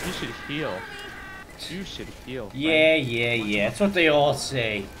 You should heal. You should heal. friend. Yeah. That's what they all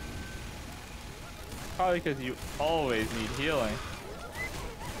say. Probably because you always need healing.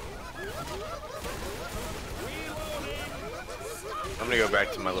 I'm gonna go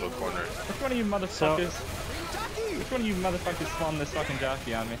back to my little corner. Which one of you motherfuckers? Which one of you motherfuckers spawned this fucking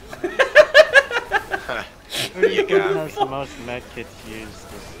jockey on me? Who do you You think got has the most medkits used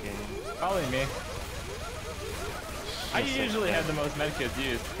this game? Probably me. I usually have the most medkits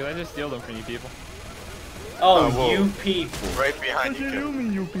used because I just steal them from you people. Oh, whoa. you people. Right behind you, Kevin.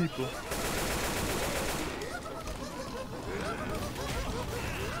 me, you people?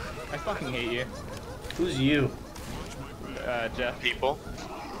 I fucking hate you, Who's you? Jeff. People.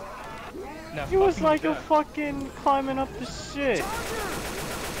 No, He was fucking like a Jeff. fucking climbing up the shit.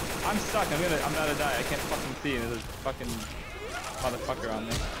 I'm stuck. I'm about to die. I can't fucking see. There's a fucking motherfucker on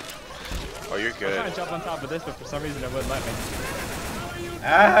me. Oh, you're I'm trying good. to jump on top of this, but for some reason it wouldn't let me.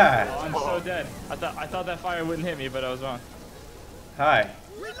 Ah. Oh, I'm so dead. I thought that fire wouldn't hit me, but I was wrong. Hi.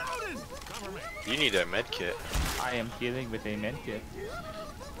 You need a med kit. I am healing with a med kit.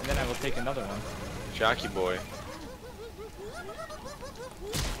 And then I will take another one. Jockey boy.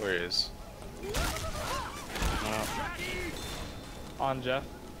 Where is? On Jeff.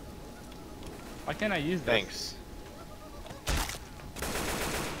 Why can't I use this? Thanks.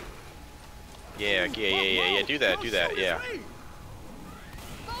 Yeah. Do that. Yeah.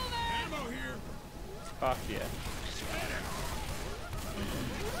 Fuck yeah.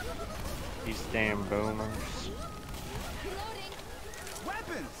 These damn boomers.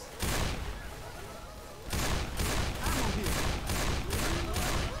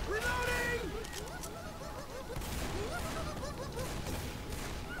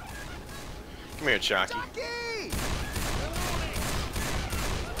 Come here, Jockey.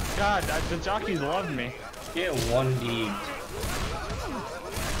 God, the jockeys love me. Get 1D'd.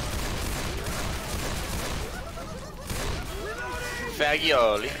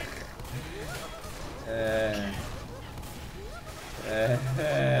 Fagioli. They're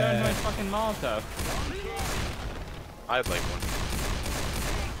in my fucking Molotov. I'd like one.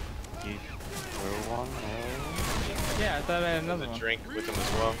 You threw one? Yeah, I thought I had another A one. drink with them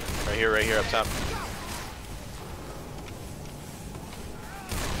as well. Right here up top.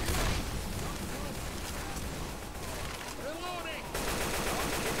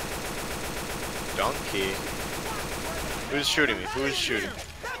 Donkey. Who's shooting me? Who's shooting?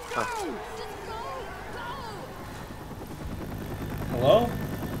 Hello?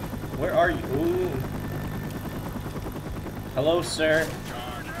 Where are you? Ooh. Hello, sir.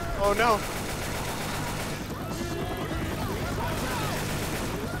 Oh no!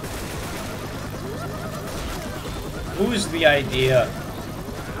 Who's the idea?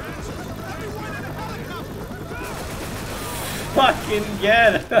 Fucking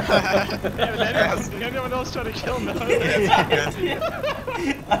get him! Anyone else trying to kill me?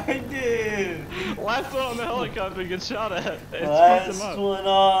 I did! Last one on the helicopter gets shot at. It's fucked him Last up. one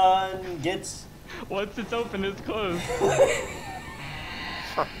on gets... Once it's open, it's closed.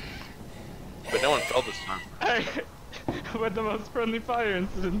 But no one fell this time. Hey, with the most friendly fire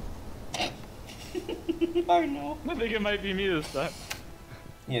incident. I know. I think it might be me this time.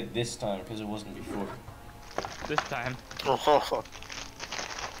 Yeah, this time, because it wasn't before. This time.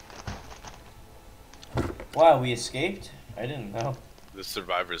 Wow, we escaped? I didn't know. The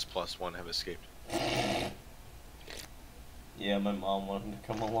survivors +1 have escaped. Yeah, my mom wanted to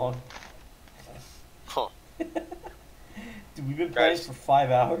come along. Huh. Dude, we've been playing Guys. for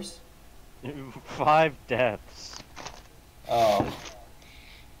 5 hours? 5 deaths. Oh.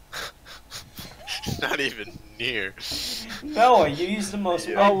 Not even near. Noah, you used the most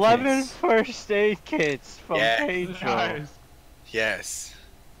Yeah. med 11 kits. first aid kits from Yeah. Pedro. Nice. Yes.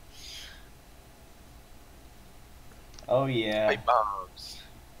 Oh yeah. Pipe bombs.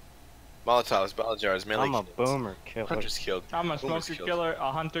 Molotovs, bottle jars, melee I'm a kills. boomer killer. Hunters killed. I'm a Boomers smoker killed. killer,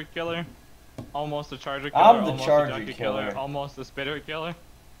 a hunter killer, almost a charger killer, I'm the almost charger a jockey killer. almost a spitter killer.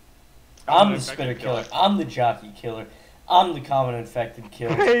 I'm an the infected spitter killer. I'm the jockey killer. I'm the common infected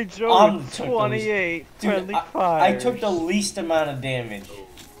killer. Pedro I'm with the 28 Dude, friendly I fires. took the least amount of damage.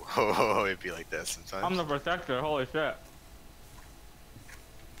 Oh, it'd be like that sometimes. I'm the protector, holy shit.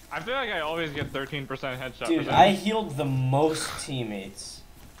 I feel like I always get 13% headshot. Dude, I healed the most teammates.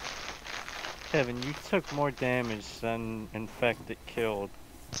 Kevin, you took more damage than infected killed.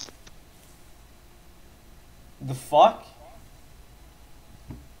 The fuck?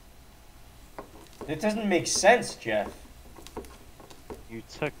 That doesn't make sense, Jeff. You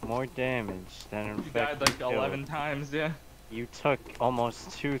took more damage than You infected died like killed. 11 times, yeah. You took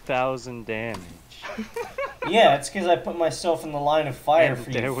almost 2,000 damage. Yeah, it's because I put myself in the line of fire And for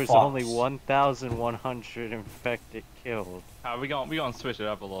you there was fucks. only 1,100 infected killed. We gon' switch it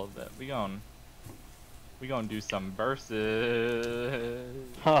up a little bit. We gon' do some versus.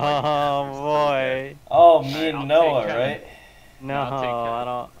 Oh boy. Oh, me Alright, and I'll Noah, take Kevin. right? No, I'll take I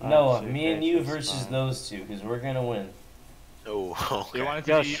don't. Noah, actually me and think you it's versus fine. those two, because we're gonna win. Oh, You okay. want it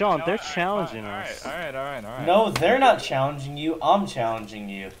to Yo, be Sean, no, they're alright, challenging alright, us. Alright. No, they're not challenging you. I'm challenging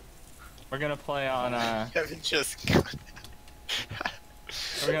you. We're gonna play on Kevin just.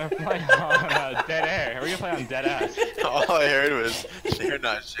 we're gonna play on dead air. We're gonna play on dead ass. All I heard was they're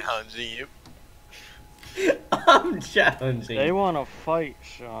not challenging you. I'm challenging. They want to fight,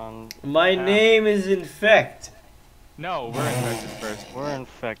 Sean. My name is Infect. No, we're infected first. We're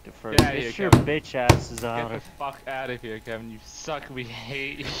infected first. Get outta here, Get your Kevin. bitch asses Get out the of. fuck out of here, Kevin. You suck. We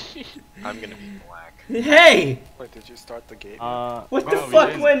hate you. I'm gonna be black. Hey! Wait, did you start the game? What the No, we fuck?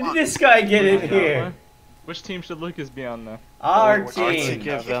 didn't. When did this guy get in here? Which team should Lucas be on though? Our What Let's team? team.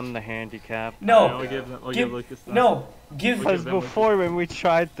 give them the handicap. No. We'll give Give, Lucas that. no. Give. Because them before when we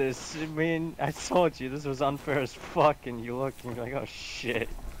tried this, I told you this was unfair as fuck, and you looked and you're like, oh shit.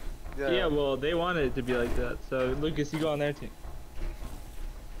 Yeah, well, they wanted it to be like that. So Lucas, you go on their team.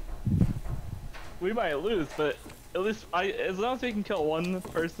 We might lose, but at least as long as we can kill one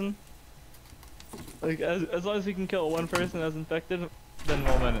person, like as long as we can kill one person that's infected, then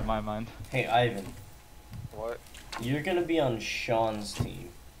we'll win in my mind. Hey, Ivan. What? You're gonna be on Sean's team.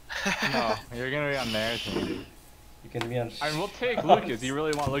 No, you're gonna be on their team. You're gonna be on. I mean, we'll take Lucas. You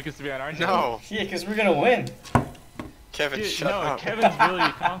really want Lucas to be on our team? No, Yeah, because we're gonna win. Kevin, Dude, shut no, up. Kevin's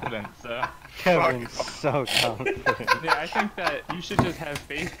really confident, so Kevin's so confident. yeah, I think that you should just have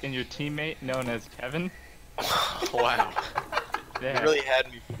faith in your teammate known as Kevin. Wow. Yeah. You really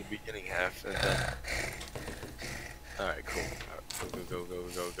had me for the beginning half. And then... Alright, cool. Go.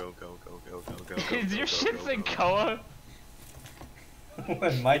 Is your shit in Koa?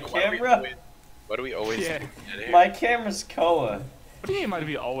 My camera? Why do we always Yeah. do that here? My camera's Koa. What do you mean might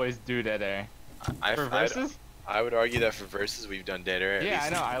be always do that air? For versus? I would argue that for versus we've done dead air. At Yeah, I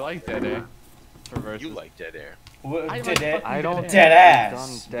least. know. I like dead air. For versus. You like dead air. What, I dead like air? fucking I don't Dead think ass.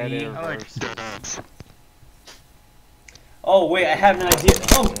 we've done dead air I like versus. Oh wait, I have an idea.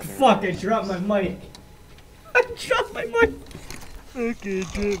 Oh fuck! I dropped my mic. I dropped my mic.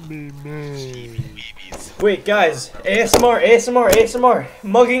 Babies. Wait, guys, ASMR, ASMR, ASMR,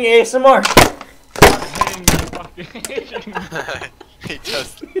 mugging ASMR. He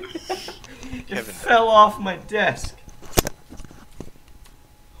just. It Kevin. fell off my desk.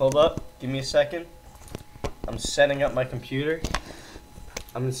 Hold up, give me a second. I'm setting up my computer.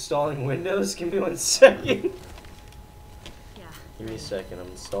 I'm installing Windows. Give me 1 second. Yeah. Give me a second. I'm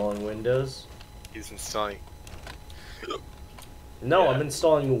installing Windows. He's installing. No, Yeah. I'm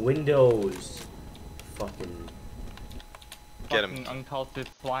installing Windows. Fucking. Get him. Fucking uncultured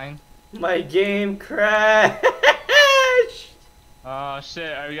swine. My game crashed. Oh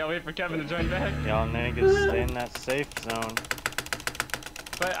shit, alright, we gotta wait for Kevin to join back. Y'all niggas stay in that safe zone.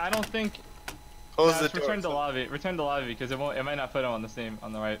 But I don't think. Close Nah, the just door. return to lobby. Return to lobby because it might not put him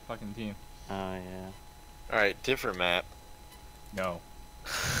on the right fucking team. Oh yeah. Alright, different map. No.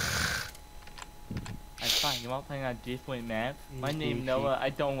 I'm fine. You want playing on different map? My name Noah. I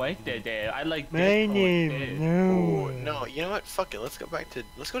don't like that there. I like this one instead. Oh, no, you know what? Fuck it. Let's go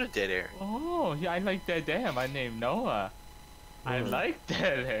to dead air. Oh, yeah, I like that there. My name Noah. I like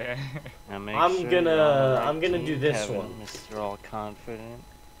that there. Now make I'm sure gonna- you're on the right I'm gonna team, do this Kevin, one. Mr. All Confident.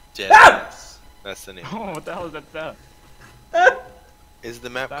 Dead Ah! ass. That's the name. Oh, what the hell is that sound? Is the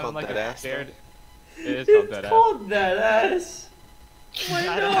map Sounded called like Dead a Ass? scared. It is called It's that ass. called that ass. My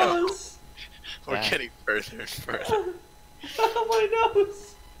I don't know. nose. We're Yeah. getting further and further. My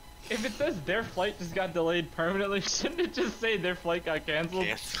nose. If it says their flight just got delayed permanently, shouldn't it just say their flight got canceled?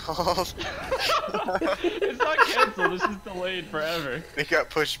 Cancelled. It's not canceled, it's just delayed forever. They got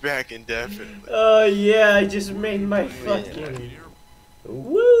pushed back indefinitely. Oh yeah, I just made my fucking.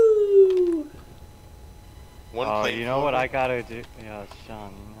 Woo! One Oh, plane you know what forward. I gotta do? Yeah,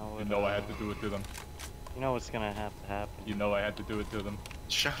 Sean, you know what? You know I had to do it to them. You know what's gonna have to happen. You know I had to do it to them.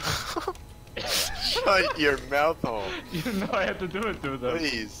 Shut up. Shut your mouth hole. You know I had to do it to them.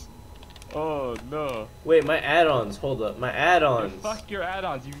 Please. Oh no. Wait, my add-ons. Hold up, my Dude, add-ons. fuck your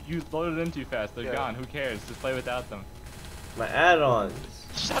add-ons. You loaded in too fast. They're Yeah. gone. Who cares? Just play without them. My add-ons.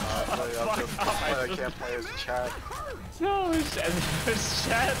 Shut the I fuck up. I can't play as chat. No, it's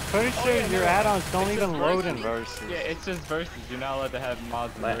chat. Pretty Oh, sure yeah, your no. add-ons don't It's even just load in versus. versus. Yeah, it's just versus. You're not allowed to have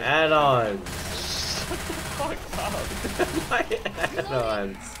mods in My versus. add-ons. Fuck up. My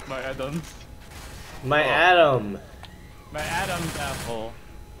add-ons. My add-ons. My Adam. My Adam's apple.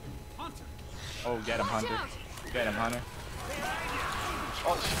 Oh, get him, Hunter. Get him, Hunter.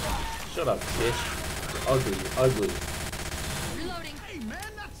 Shut up, bitch. Ugly, ugly. Reloading.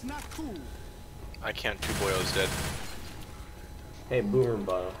 I can't. Two boyos dead. Hey, Boomer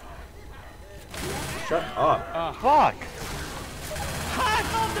Bottle. Shut up. Fuck!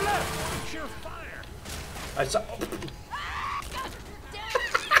 I saw.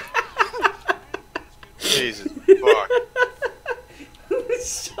 Jesus. Fuck. Who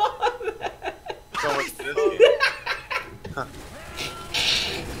saw that? So much to this game.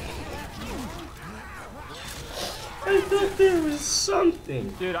 I thought there was something.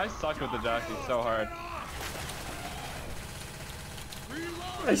 Dude, I suck with the jockey so hard.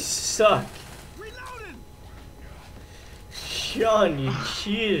 I suck. Sean, you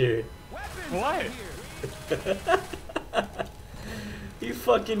cheater. What? You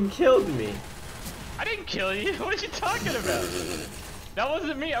fucking killed me. I didn't kill you. What are you talking about? That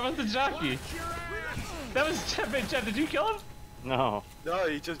wasn't me. I was the jockey. That was Jeff. Hey, Jeff, did you kill him? No. No,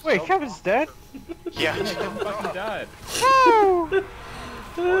 he just. Wait, jumped Kevin's dead? Yeah. He fucking died. Oh!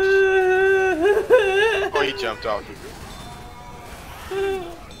 Oh, he jumped off.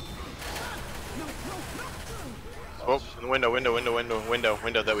 Oh, in the window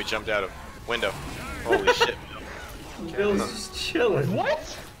that we jumped out of. Window. Holy shit. Bill's just chilling.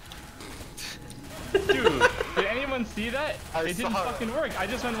 What? Dude, did anyone see that? I It didn't saw it. fucking work. I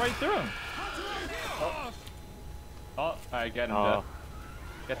just went right through him. Oh, alright, get him, Oh. Jeff.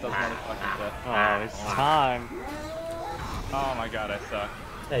 Get those motherfuckers, Jeff. Oh, it's time. Oh my god, I suck.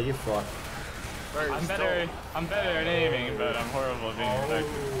 Hey, you fuck. very I'm still. better at aiming, but I'm horrible at being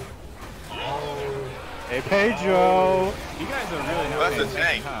effective. Hey, Pedro! You guys are really not That's paying a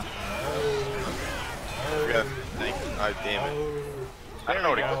tank. attention, huh? We got thank. Oh, damn it. I don't know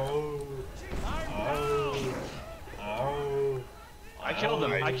what it was. I killed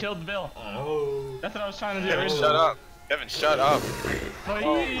him. I killed Bill. That's what I was trying to do Kevin, originally. shut up. Kevin, shut up.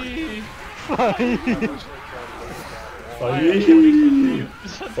 Bye. I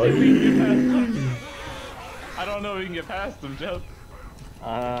don't know if we can get past them, Joe.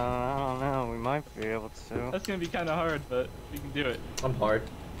 I don't know, we might be able to. That's gonna be kind of hard, but we can do it. I'm hard.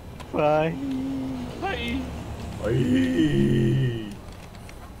 Bye. Bye. Bye.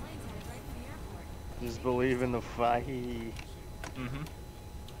 Just believe in the fight. Mm-hmm.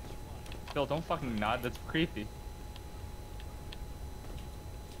 Bill, don't fucking nod. That's creepy.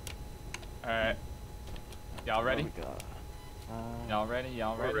 Alright. Y'all ready? Y'all ready?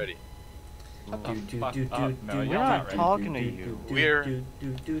 Y'all ready? We're ready. Shut the Do, fuck do, do, up. do, No, do, you're We're not not ready. talking to you. We're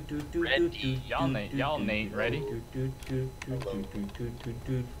ready. Y'all Nate ready?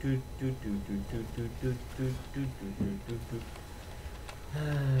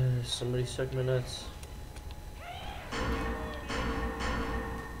 Somebody suck my nuts.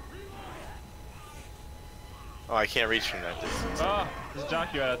 Oh, I can't reach from that distance. Oh, there's a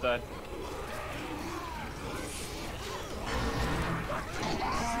jockey right outside.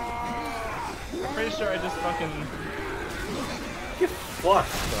 Pretty sure I just fucking... Fuck,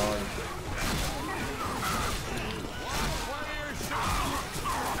 dog.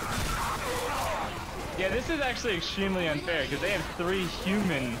 Yeah, this is actually extremely unfair because they have 3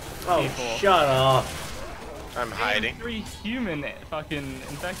 human Oh, people. shut up. I'm They hiding. have 3 human fucking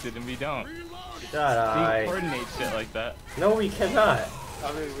infected and we don't. Shut We up. coordinate shit like that. No, we cannot.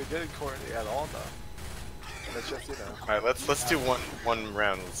 I mean, we didn't coordinate at all, though. Let's just, you know. Alright, let's do one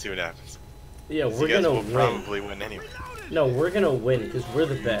round. Let's see what happens. Yeah, You we're guys gonna will win. probably win anyway. No, we're gonna win because we're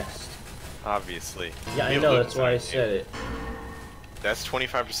the best. Obviously. Yeah, I We'll know. lose That's why I our said game. it. That's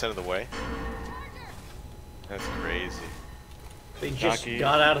 25% of the way. That's crazy. They just Jockey.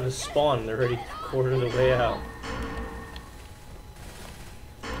 got out of the spawn and they're already quarter of the way out.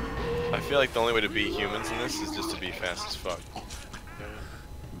 I feel like the only way to beat humans in this is just to be fast as fuck.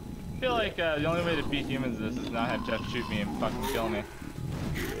 I feel like the only way to beat humans in this is not have Jeff shoot me and fucking kill me.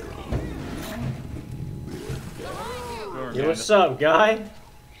 Yo, what's up, guy?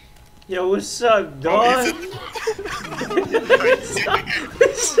 Yo, what's up, dog?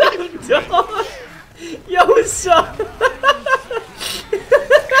 What's up, dog? Yo, what's up?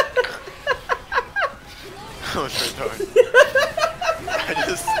 Oh, sure, dog.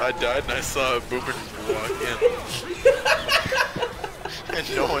 I died and I saw a boomer walk in.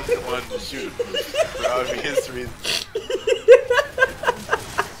 And no one's the one to shoot him for obvious reasons.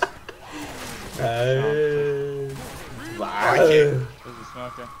 Wow. There's a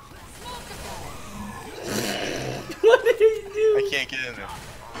smoker. What did he do? I can't get in there.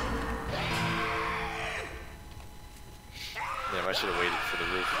 Damn, I should have waited for the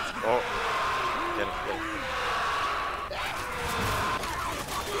roof. Oh, get him,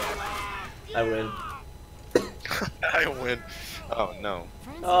 I win. get him. I win. Oh no.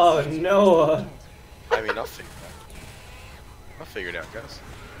 Oh, Noah. I mean, I'll figure it out, guys.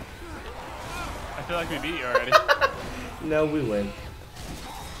 I feel like we beat you already. No, we win.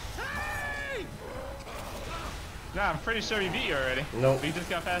 Nah, I'm pretty sure we beat you already. Nope. We just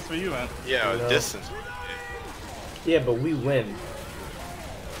got past where you went. Yeah, No. distance. Yeah, but we win.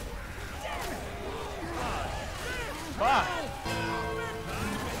 Fuck!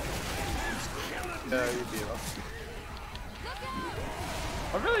 Yeah, you beat us.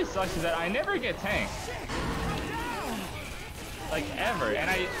 What really sucks is that I never get tanked. Like ever. And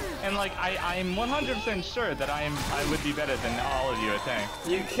I'm 100% sure that I would be better than all of you at tank.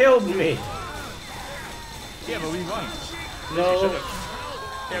 You killed me. Yeah, but we won. No.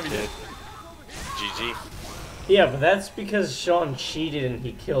 Yeah, we did. GG. Yeah, but that's because Sean cheated and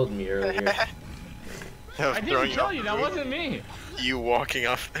he killed me earlier. I I didn't kill you, that wasn't me. You walking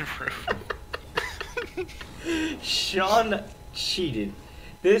off the roof. Sean cheated.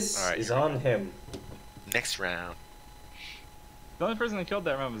 This Alright, is here we on him. Next round. The only person that killed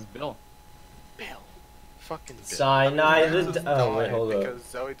that round was Bill. Bill. Fucking Bill. Cyanide. Oh, wait, hold up. Because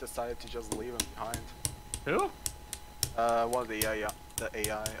Zoe decided to just leave him behind. Who? One of the AI. The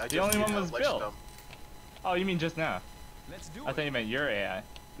AI. I The only just, one was glitched Bill. them. Oh, you mean just now? Let's do I thought you meant your AI.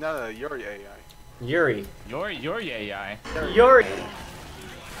 No, you're AI. Yuri. Your AI. Yuri.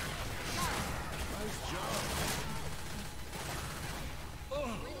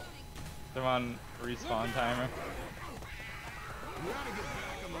 They're on respawn timer.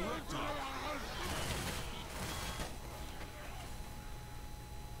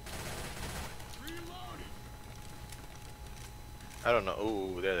 I don't know.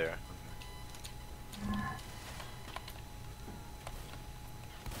 Ooh, there they are.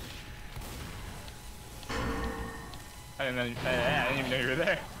 I didn't even know you were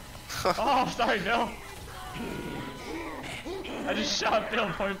there. Oh, sorry, Bill. I just shot Bill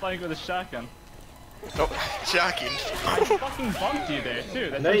point blank with a shotgun. Oh, jockey. I fucking bumped you there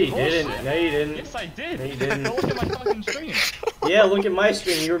too. That's No, some you bullshit. didn't. No, you didn't. Yes, I did. No, you didn't. Go look at my fucking stream. Yeah, look at my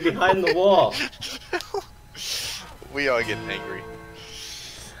screen. You were behind the wall. We all get angry.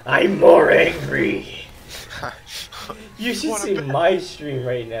 I'm more angry. You should see my stream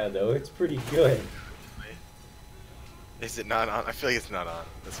right now, though. It's pretty good. Is it not on? I feel like it's not on.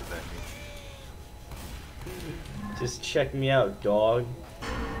 That's what that means. Just check me out, dog.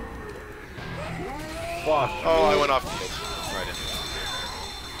 Fuck. Oh, I went off the edge. Right in.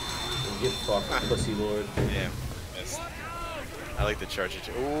 Get fucked, pussy lord. Damn. Missed. I like the charge it.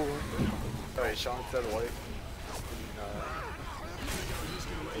 Ooh. Wait, Sean said white.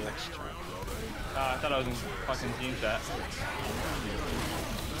 I thought I was in fucking team chat.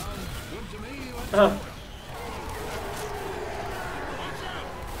 Huh.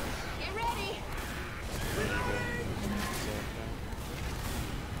 Get ready.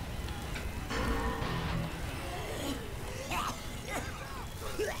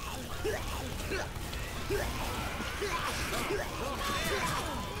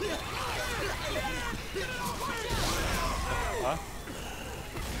 Huh?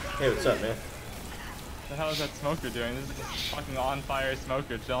 Hey, what's up, man? What the hell is that smoker doing? This is just fucking on fire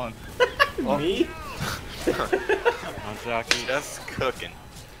smoker chilling. Me? On jockey. Just cooking.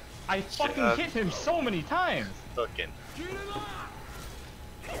 I fucking hit him so many times. Cooking.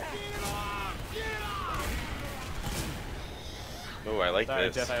 Oh, I like Sorry,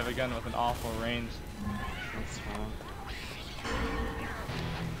 this. Jeff, I have a gun with an awful range. That's fine.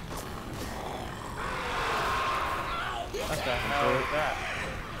 What the hell is that?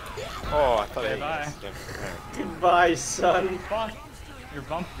 Oh, I thought Okay, I bye. Goodbye, son. Fuck!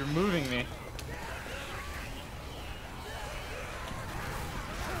 You're moving me.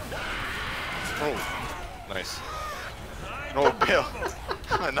 Oh, nice. Oh, Bill.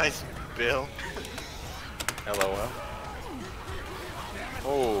 Nice, Bill. LOL.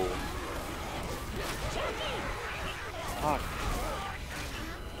 Oh. Fuck.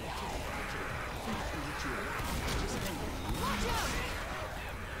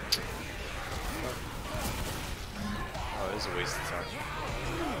 Oh, this is a waste of time.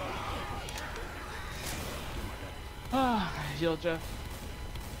 Ah, heal Jeff.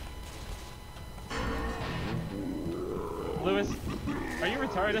 Lewis, are you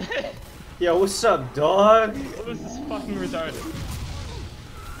retarded? Yo, what's up, dog? Lewis is fucking retarded.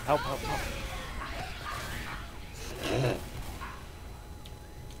 Help, help, help.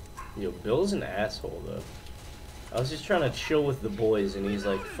 Yo, Bill's an asshole, though. I was just trying to chill with the boys, and he's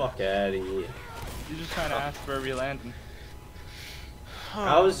like, fuck outta here. You're just trying to ask where we landing.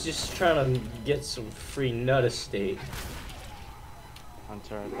 I was just trying to get some free nut estate.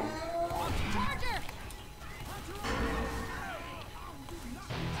 Hunter, I think. Charger!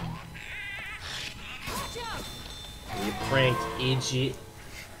 Watch out! You pranked idiot.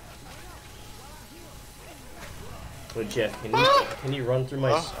 Wait, Jeff, can you run through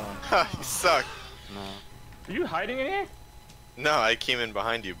my... Oh, you suck. No. Are you hiding in here? No, I came in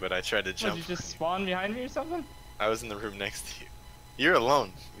behind you, but I tried to What, jump. did you just spawn behind me or something? I was in the room next to you. You're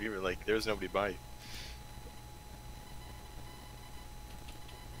alone. You were like, there was nobody by you.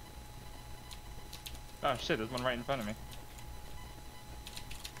 Oh shit, there's one right in front of me.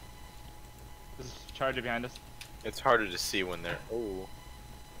 There's a charger behind us. It's harder to see when they're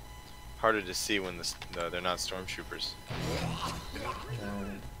harder to see when they're not stormtroopers.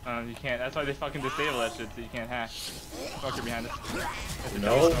 You can't. That's why they fucking disable that shit so you can't hack. Smoker behind us. There's a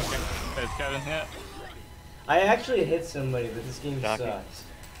No. double smoker. There's Kevin. Yeah. I actually hit somebody, but this game Jockey. sucks.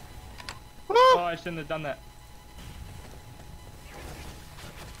 Oh, I shouldn't have done that.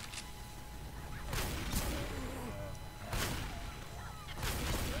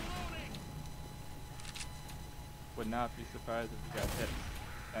 Would not be surprised if we got hit.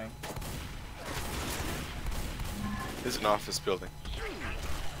 Dang. This is an office building.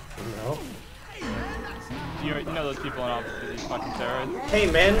 No. You know those people in offices, these fucking terrorists.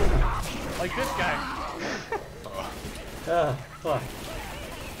 Hey, man. Like this guy. Ah, fuck.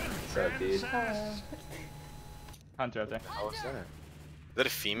 What's up, dude? Hunter up there. How was that? Is that a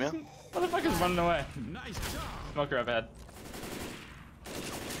female? Motherfucker's running away. Smoker up ahead.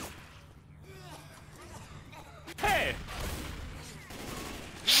 Hey!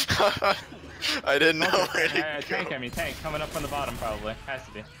 I didn't know where to go. Tank at me, tank. Coming up from the bottom, probably. Has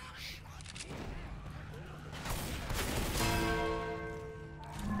to be.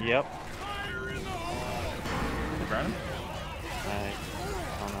 Yep. Burn him? I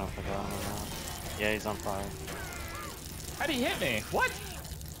don't know if I got him or not. Yeah, he's on fire. How'd he hit me? What?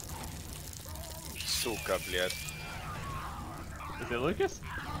 Suka, блядь. Is it Lucas?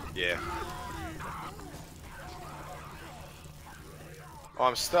 Yeah. Oh,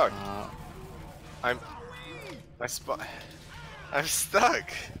 I'm stuck. I'm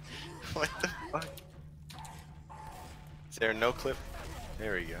stuck. What the fuck? Is there no clip?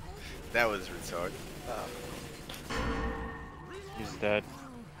 There we go. That was retarded. He's dead.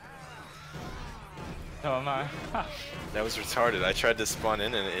 Oh am I? That was retarded. I tried to spawn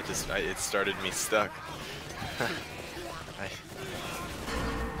in and it started me stuck.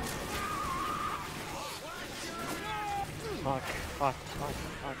 Fuck.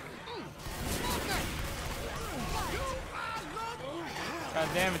 God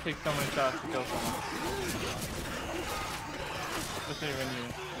damn, it takes so many shots to kill someone. Especially when you're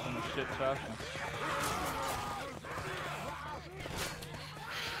in a shit fashion.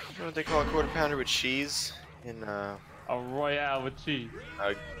 You know what they call a quarter pounder with cheese? In A royale with cheese.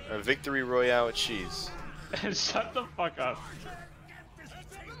 a victory royale with cheese. Shut the fuck up.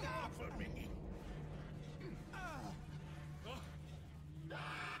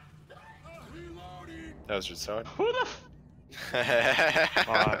 That was retarded. Who the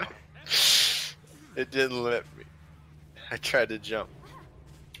Fuck. It didn't let me. I tried to jump.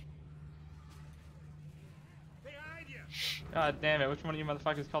 God damn it, which one of you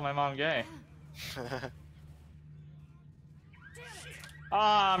motherfuckers called my mom gay?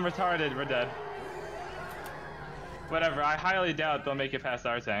 Ah, I'm retarded, we're dead. Whatever, I highly doubt they'll make it past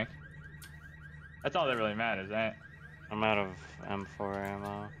our tank. That's all that really matters, right? I'm out of M4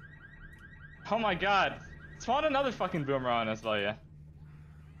 ammo. Oh my god! Spawn another fucking boomer on us, Valia.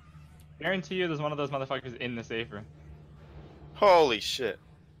 Guarantee you there's one of those motherfuckers in the safe room. Holy shit.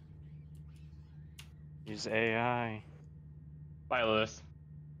 Use AI. Bye, Lewis.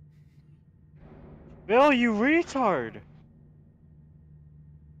 Bill, you retard!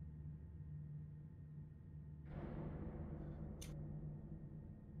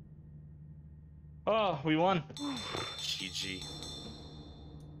 Oh, we won. GG.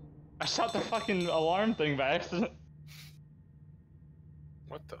 I shot the fucking alarm thing by accident.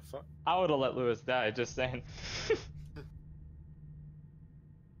 What the fuck? I would've let Lewis die, just saying.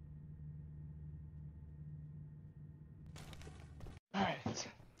 Alright.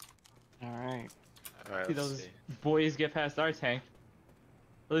 Alright. Alright, See let's those see. boys get past our tank.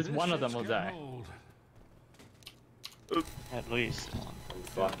 At least one of them will die. At least one. I'm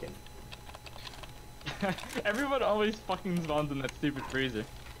fucking. Everyone always fucking spawns in that stupid freezer.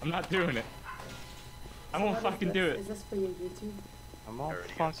 I'm not doing it. I won't fucking do it. Is this for your YouTube? I won't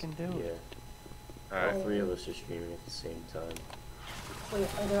Already fucking do Yeah. it. Alright. All three of us are streaming at the same time. Wait,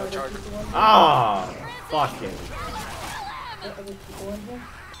 are there other people in here? Ah! Fucking. Are there other people in here?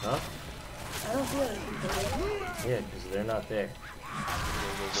 Huh? I don't see other people in here. Yeah, because they're not there.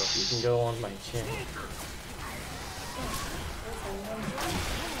 You can go on my channel.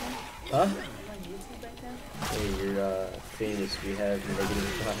 Huh? I'm on YouTube right now. Hey, you're famous. We have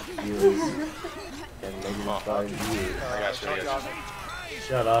 -5 viewers and -5 views. I got you, I got you.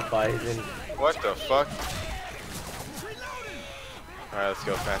 Shut up, Ivan. What the fuck? Alright, let's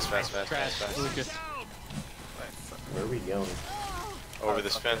go fast. Crash, Lucas. Where are we going? Over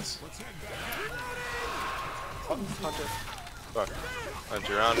this fence. Hunter. Fuck.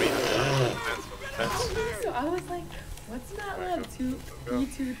 Hunter on me. Fence. So I was like, what's MATLAB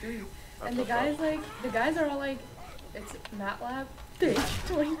 2E23? And the guys are all like, it's MATLAB page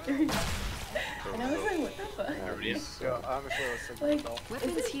 23. And I was like, what the fuck? Everybody is. Yo, I'm sure it's Like,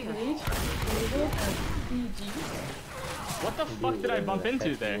 is it page labeled as PG? What the fuck did I bump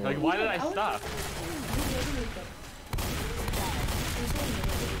into there? Like, why did I stop?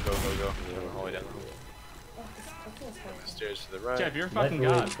 Go. All the way down. Stairs to the right. Jeff, you're a Might fucking be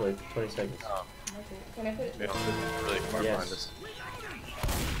god. waiting for like 20 seconds. Can I put it? Yeah, really far Yes. behind us.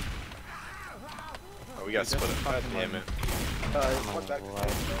 Oh, we got split up. God damn it. one back.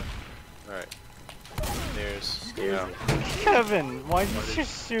 Alright. Stairs. Scares Yeah. me. Kevin, why'd you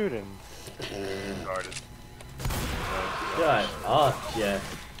just shoot him? Guarded. Shut up, Jeff.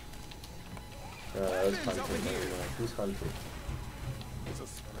 That was Hunter. Who's Hunter?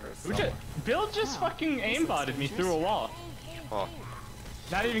 Bill just fucking aimbotted me through a wall. Oh.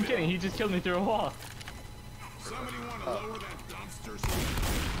 Not even kidding, he just killed me through a wall.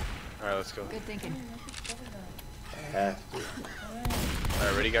 Alright, let's go. Good thinking. I have to.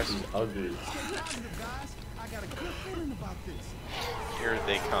 Alright, ready guys? He's ugly. Here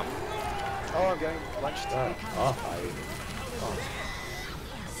they come. Oh, I'm getting lunched. Shut up, Ivan.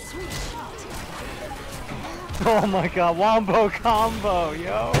 Oh my god, wombo combo,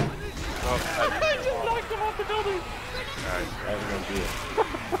 yo! Oh, I just knocked him off the building. Alright. I have no idea.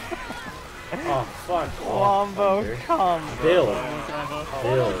 Oh, fuck. Wombo Hunter. combo. Bill. Oh,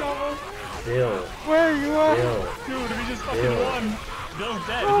 Bill. Bill. Where are you at? Bill. dude, we just fucking Bill. won. Bill's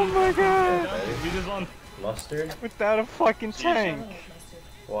dead. Oh He's my dead. god! We just won. Mustard? Without a fucking tank.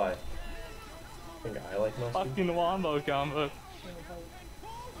 Why? I think I like mustard. Fucking wombo combo.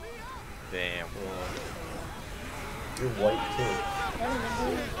 Damn. You're white too.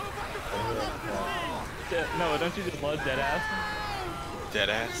 No, don't you just love dead ass? Dead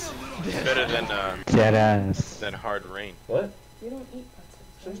ass. Better than Dead ass. than hard rain. What? You don't eat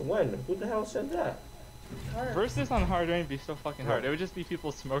pretzels. Since when? Who the hell said that? Hard. Versus on hard rain would be so fucking hard. It would just be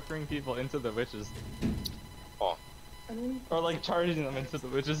people smokering people into the witches. Oh. I mean, Or like charging them into the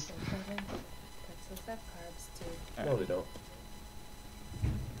witches. pretzels have carbs too. No, they don't.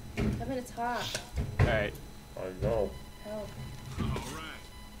 I mean, it's hot. Alright, I know. Help.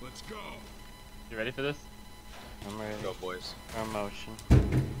 you ready for this? I'm ready. Go boys. For motion.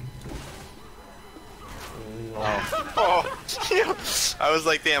 Oh, I was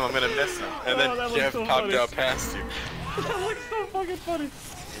like, damn, I'm gonna miss him. And then Oh, that looks Jeff so popped funny. out past you. That looks so fucking funny.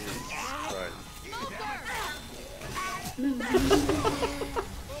 Right.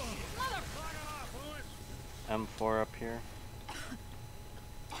 M4 up here.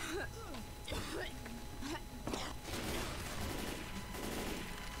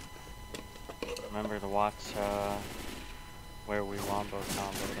 Remember to watch where we wombo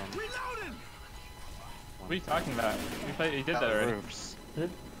comboed them. What are you talking about? You did that already. Roofs.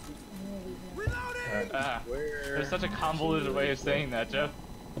 Ah, there's such a convoluted way of saying that, Jeff.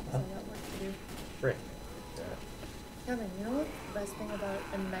 So that works too. Frick. Kevin, you know what the best thing about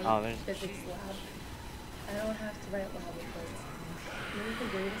a night Oh, there's- physics lab? I don't have to write lab reports. You know the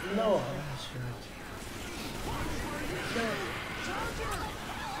greatest thing No. ever? No.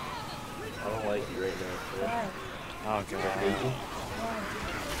 I don't like you right now. Why? Oh god. Why?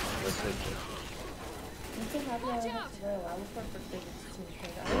 Listen, I'm so happy I don't have to write a lab report for physics too.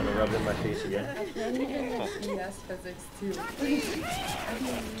 Because I want to rub it in my face again. I can't even like ES physics too.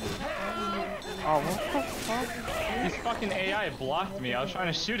 Oh, what the fuck? This fucking AI blocked me. I was trying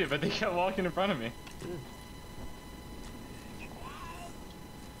to shoot it, but they kept walking in front of me.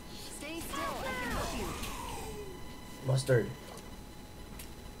 Stay still, I can help you. Mustard.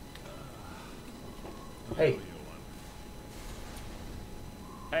 Hey.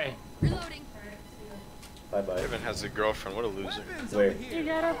 Hey, Reloading. Bye bye. Evan has a girlfriend. What a loser. Where? You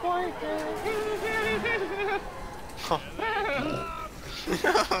got a boyfriend.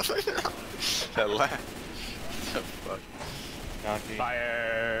 That laugh. The fuck? Jockey.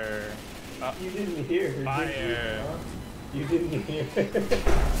 fire. You didn't hear her. Fire. You didn't hear her.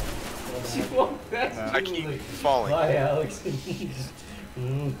 She walked past No. you I keep like, falling. bye, Alex.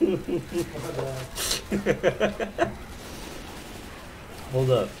 Hold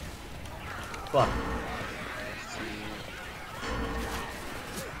up. Fuck.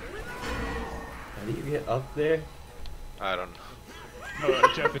 How do you get up there? I don't know.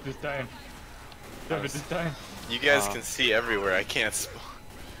 No, Jeff, it is time. Jeff, it is time. You guys can see everywhere. I can't spawn.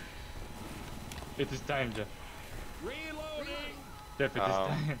 It is time, Jeff. Jeff, it is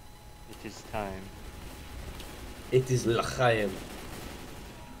time. It is time. It is L'chaim.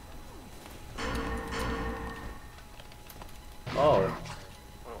 Oh.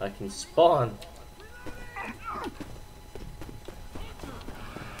 I can spawn.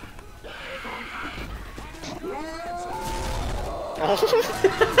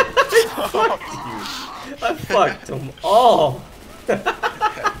 Fuck you. I fucked them all. You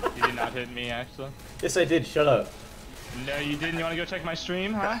did not hit me, actually. Yes, I did. Shut up. No, you didn't. You want to go check my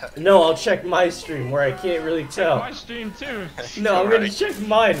stream, huh? No, I'll check my stream where I can't really Check tell. my stream, too. No, I'm gonna check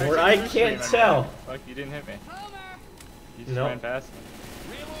mine where I Check your can't stream, I tell. mean. Fuck, you didn't hit me. You just Nope. ran past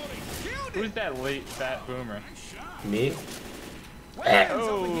me. Who's that late fat boomer? Me?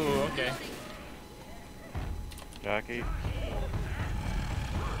 Oh, okay. Jockey.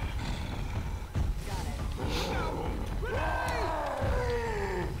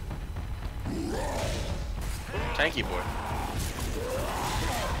 Tanky boy.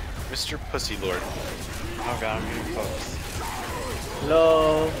 Mr. Pussy Lord. Oh god, I'm getting close.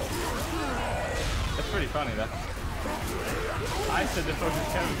 Hello. That's pretty funny, though. I said to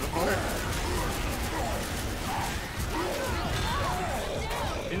focus Kevin before.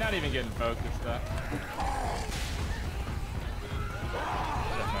 You're not even getting focused, though.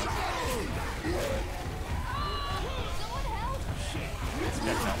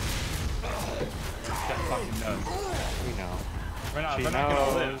 Jeff knows. Jeff fucking knows. We know. We're not She gonna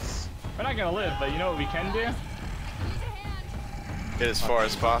live. knows. We're not gonna live, but you know what we can do? Get as far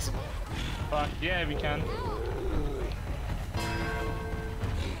as possible. Fuck, yeah, we can.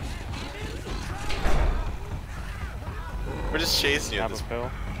 We're just chasing you at Have this a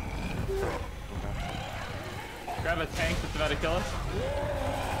pill. Grab a tank that's about to kill us.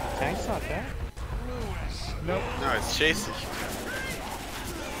 Tank's not there. Nope. No, it's chasing.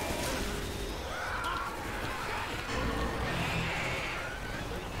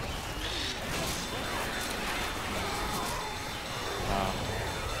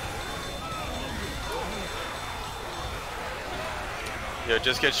 Yo,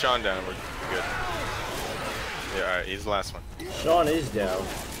 just get Sean down. We're good. Yeah, alright, he's the last one. Sean is down.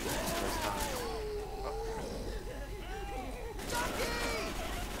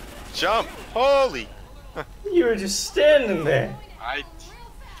 Jump! Holy! You were just standing there. I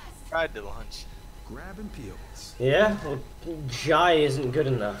tried to launch. Grabbing peels. Yeah? Well, Jai isn't good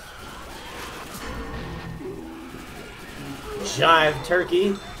enough. Jive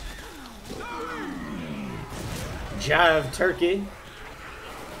turkey. Jive turkey.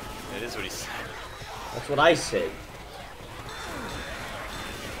 That is what he said. That's what I said.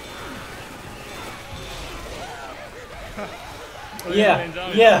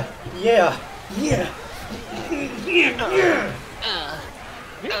 Yeah, yeah, yeah, yeah. We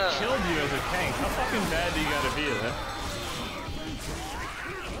killed you as a tank. How fucking bad do you gotta be, man?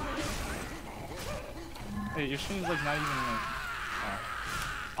 Hey, your stream's like not even like. Oh.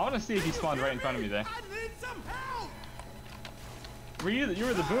 I want to see if he spawned right in front of me there. You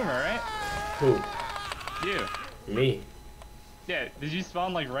were the boomer, right? Who? You. Me. Yeah. Did you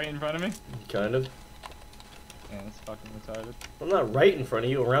spawn like right in front of me? Kind of. Yeah, that's fucking retarded. I'm not right in front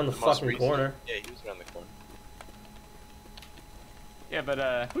of you, around the Most fucking recent- corner. Yeah, he was around the corner. Yeah,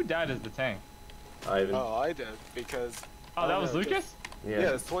 but who died as the tank? Ivan. Oh, I did because. Oh, that was no, Lucas? Yeah.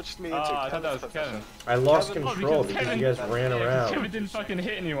 Yeah, it switched me Oh, into. I thought that was Kevin's Kevin. position. I lost Kevin- control because Kevin- you guys ran Yeah, 'cause around. Kevin didn't fucking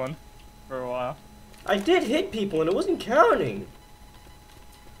hit anyone for a while. I did hit people and it wasn't counting.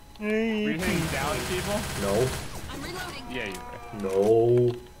 Were you hitting down people? No. Yeah, you were.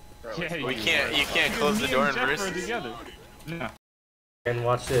 No. Yeah, We you can't. were. You can't Because close the me door and and Jeff were risk. together. No. And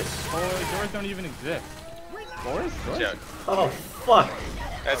watch this. Oh, doors don't even exist. Doors? Yeah, Oh, fuck.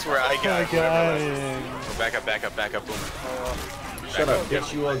 that's where I got. Oh, whatever it was. Oh, back up, back up, back up, boom. Shut up,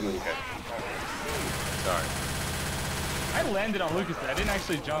 bitch, you ugly. Sorry. I landed on Lucas. I didn't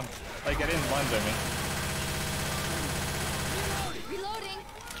actually jump. Like, I didn't lunge, I mean.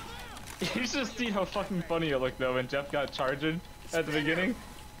 You should see how fucking funny it looked though when Jeff got charged at the beginning.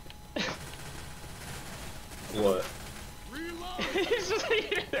 What? He's just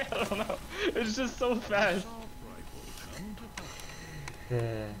like, I don't know. It's just so fast.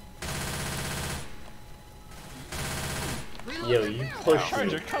 Yo, you pushed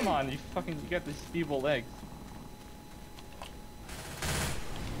Charger, me. come on, you got these feeble legs.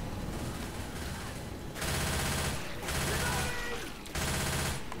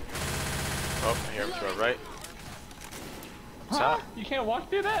 Oh, I hear him to our right. What's Huh? up? You can't walk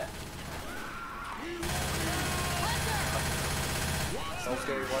through that? Someone's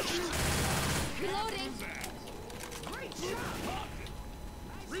getting watched.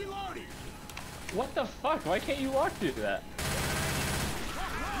 What the fuck? Why can't you walk through that?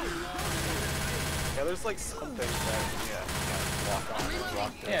 Yeah, there's like some things that yeah, you can't walk on or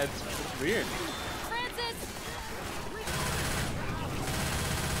walk through. Yeah, it's weird.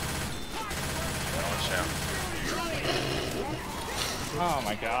 Watch out. Oh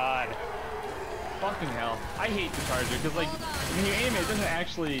my god. Fucking hell. I hate the charger because like when you aim it, it doesn't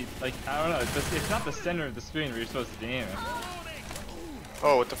actually like I don't know. It's not the center of the screen where you're supposed to be aiming.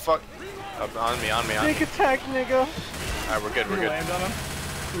 Oh, what the fuck? Up on me, on me, on me. Sneak attack, nigga. Alright, we're good, we're You good. land on him.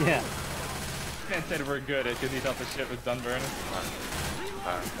 Yeah. Man said we're good because he thought the shit was done burning. I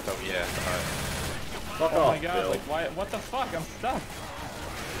thought, yeah. Fuck Oh off, my god! Bill. Like why? What the fuck? I'm stuck.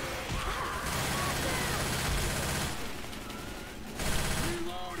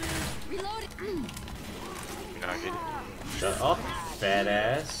 You're not good. Shut up, fat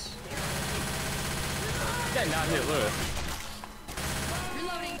ass. Yeah, not hit Lewis.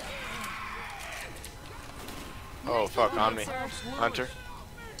 Oh, fuck, on me. Hunter.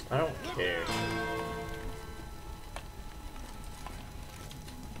 I don't care.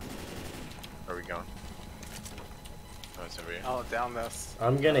 Where are we going? Oh, it's over here. Oh, down this.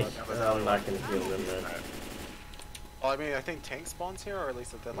 I'm not gonna heal them then. Well, I mean, I think tank spawns here, or at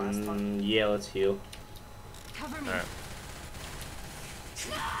least it did last time. Yeah, let's heal. Alright.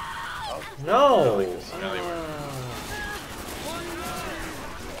 No!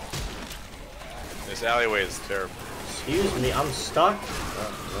 This alleyway is terrible. Excuse me, I'm stuck.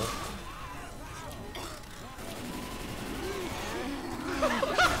 Oh,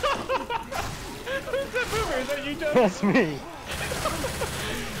 Who's that boomer? Is that you, Jeff? That's me.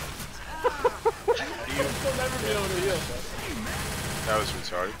 You'll never be able to heal. That was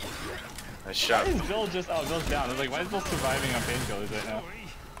retarded. Nice shot. Why is Bill just? Oh, Bill's down. I was like, why is Bill surviving on painkillers right now?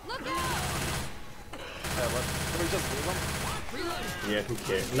 Yeah, can we just leave them? Yeah, who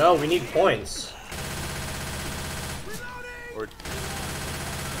cares? No, we need points. Or they're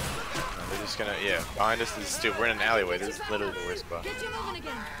just gonna, yeah, behind us is stupid. We're in an alleyway. This is literally the worst spot.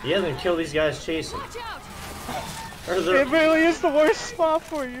 Yeah, then kill these guys chasing. Or It they're... really is the worst spot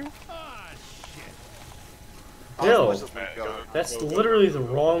for you. Bill, Let's just go. that's literally the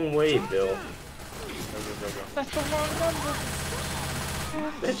wrong way, Bill. Go. That's the wrong number.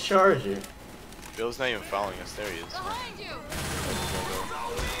 That charger. Bill's not even following us. There he is.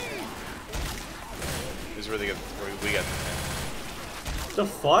 This is where they got. We got. The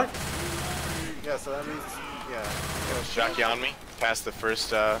fuck? Yeah, so that means, yeah. Jockey on me. Past the first.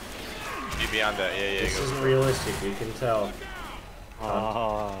 Be beyond that. Yeah, yeah. This Go. isn't realistic, you can tell.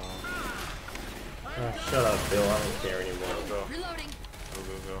 Oh. Oh, shut up, Bill. I don't care anymore. Go.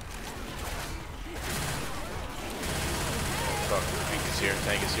 Go. Fuck. Tank is here.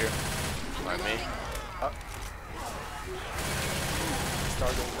 Tank is here. Behind me.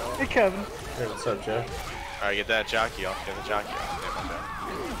 Hey, Kevin. Hey, what's up, Joe? Alright, get that jockey off. Get the jockey off. Yeah, my bad.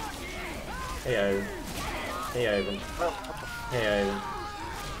 Hey, Ivan. Hey, Ivan. Hey, Ivan.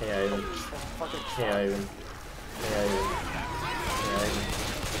 Hey, Ivan. Hey, Ivan. Hey, Ivan.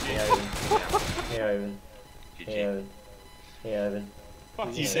 Hey, Ivan. Hey, Ivan. Hey, Ivan. Hey, Ivan.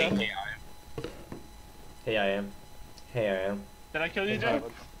 Fuck you, Say Bill. hey, Hey, I am. Hey, I am. Did I kill you, Joe?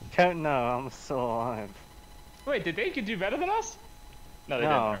 No, I'm still alive. Wait, did they do better than us? No, they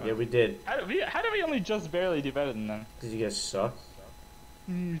No. didn't. Yeah, we did. How did we only just barely do better than them? Because you guys suck.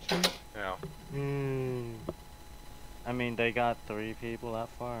 Yeah. I mean, they got 3 people that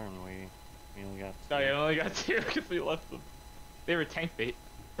far, and we only got 2. Oh yeah, we only got 2 because we left them. They were tank bait.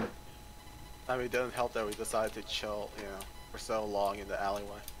 I mean, it doesn't help that we decided to chill, you know, for so long in the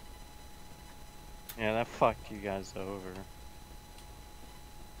alleyway. Yeah, that fucked you guys over.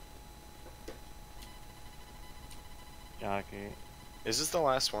 Jockey. Is this the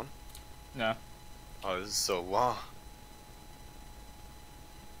last one? No. Oh, this is so long.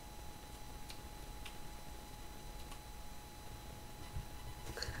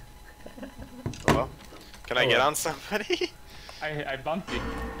 Well, can I get on somebody? I bumped you.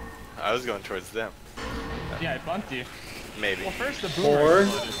 I was going towards them. Yeah, I bumped you. Maybe. Well, first the Or- boomerang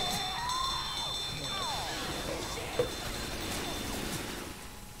exploded.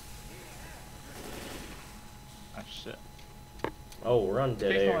 Oh shit. Oh, we're on It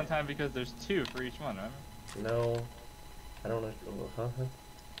dead takes a long air. time because there's 2 for each one, remember? No. I don't know. Huh?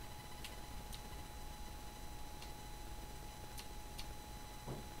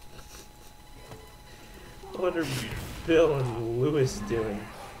 What are Bill and Lewis doing?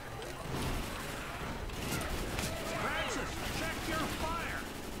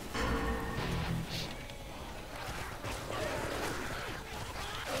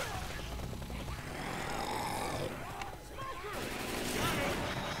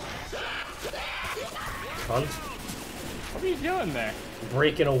 Cunt. What are you doing there?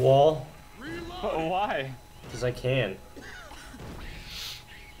 Breaking a wall. Why? Because I can.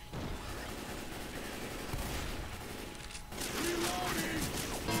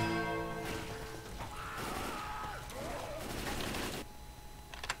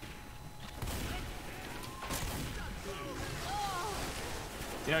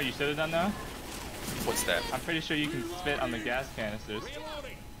 You know what you should have done though? What's that? I'm pretty sure you can spit on the gas canisters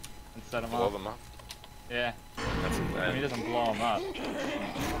and set them Blow off. them up? Yeah. That's I mean, it doesn't blow them up.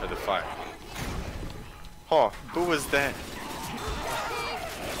 or the fire. Oh, who was that?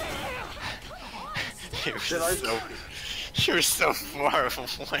 You were so far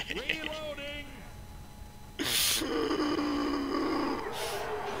away.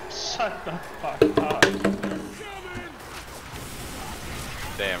 Shut the fuck up.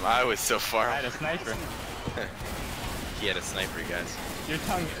 Damn, I was so far I had away. a sniper. He had a sniper, guys. Your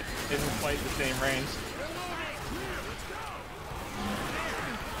tongue isn't quite the same range.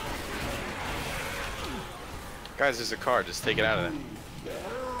 Guys, there's a car. Just take it out of there.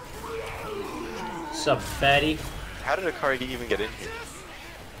 Sup, fatty? How did a car even get in here?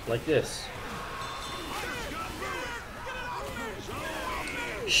 Like this.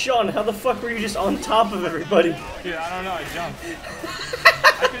 Sean, how the fuck were you just on top of everybody? Dude, I don't know, I jumped.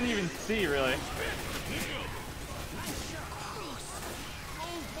 I couldn't even see, really.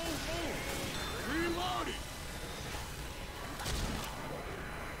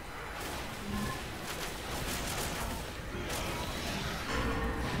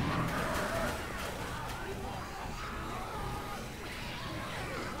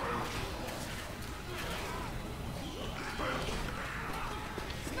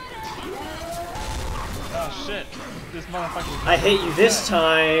 Oh shit. This motherfucker. I hate you this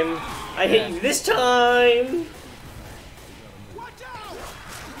time. I hate you this time.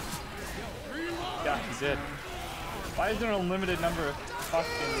 Yeah, he did. Why is there an unlimited number of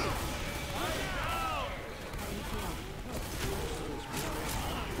fucking...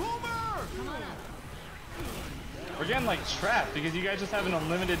 We're getting like trapped because you guys just have an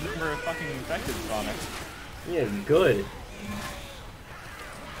unlimited number of fucking infected spawners. Yeah, good.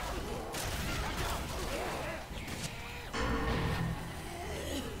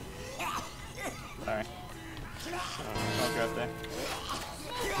 Sorry. I'll go up there.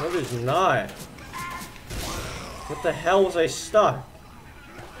 No, there's not. What the hell was I stuck?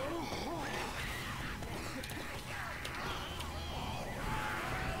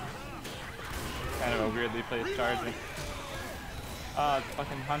 Kind of a weirdly placed charger. It's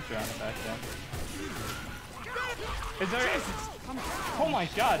fucking Hunter on the back there. Is there? Oh my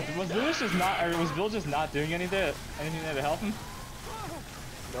God! Was Lewis just not, or was Bill just not doing anything there to help him?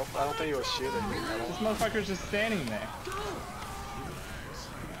 Nope, I don't think he was shooting. This motherfucker's just standing there.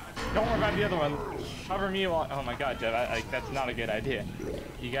 Don't worry about the other one. Cover me while. Oh my God, Jeff! That's not a good idea.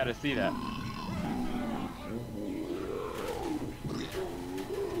 You gotta see that.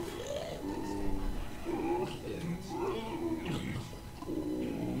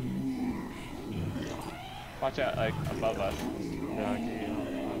 Watch out, like, above us.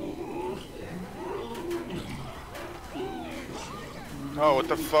 Oh, what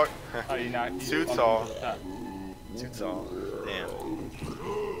the fuck? Oh, you knocked. Suits all. Suits all. Damn.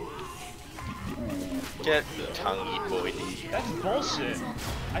 Get the tonguey boy. That's bullshit.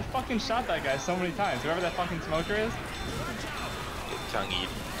 I fucking shot that guy so many times. Whoever that fucking smoker is. Get tonguey.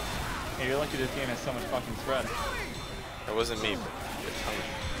 Hey, you're lucky this game has so much fucking spread. That wasn't me, but get tonguey.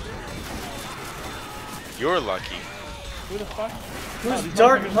 You're lucky. Who the fuck? Who's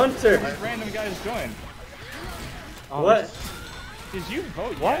Dark Hunter? These random guys joined. Oh, What? Did you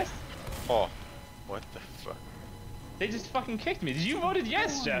vote What? yes? Oh, what the fuck? They just fucking kicked me. Did you voted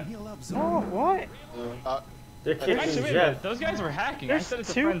yes, Jeff? No, what? They're kicking Actually, wait a minute. Jeff. Those guys were hacking. I There's said it's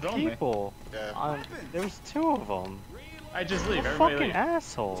a two friends only. people. Yeah. There was two of them. I just leave. They're Everybody fucking leave.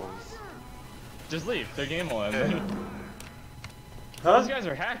 assholes. Just leave. Their game will end. Huh? Those guys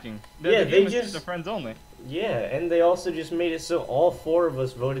are hacking. Yeah, the game they is just- the friends only. Yeah, and they also just made it so all 4 of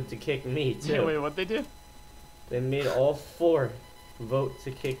us voted to kick me, too. Yeah, wait, what'd they do? They made all 4 vote to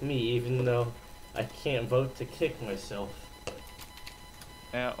kick me, even though I can't vote to kick myself.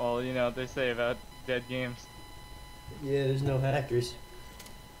 Yeah, well, you know what they say about dead games. Yeah, there's no hackers.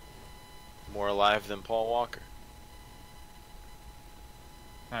 More alive than Paul Walker.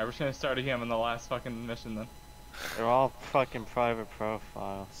 Alright, we're just gonna start again on the last fucking mission then. They're all fucking private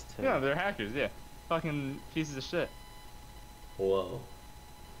profiles, too. Yeah, they're hackers, yeah. Fucking pieces of shit. Whoa.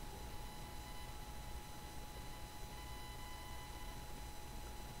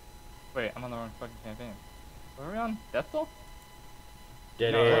 Wait, I'm on the wrong fucking campaign. What are we on? Death Toll?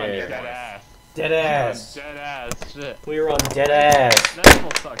 Dead No, we're on ass. dead ass. Dead ass. Dead ass shit. We were on dead ass. That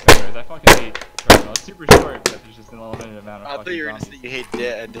level sucks anyways. I fucking hate Terminal. It's super short, but there's just an limited amount of I thought fucking you were gonna say zombies. you hate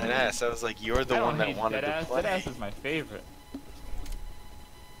dead ass. I was like, you're the I one don't that hate wanted dead to ass. play. Dead ass is my favorite.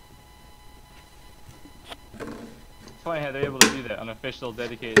 It's funny how they're able to do that on official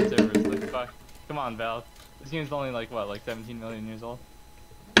dedicated servers. Like, fuck. Come on, Valve. This game's only like, what, like 17 million years old?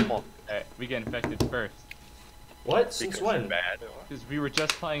 Alright, we get infected first. What? Since Because when? you're bad. Because we were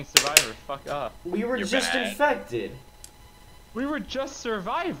just playing Survivor. Fuck off. We were You're just bad. infected. We were just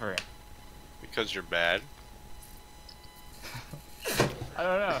Survivor. Because you're bad. I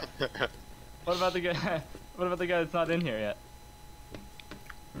don't know. What about the guy? What about the guy that's not in here yet?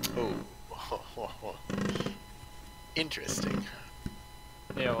 Oh. Interesting.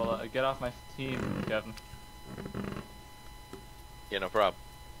 Yeah, well, get off my team, Kevin. Yeah, no problem.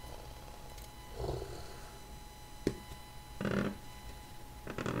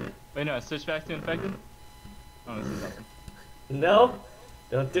 Wait, no, switch back to infected? Oh, this is nothing. No?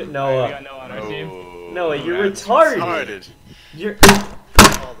 Don't do Alright, we Noah. got Noah on our team. Noah, you're that's retarded. retarded. You're.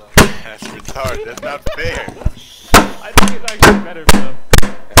 That's retarded. That's not fair. I think it's actually better for them.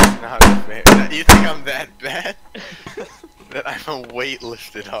 That's not fair. You think I'm that bad? That I'm a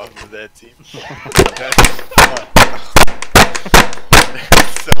weightlifted off of that team?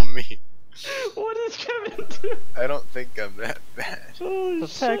 That's so mean. What does Kevin do? I don't think I'm that bad. So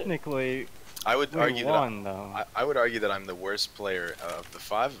technically, I would we argue won, though. I would argue that I'm the worst player of the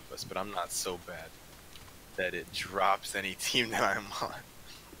 5 of us, but I'm not so bad that it drops any team that I'm on.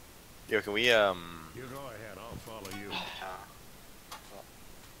 Yo, can we You go ahead, I'll follow you.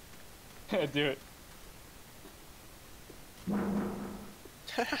 Do it.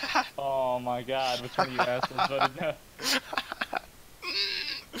 Oh my god, which one of you assholes voted no?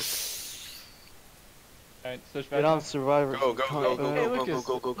 Alright, switch back. Get on Survivor. Go, go, go, go, Hey, go, Lucas,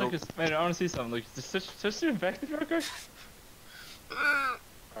 go, go, go, go. Lucas, man, I want to see something. Lucas, just switch to infected real quick.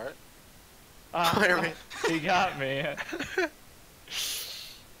 Alright. Ah, he got me.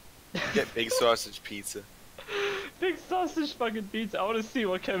 Get big sausage pizza. Big sausage fucking pizza. I want to see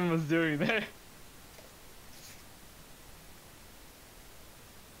what Kevin was doing there.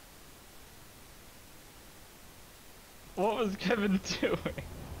 What was Kevin doing?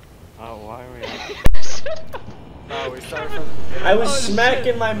 Oh, why are we? No, we started from I was Oh, smacking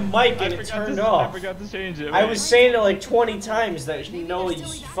shit. my mic and it turned off. I forgot to change it. I Wait. was saying it like 20 times that you know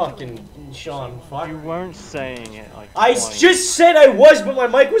he's fucking Sean. Fuck. You weren't saying it like. I 20. just said I was, but my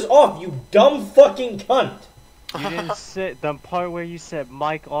mic was off. You dumb fucking cunt. You didn't say the part where you said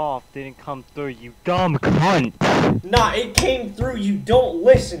mic off didn't come through. You dumb cunt. Nah, it came through. You don't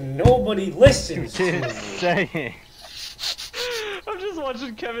listen. Nobody You listens to didn't me. say it. I'm just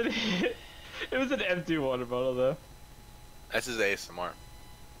watching Kevin hit. It was an empty water bottle though. That's his ASMR.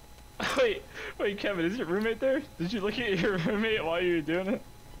 Wait, Kevin, is your roommate there? Did you look at your roommate while you were doing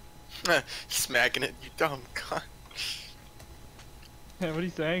it? Smacking it, you dumb cunt. Man, what are you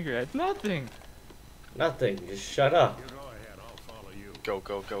so angry at? Nothing. Nothing. Just shut up. You go ahead, I'll follow you. Go,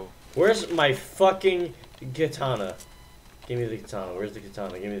 go, go. Where's my fucking katana? Give me the katana. Where's the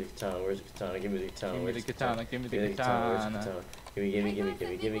katana? Give me the katana. Where's the katana? Give me the katana. Give me Where's the katana. Give me the Where's the katana. katana? Gimme, gimme, gimme,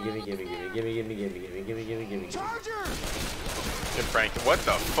 gimme, gimme, gimme, gimme, gimme, gimme, gimme, gimme, gimme, gimme, gimme, gimme. Good Frank. What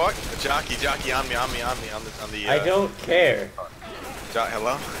the fuck? Jockey on me, on the. I don't care.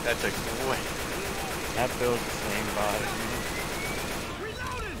 Hello? That took away. That builds the same body.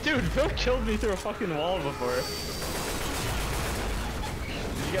 Dude, Bill killed me through a fucking wall before.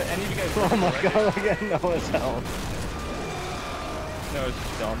 You got any of you guys? Oh my god, I got Noah's health. No, it's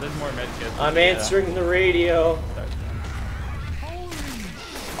just don't. There's more medkits. I'm answering the radio.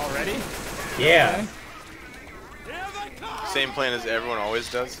 Already? Yeah. Same plan as everyone always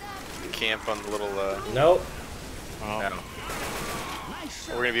does. Camp on the little. Nope. No.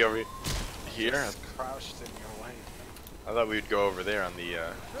 We're gonna be over here. crouched in your way. I thought we would go over there on the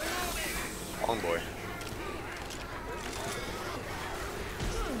long boy.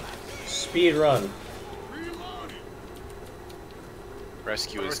 Speed run.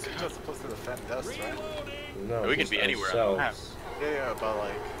 Rescue We're is. still just supposed to defend us, right? No, We can just be anywhere. ourselves. Yeah, but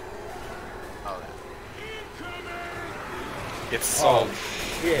like. Oh, It's Oh salt.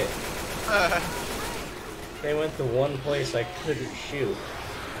 shit. They went the one place I couldn't shoot.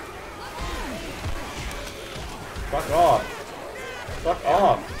 Fuck off. Fuck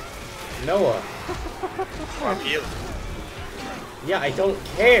off. Noah. I'm healing. Yeah, I don't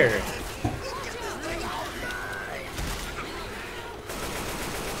care.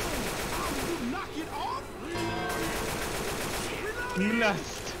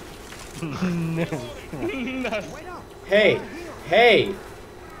 Nust. Nust. Hey. Hey.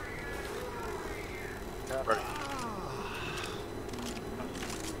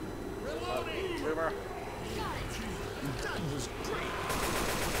 Boomer.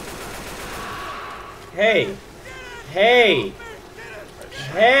 Hey. Hey.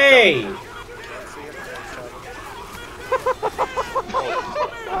 Hey.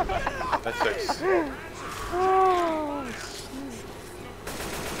 That's six. Oh,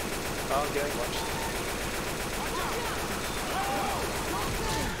 I'm getting watched.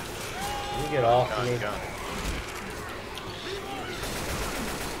 You get off Gone, me. gone.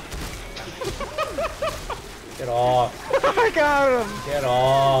 Get off. I got him! Get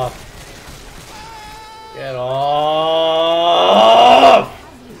off. Get off.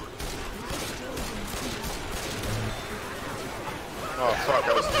 Oh fuck,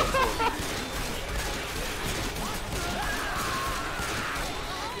 that was too close.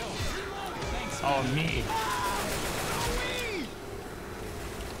 Oh, me.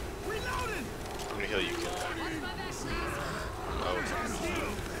 I'm gonna heal you, kid. Oh,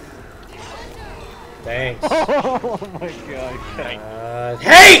 Thanks. Oh my god.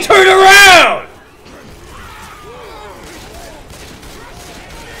 Hey, turn around!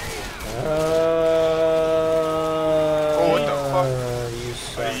 what the You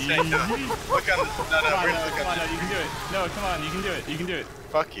suck. look on the. No, Come on, we're no, gonna look come on, on no, you can do it. No, come on, you can do it. You can do it.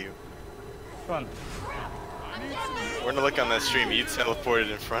 Fuck you. Come on. We're gonna look on that stream. You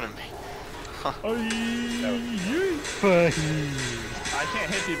teleported in front of me. I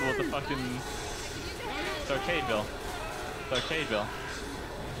can't hit people with the fucking. It's okay, Bill. It's okay, Bill.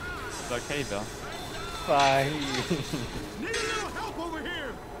 It's okay, Bill. Bye. Need a little help over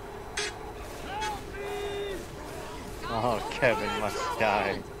here. Oh, Kevin must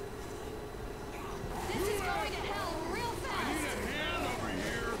die.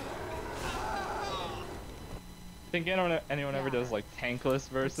 Think anyone ever does like tankless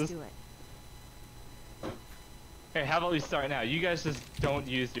versus? Hey, how about we start now? You guys just don't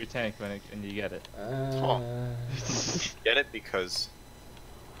use your tank when you get it. Get it because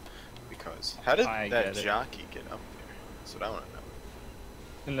how did I that get it. jockey get up there? That's what I want to know.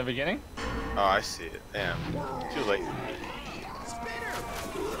 In the beginning? Oh, I see it. Damn. Too late.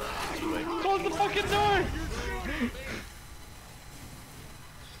 Too late. Close the fucking door!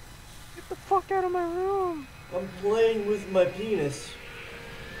 Get the fuck out of my room! I'm playing with my penis.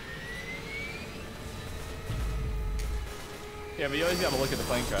 Yeah, but you always gotta look at the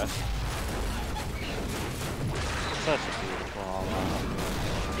plane crash. Such a beautiful all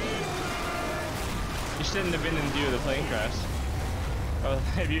You shouldn't have been in view of the plane crash. Well,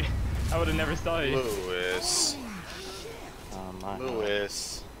 maybe I would have never saw you. Lewis. my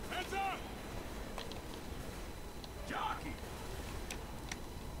Lewis.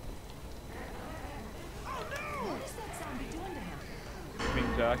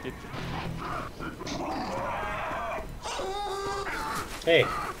 Pink jockey. Hey.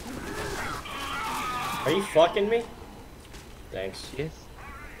 Are you fucking me? Thanks. Yes.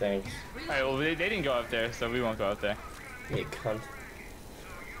 Thanks. Alright, well they didn't go up there, so we won't go up there. You cunt.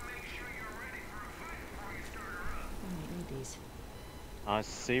 I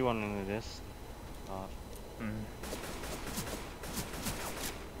see one in the distance.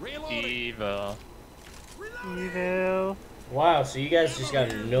 Evil. Evil. Wow, so you guys just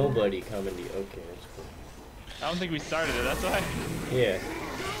got nobody coming to you. Okay, that's cool. I don't think we started it, that's why. Yeah.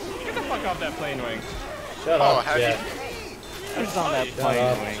 Get the fuck off that plane wing. Shut Oh, up, how'd Jeff. Who's on that Shut plane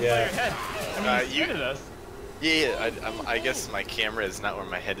up, wing? Your Jeff. head. I mean, you you- hit us. Yeah, I guess my camera is not where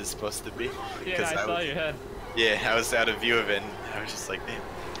my head is supposed to be. Yeah, I saw your head. Yeah, I was out of view of it, and I was just like, damn.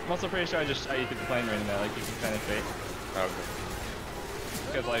 I'm also pretty sure I just shot you through the plane right now, like you can penetrate. Okay.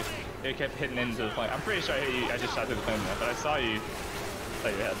 Because like, it kept hitting into the plane. I'm pretty sure I just shot through the plane there, but I saw you. Saw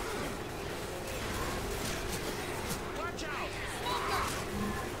your head.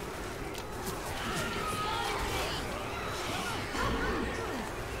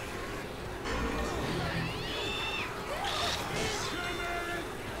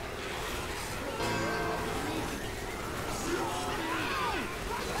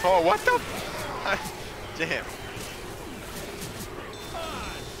 Oh, what the? Damn.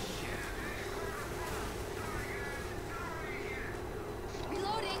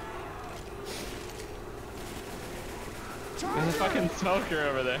 There's a fucking smoker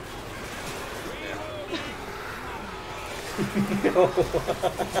over there.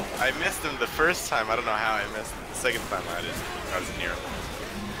 I missed him the first time. I don't know how I missed him. The second time I didn't. I was near him.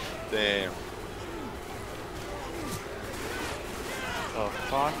 Damn. Oh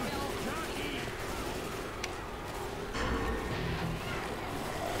fuck.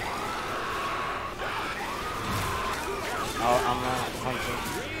 Oh, I'm not hunting.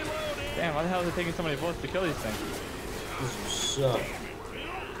 Damn, why the hell is it taking so many bullets to kill these things? This sucks.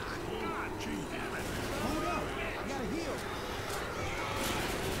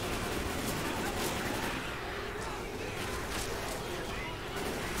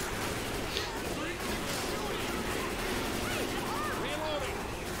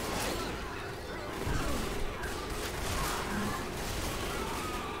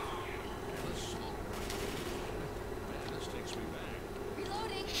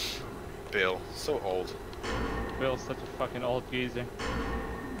 Bill, so old. Bill's such a fucking old geezer.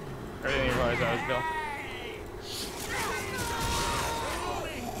 I didn't even realize that was Bill.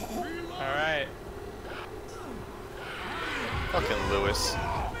 Alright. Fucking Lewis.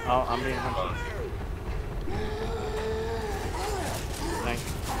 Oh, I'm being hunted. Thank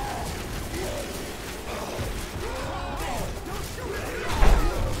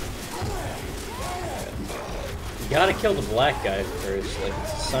You gotta kill the black guy first, like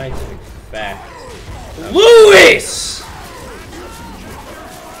it's a scientific fact. Lewis!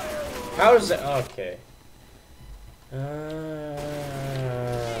 How is that? Okay.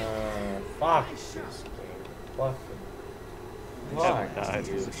 Fuck this game. Fuck. Kevin died.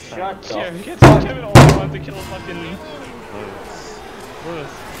 He's a Shut Yeah, the we can't fuck. Kevin only wanted to kill fucking Lewis.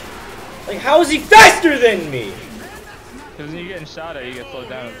 Lewis. Like, how is he faster than me? Because when you're getting shot at, you get slowed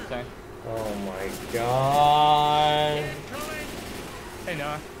down at the tank. Oh my god. Hey,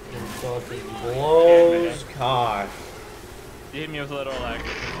 Noah. Fucking blows cock. You hit me with a little like,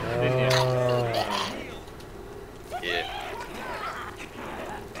 didn't you? Yeah.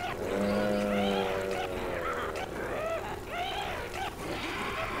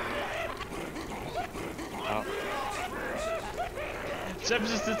 Oh. Jeff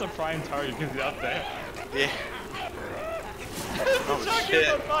just is a prime target because he's up there. Yeah. Oh shit.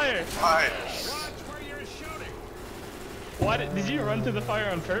 on fire! Fire. Why did you run to the fire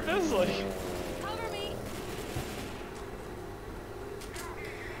on purpose? Like.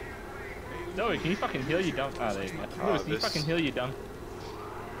 Zoe, can you fucking heal, you dumb? Oh, there you go. Lewis, can you fucking heal, you dumb?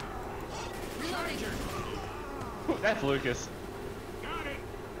 Ooh, that's Lucas.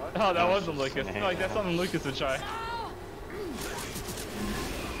 Oh, that wasn't Lucas. I feel like that's something Lucas would try.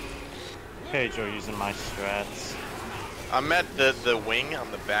 Page are using my strats. I'm at the wing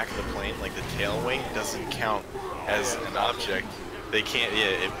on the back of the plane, like the tail wing, doesn't count as an object. They can't,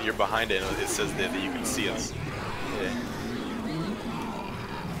 yeah, if you're behind it, it says that you can see us. Yeah.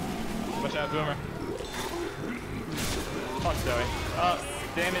 Watch out, Boomer. Fuck Zoe. Oh,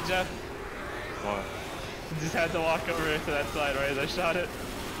 damn it, Jeff. What? Just had to walk over to that side right as I shot it.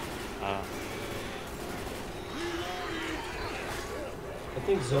 I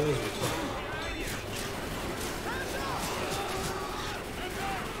think Zoe's returning.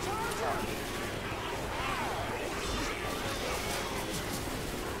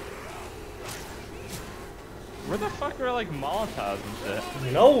 Where the fuck are like Molotovs and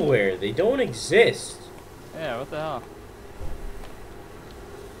shit? Nowhere. They don't exist. Yeah, what the hell?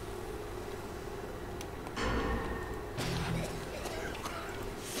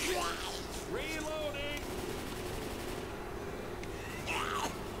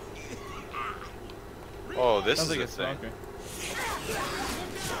 Oh, this Sounds is like a a thing. smoker.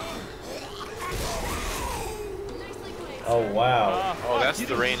 Oh wow. Oh, that's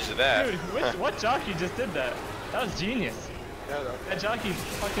the range of that. Dude, what jockey just did that? That was genius. Yeah, That jockey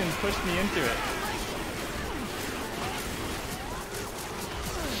fucking pushed me into it.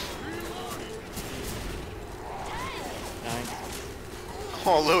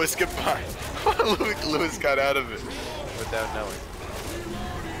 Oh, Lewis, goodbye. Lewis got out of it without knowing.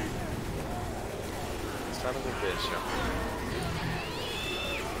 Son of a bitch.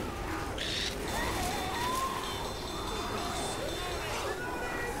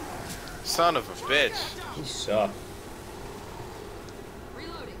 Son of a bitch. He sucked.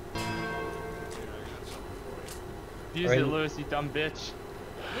 Use Right. it, Lewis, you dumb bitch.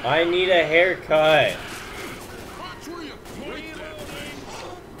 I need a haircut.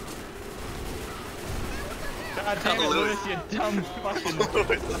 God damn it, Lewis, you dumb fucking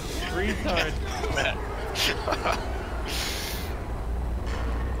retard.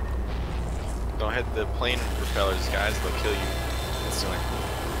 Don't hit the plane propellers, guys. They'll kill you instantly.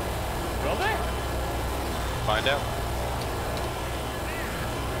 Will they? Find out.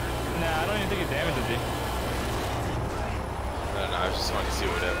 Nah, I don't even think it damages you. I don't know. I just wanted to see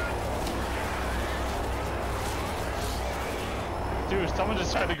what happened. Dude, someone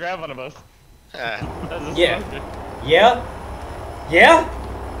just tried to grab one of us. That's a Yeah. smoker. Yeah? Yeah?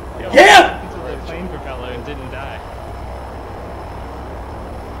 Yeah! Yeah! Into the plane propeller and didn't die.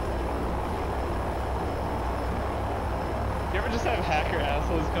 You ever just have hacker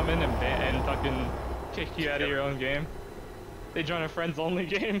assholes come in and fucking kick you out of your own game? They join a friends only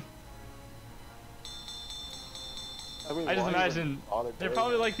game. I just imagine they're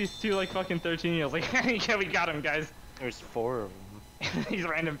probably like these two like fucking 13-year-olds like yeah, we got him, guys. There's 4 of them. These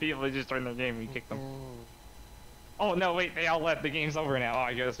random people just joined their game and we kicked them. Oh no, wait, they all left. The game's over now. Oh,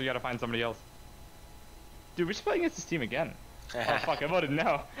 I guess we gotta find somebody else. Dude, we should play against this team again. Oh fuck, I voted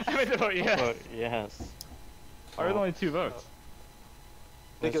no. I meant to vote yes. But yes. Or there's only 2 votes.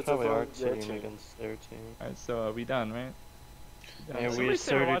 That's it's a probably our vote, their team team. against their team. Alright, so we done, right? And we Somebody say we're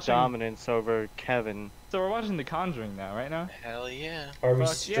asserted watching- dominance over Kevin. So we're watching The Conjuring now, right now? Hell yeah. Are we Fuck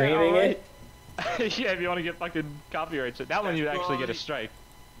yeah, streaming alright. it? Yeah, if you want to get fucking copyright shit. That one you'd actually get a strike.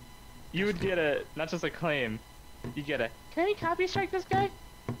 You would get a, not just a claim, you get a, can we copy strike this guy?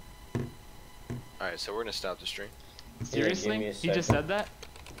 Alright, so we're gonna stop the stream. Seriously? me a He just second. said that?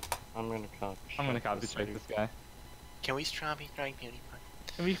 I'm gonna copy. I'm gonna copy strike this guy. Can we strike PewDiePie?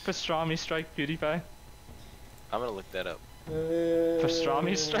 Can we pastrami strike PewDiePie? I'm gonna look that up.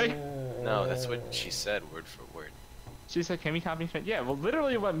 Pastrami strike? No, that's what she said, word for word. She said, can we copy strike? Yeah, well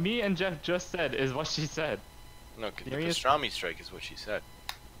literally what me and Jeff just said is what she said. No, the Serious? pastrami strike is what she said.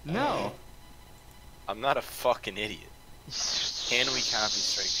 No. I'm not a fucking idiot. Can we copy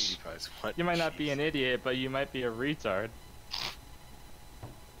strike PewDiePie is what You might not she be an said. idiot, but you might be a retard.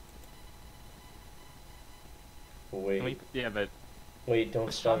 Wait, Yeah, but wait,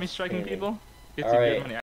 don't stop pastrami striking streaming. people gets All you right. good money.